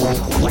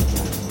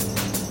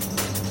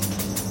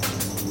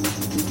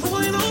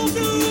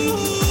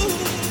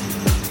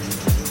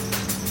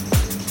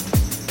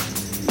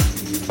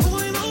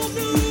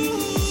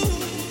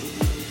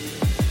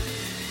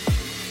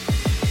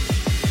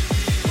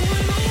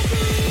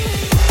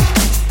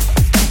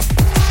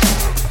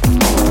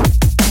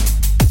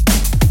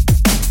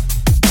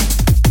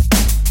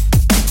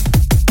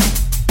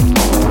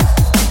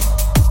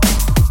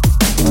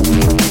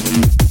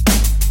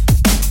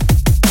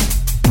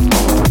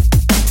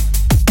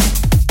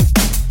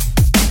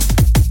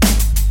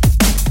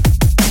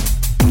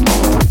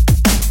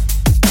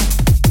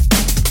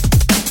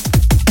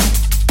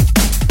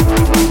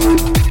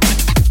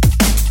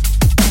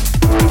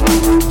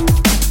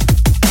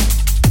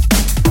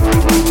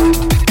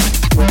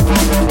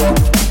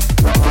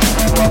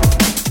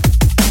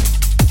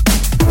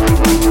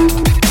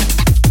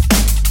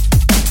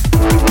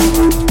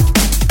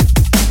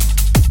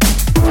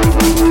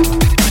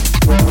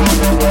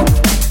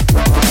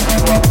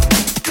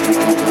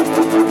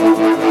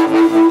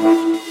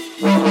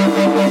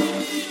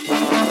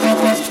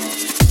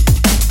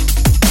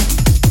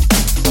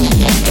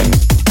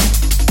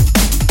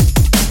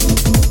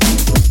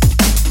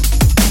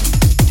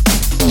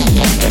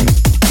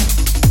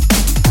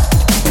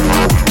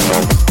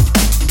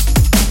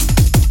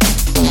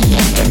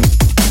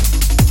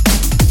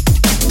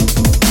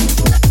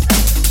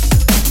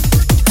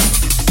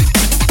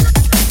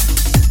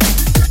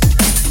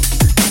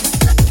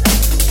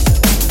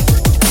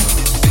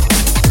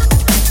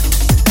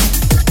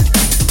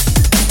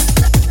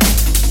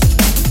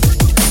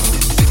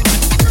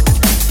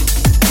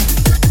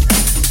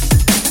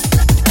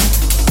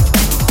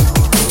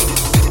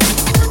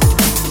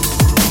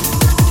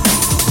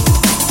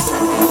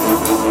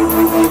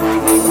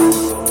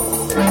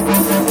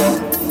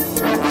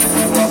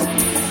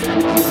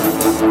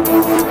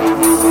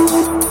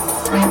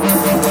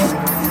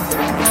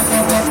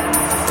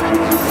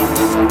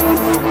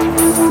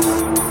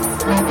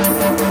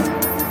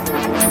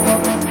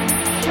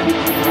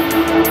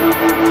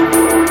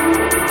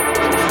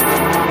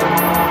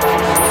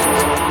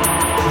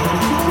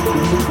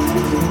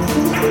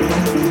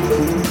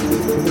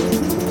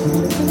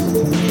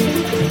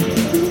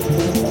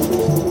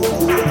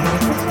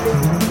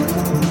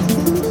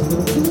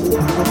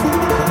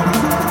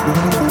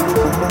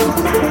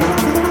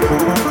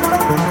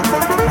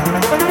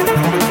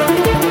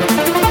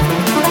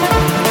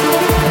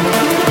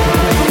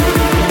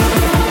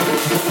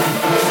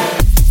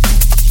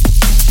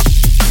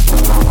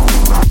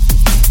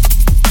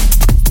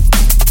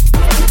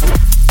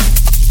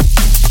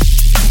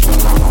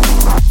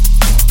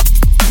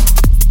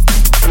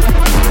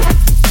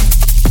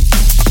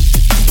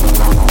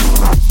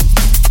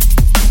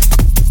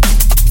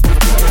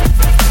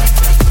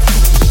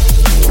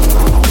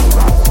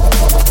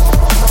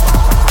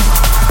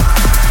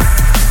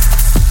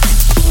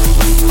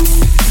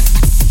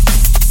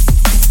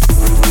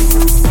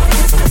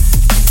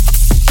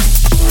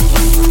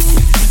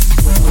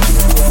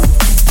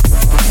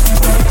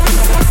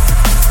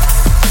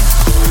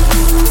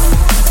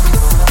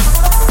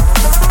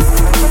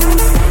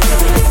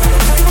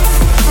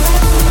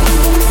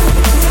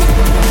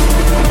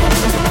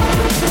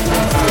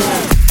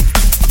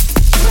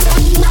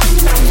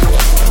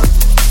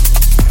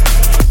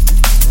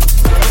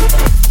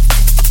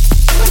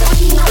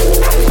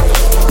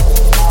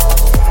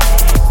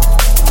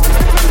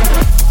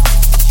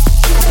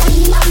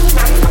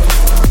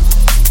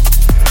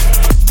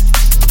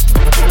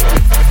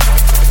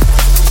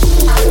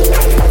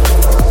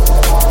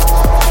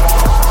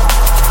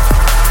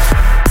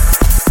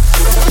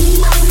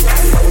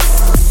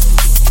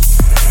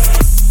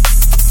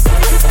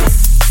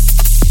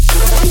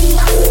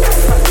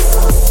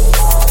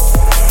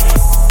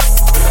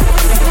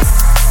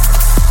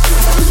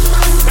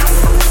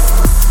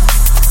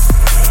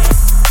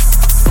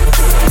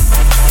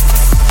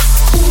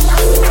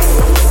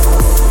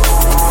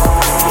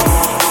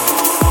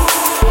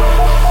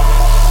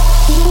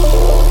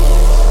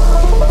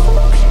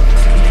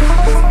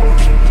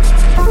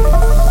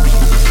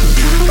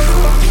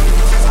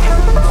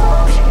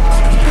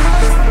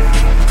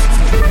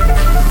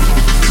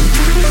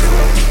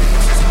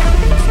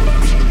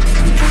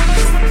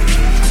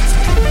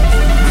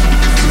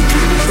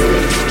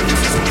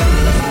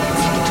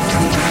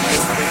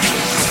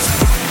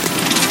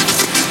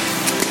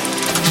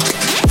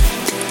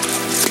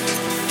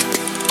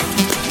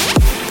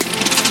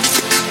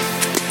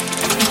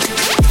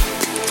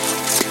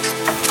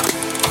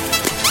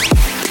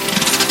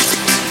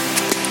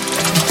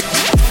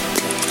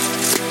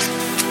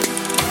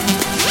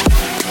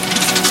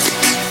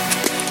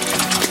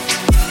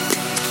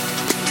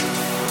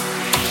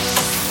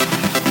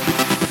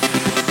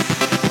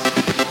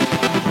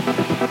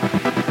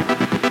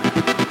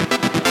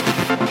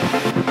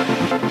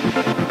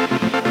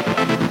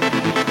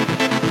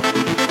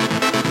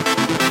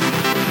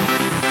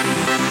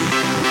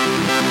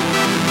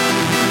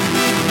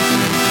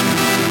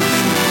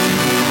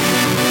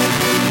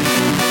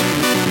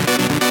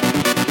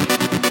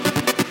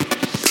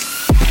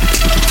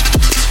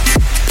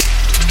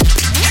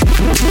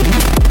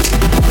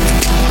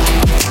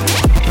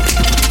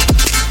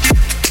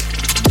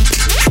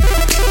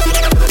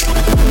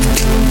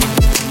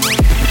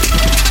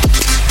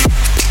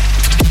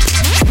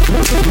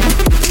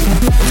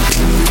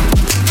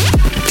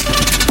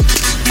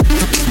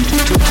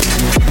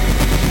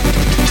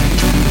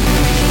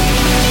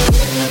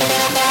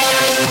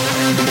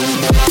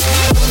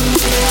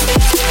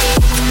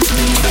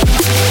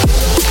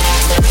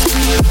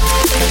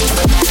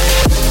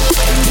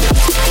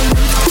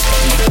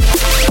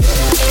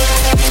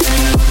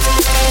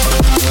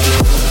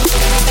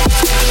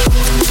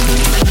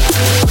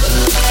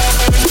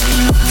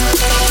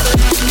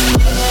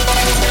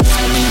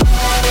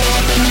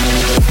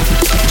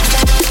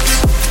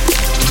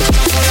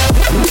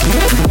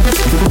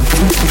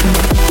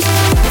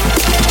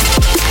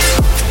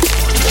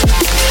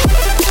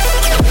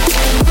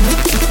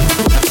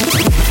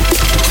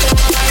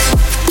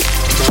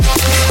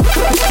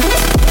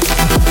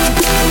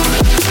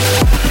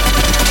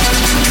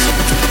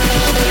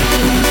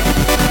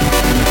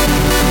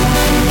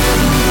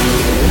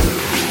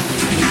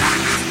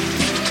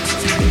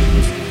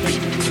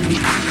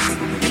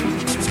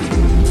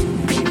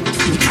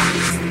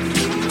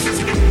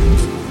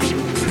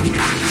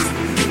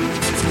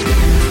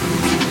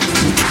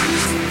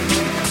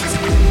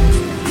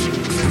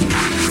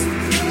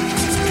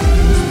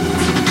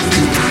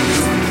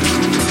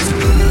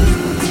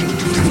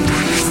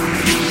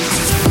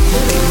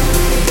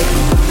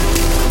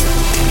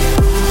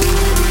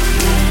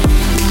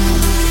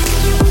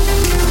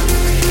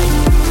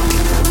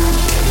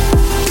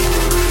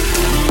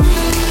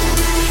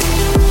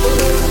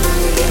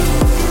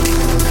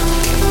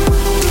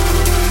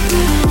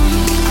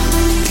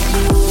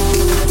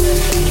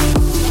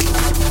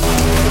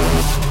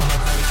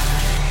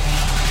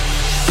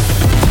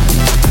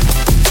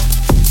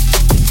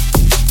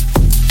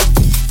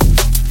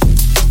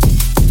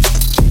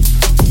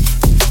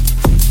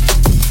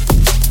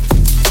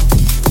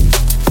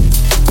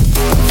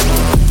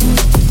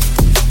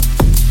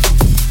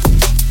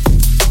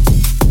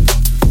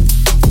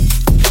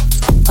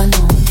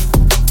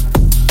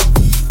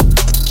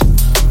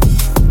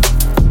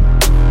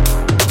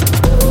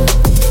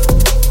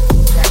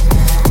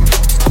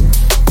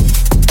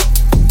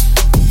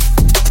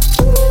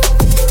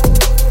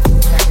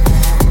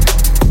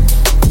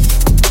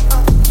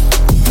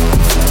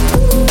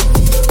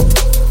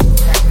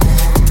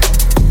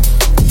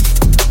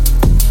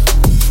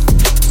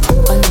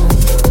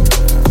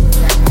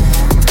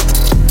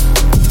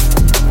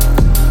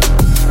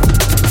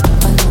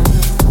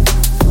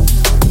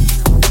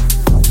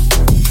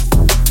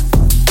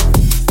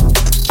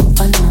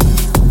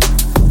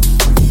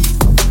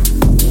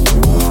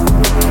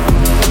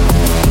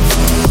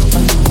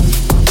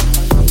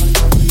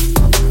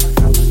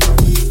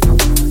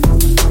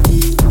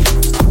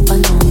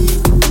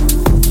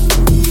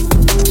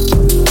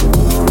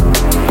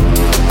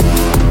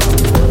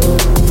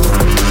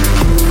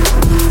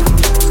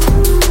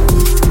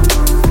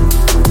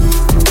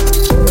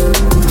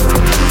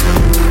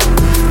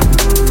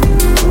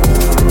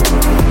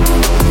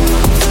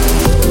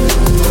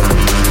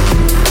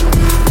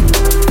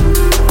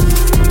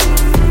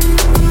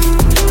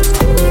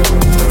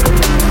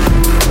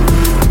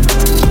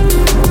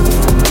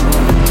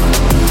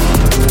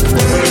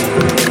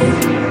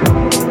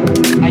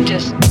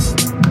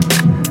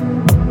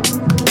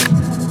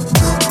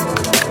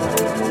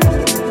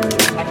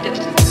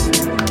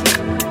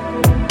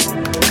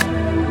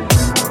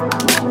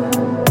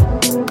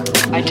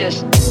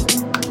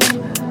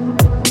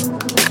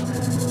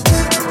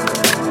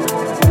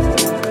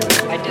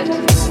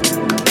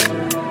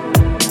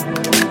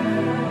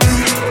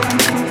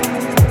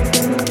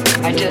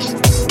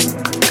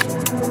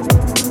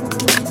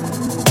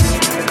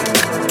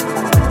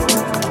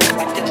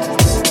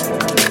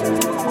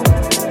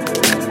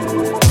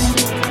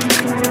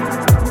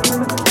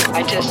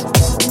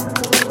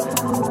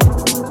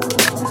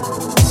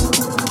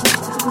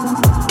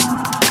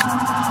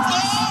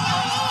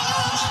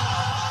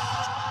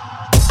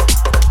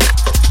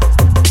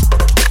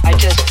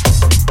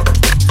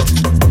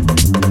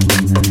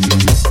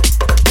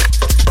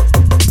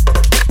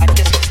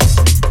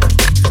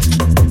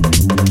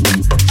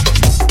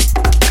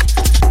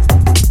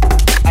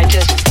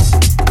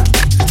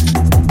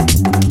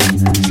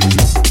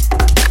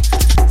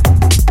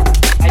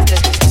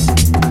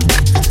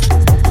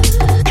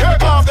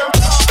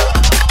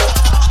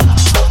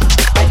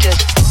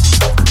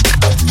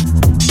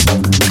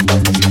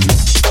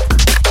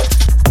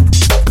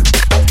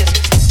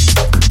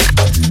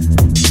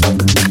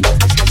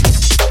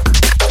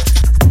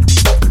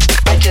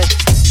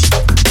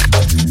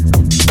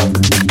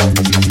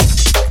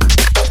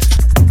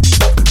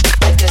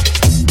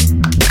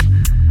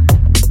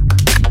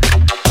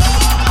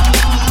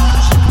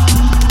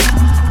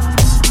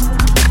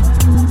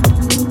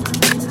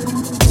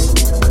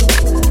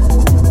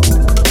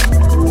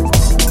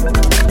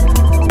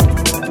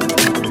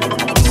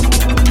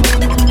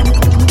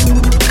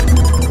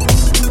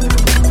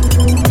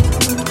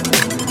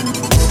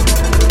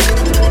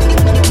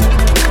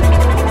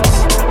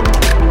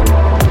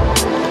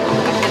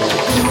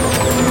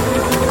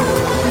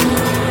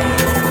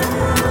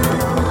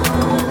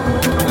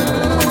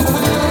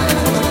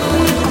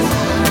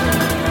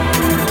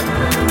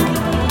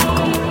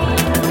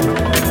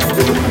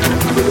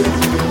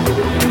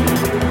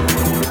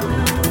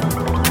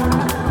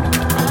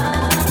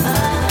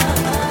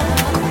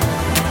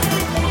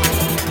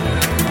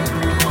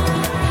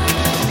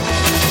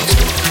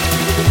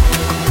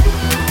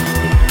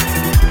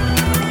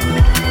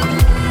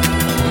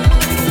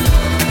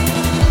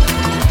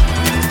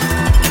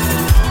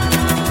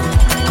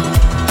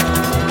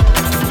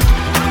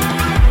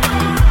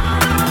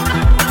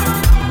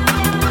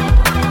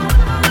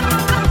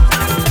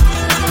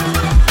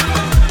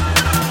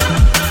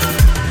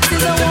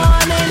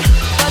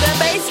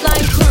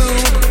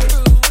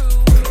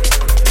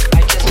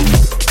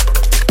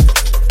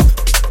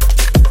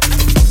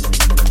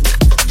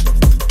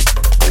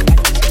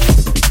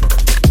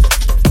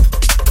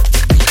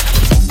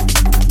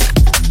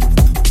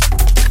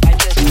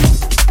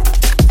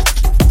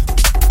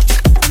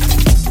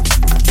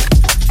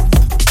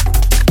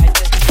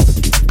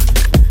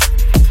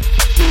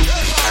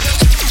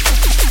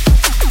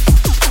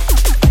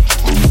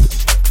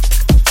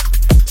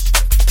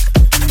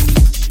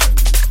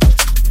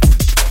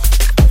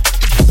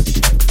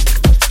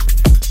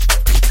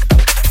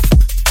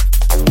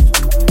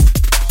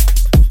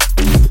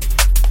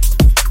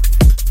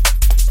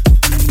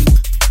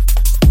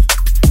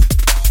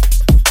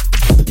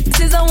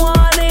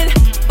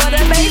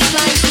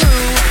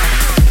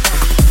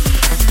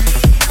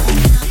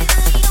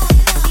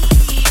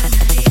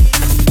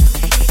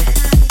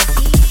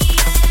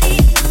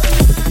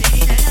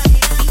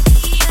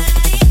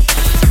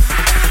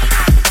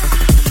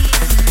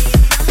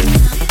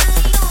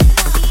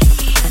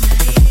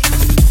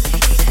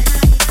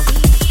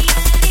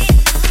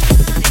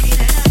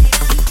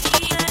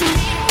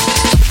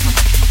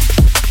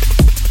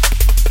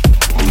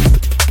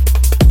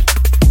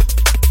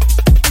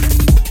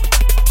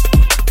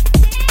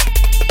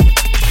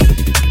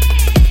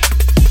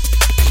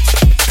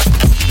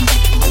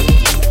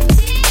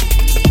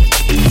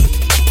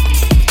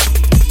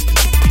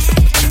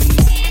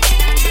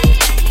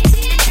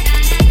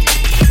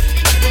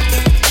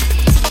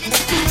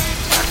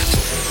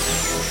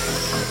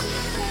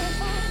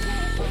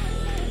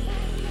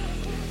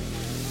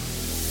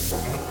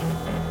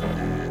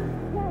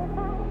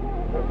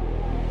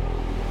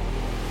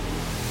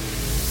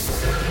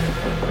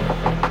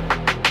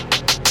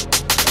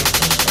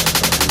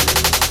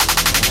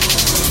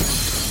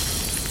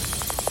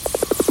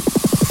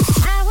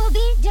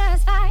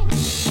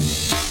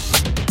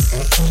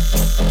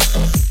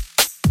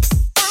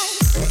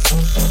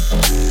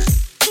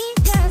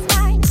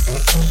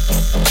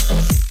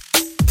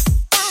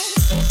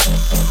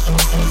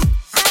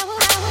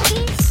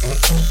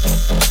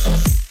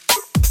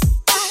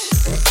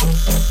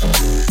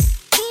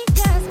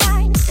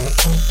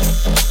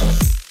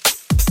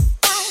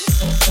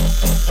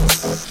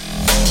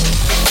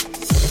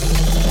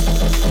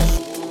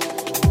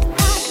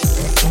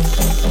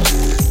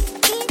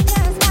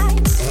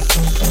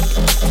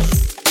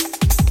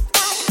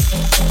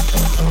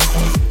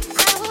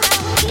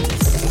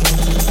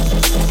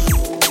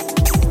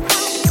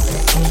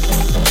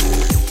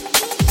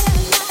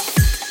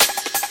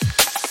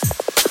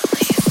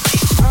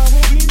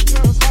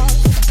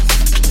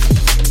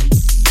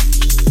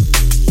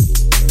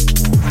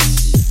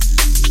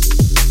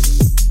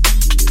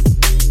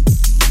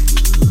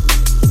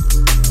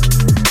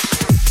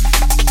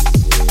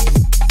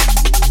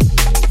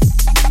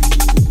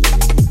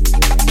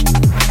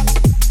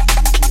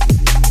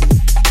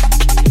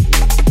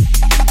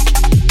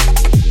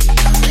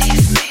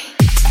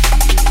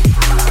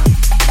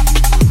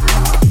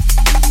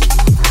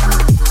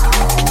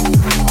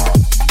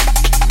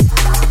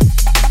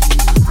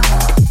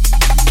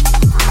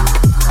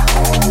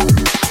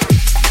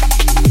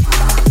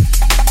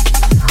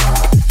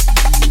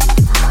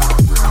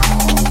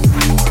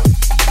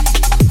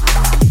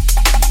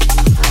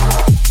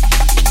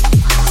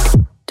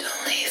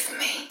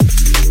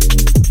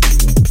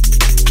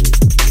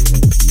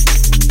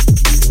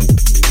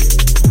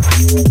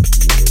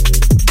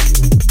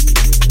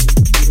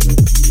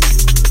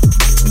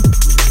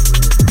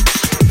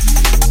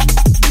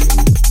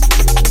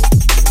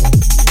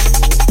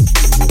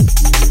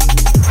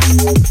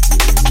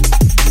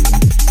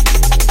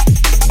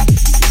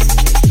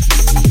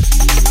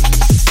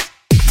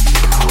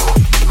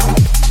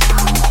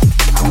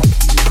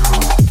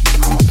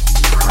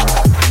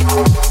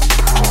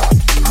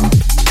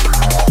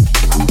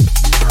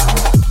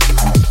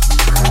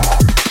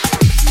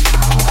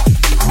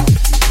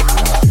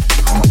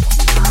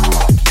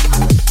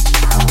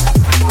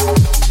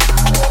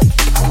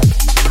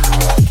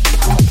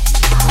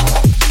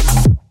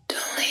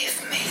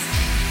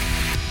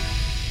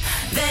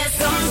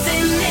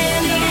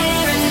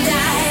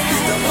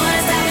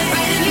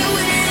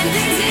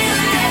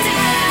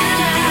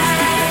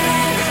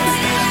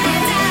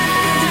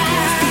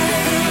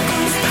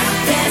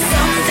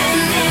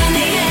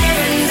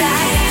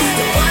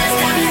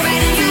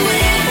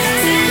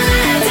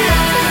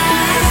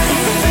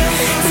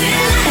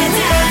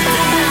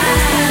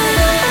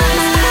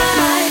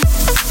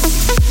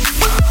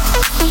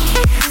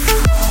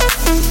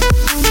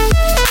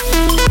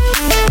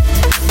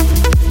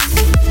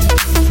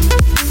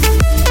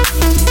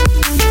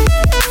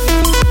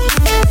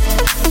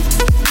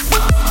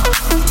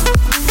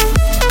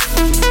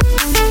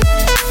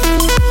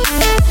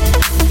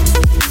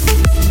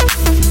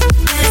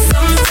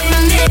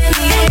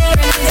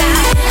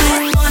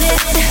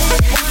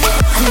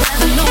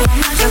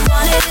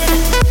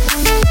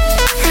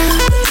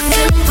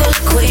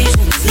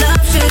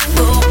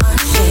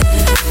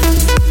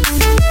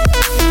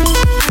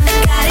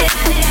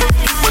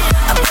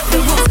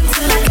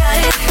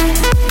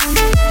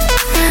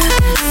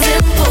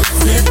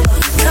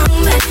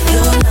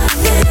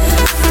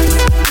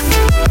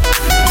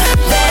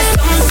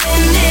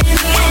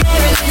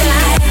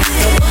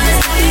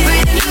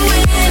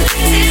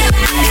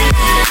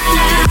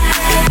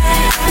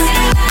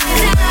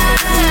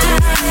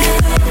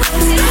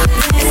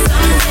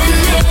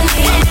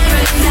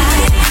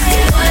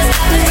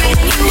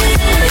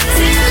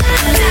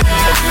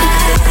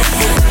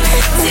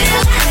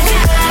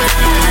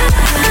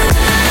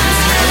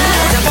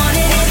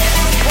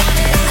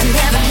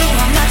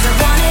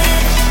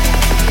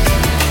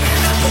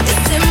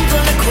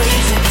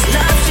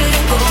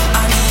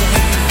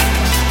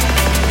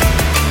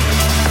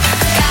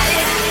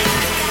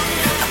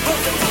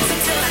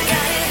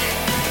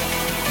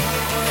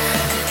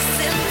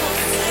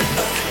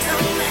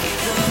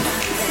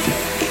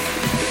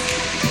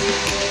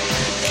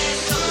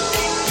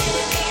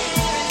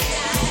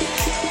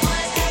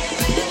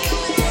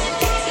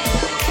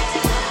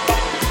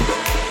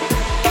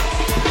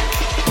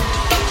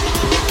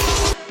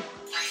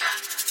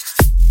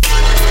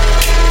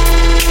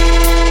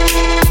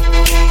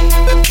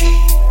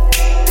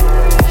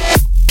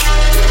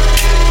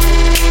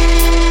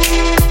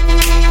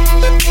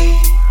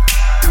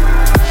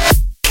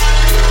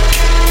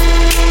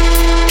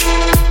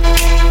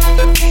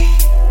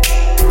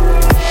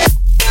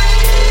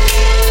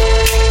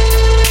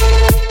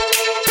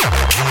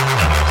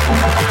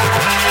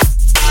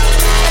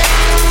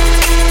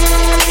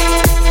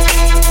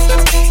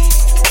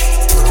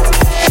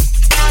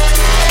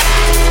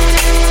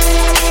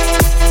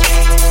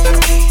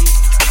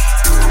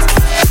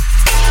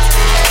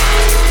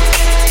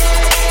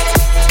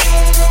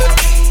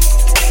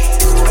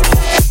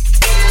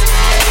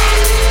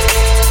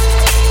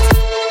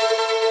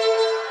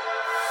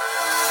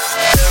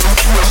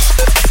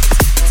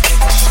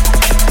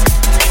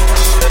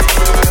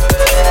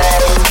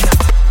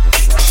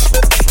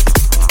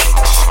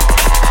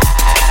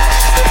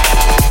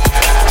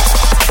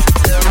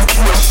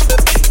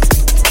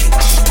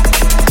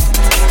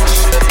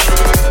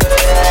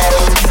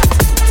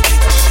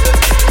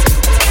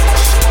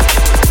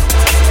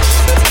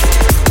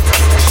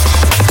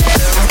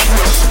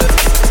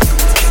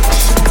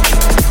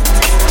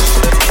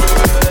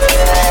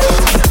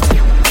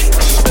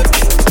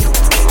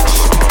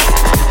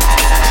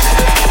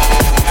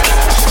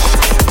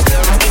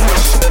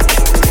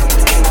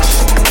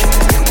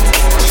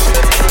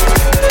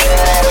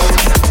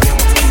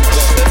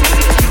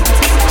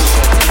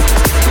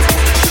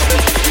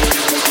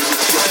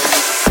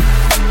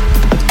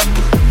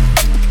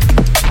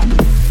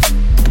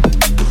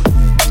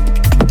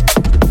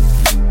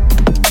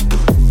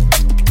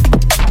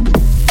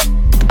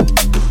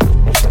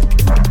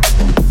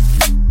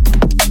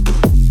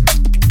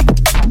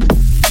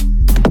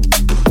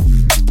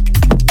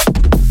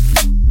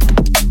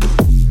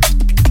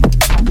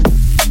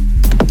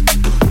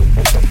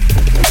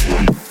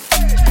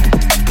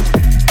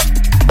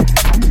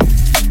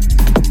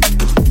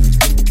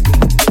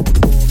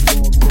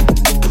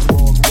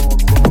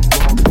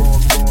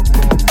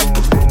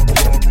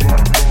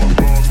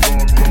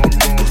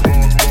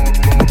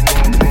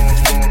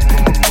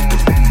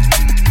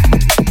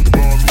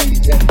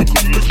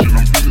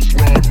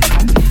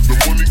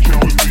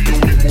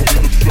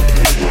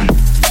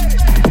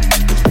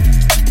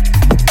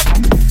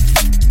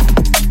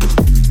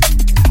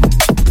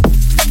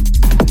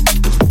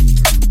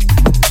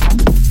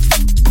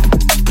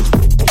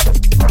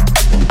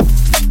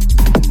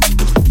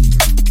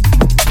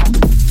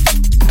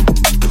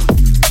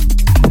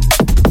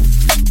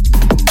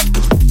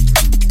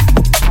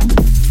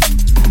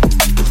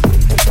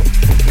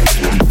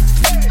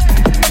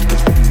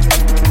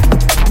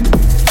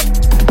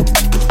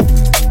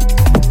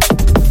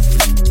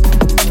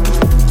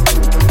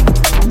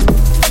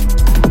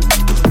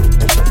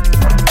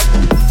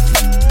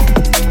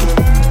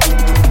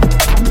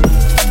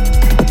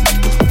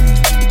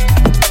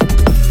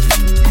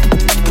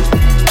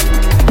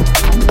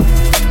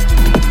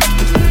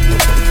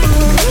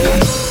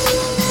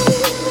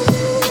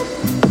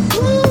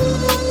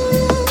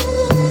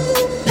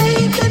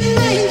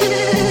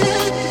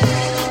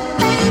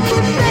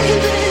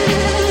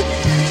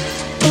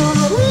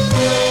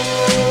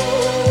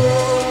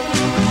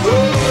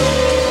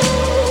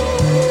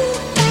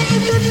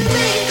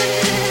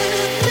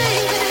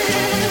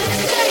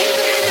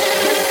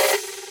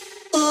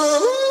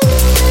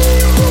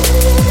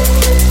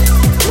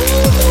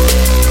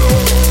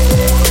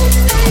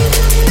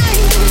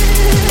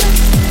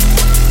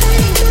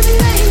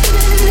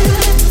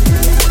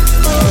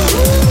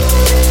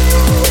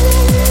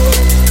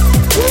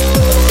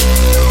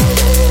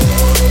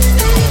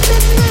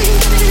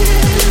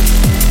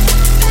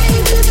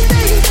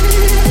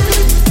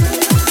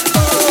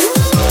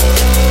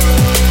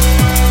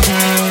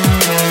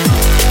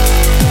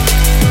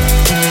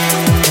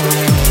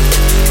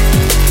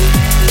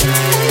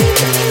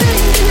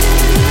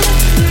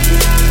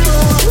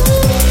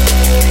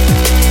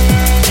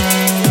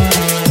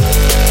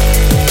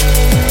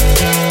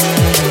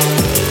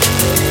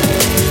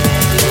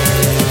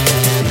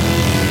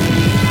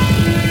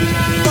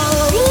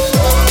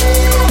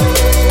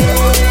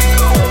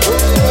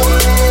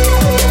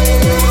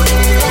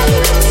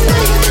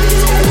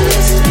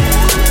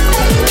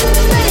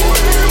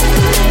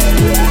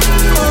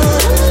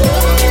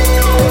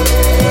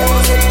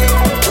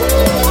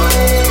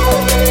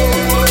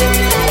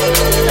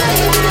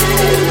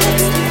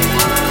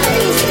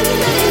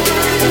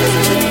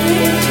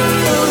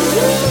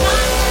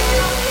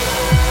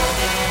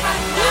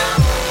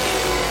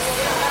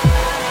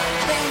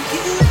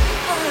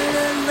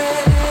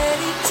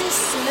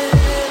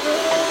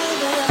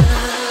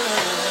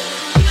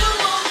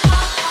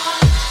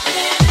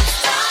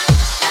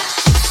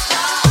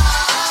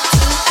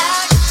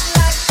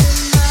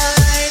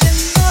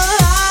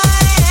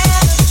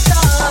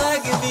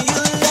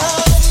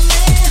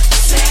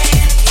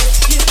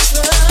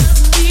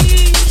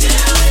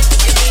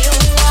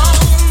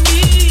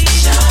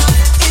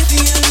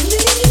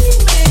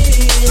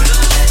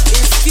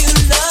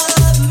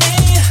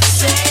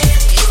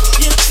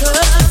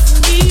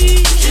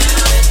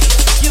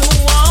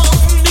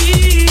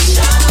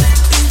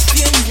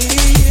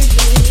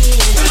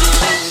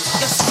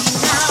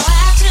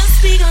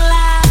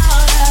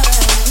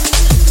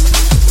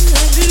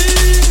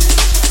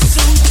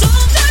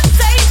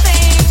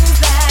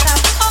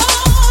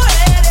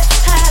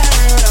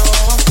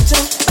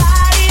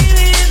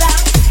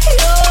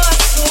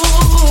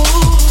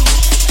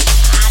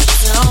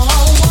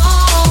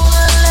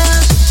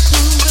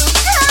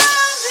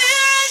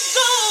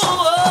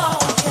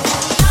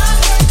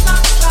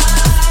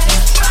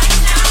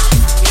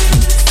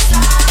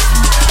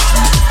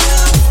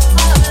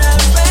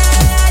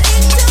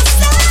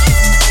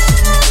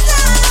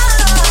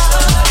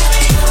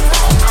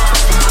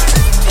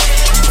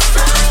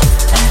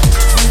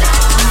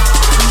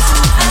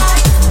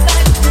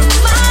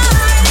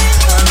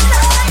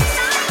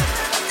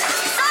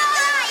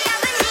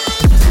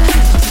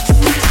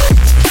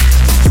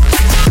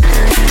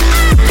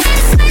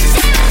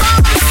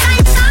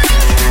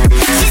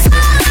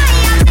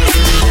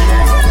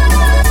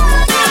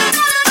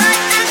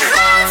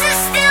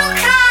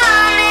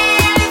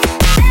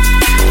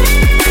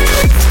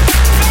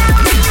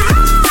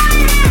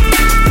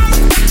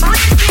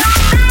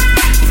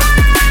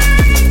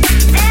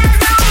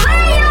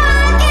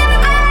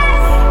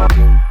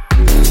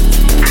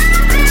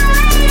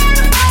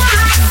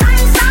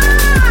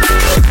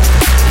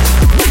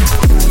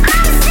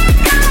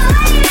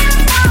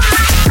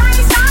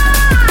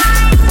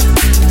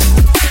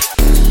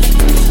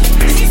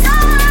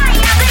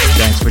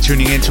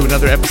 tuning in to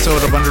another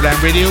episode of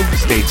Underland Radio.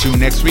 Stay tuned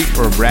next week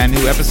for a brand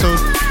new episode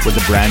with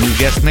a brand new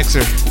guest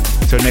mixer.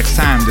 Till next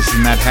time, this is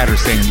Matt Hatter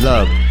saying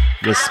love,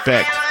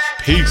 respect,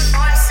 peace.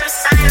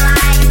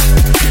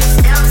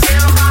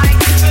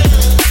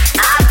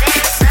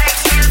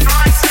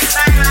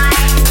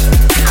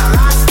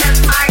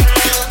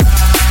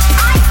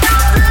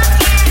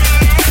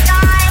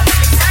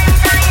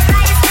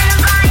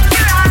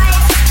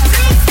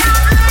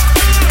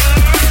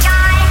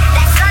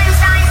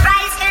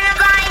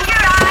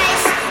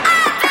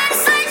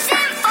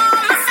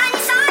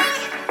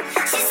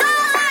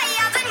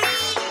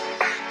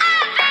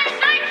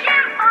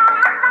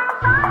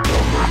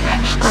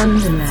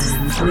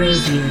 Underland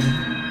Radio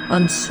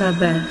on Sub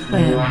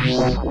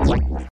FM.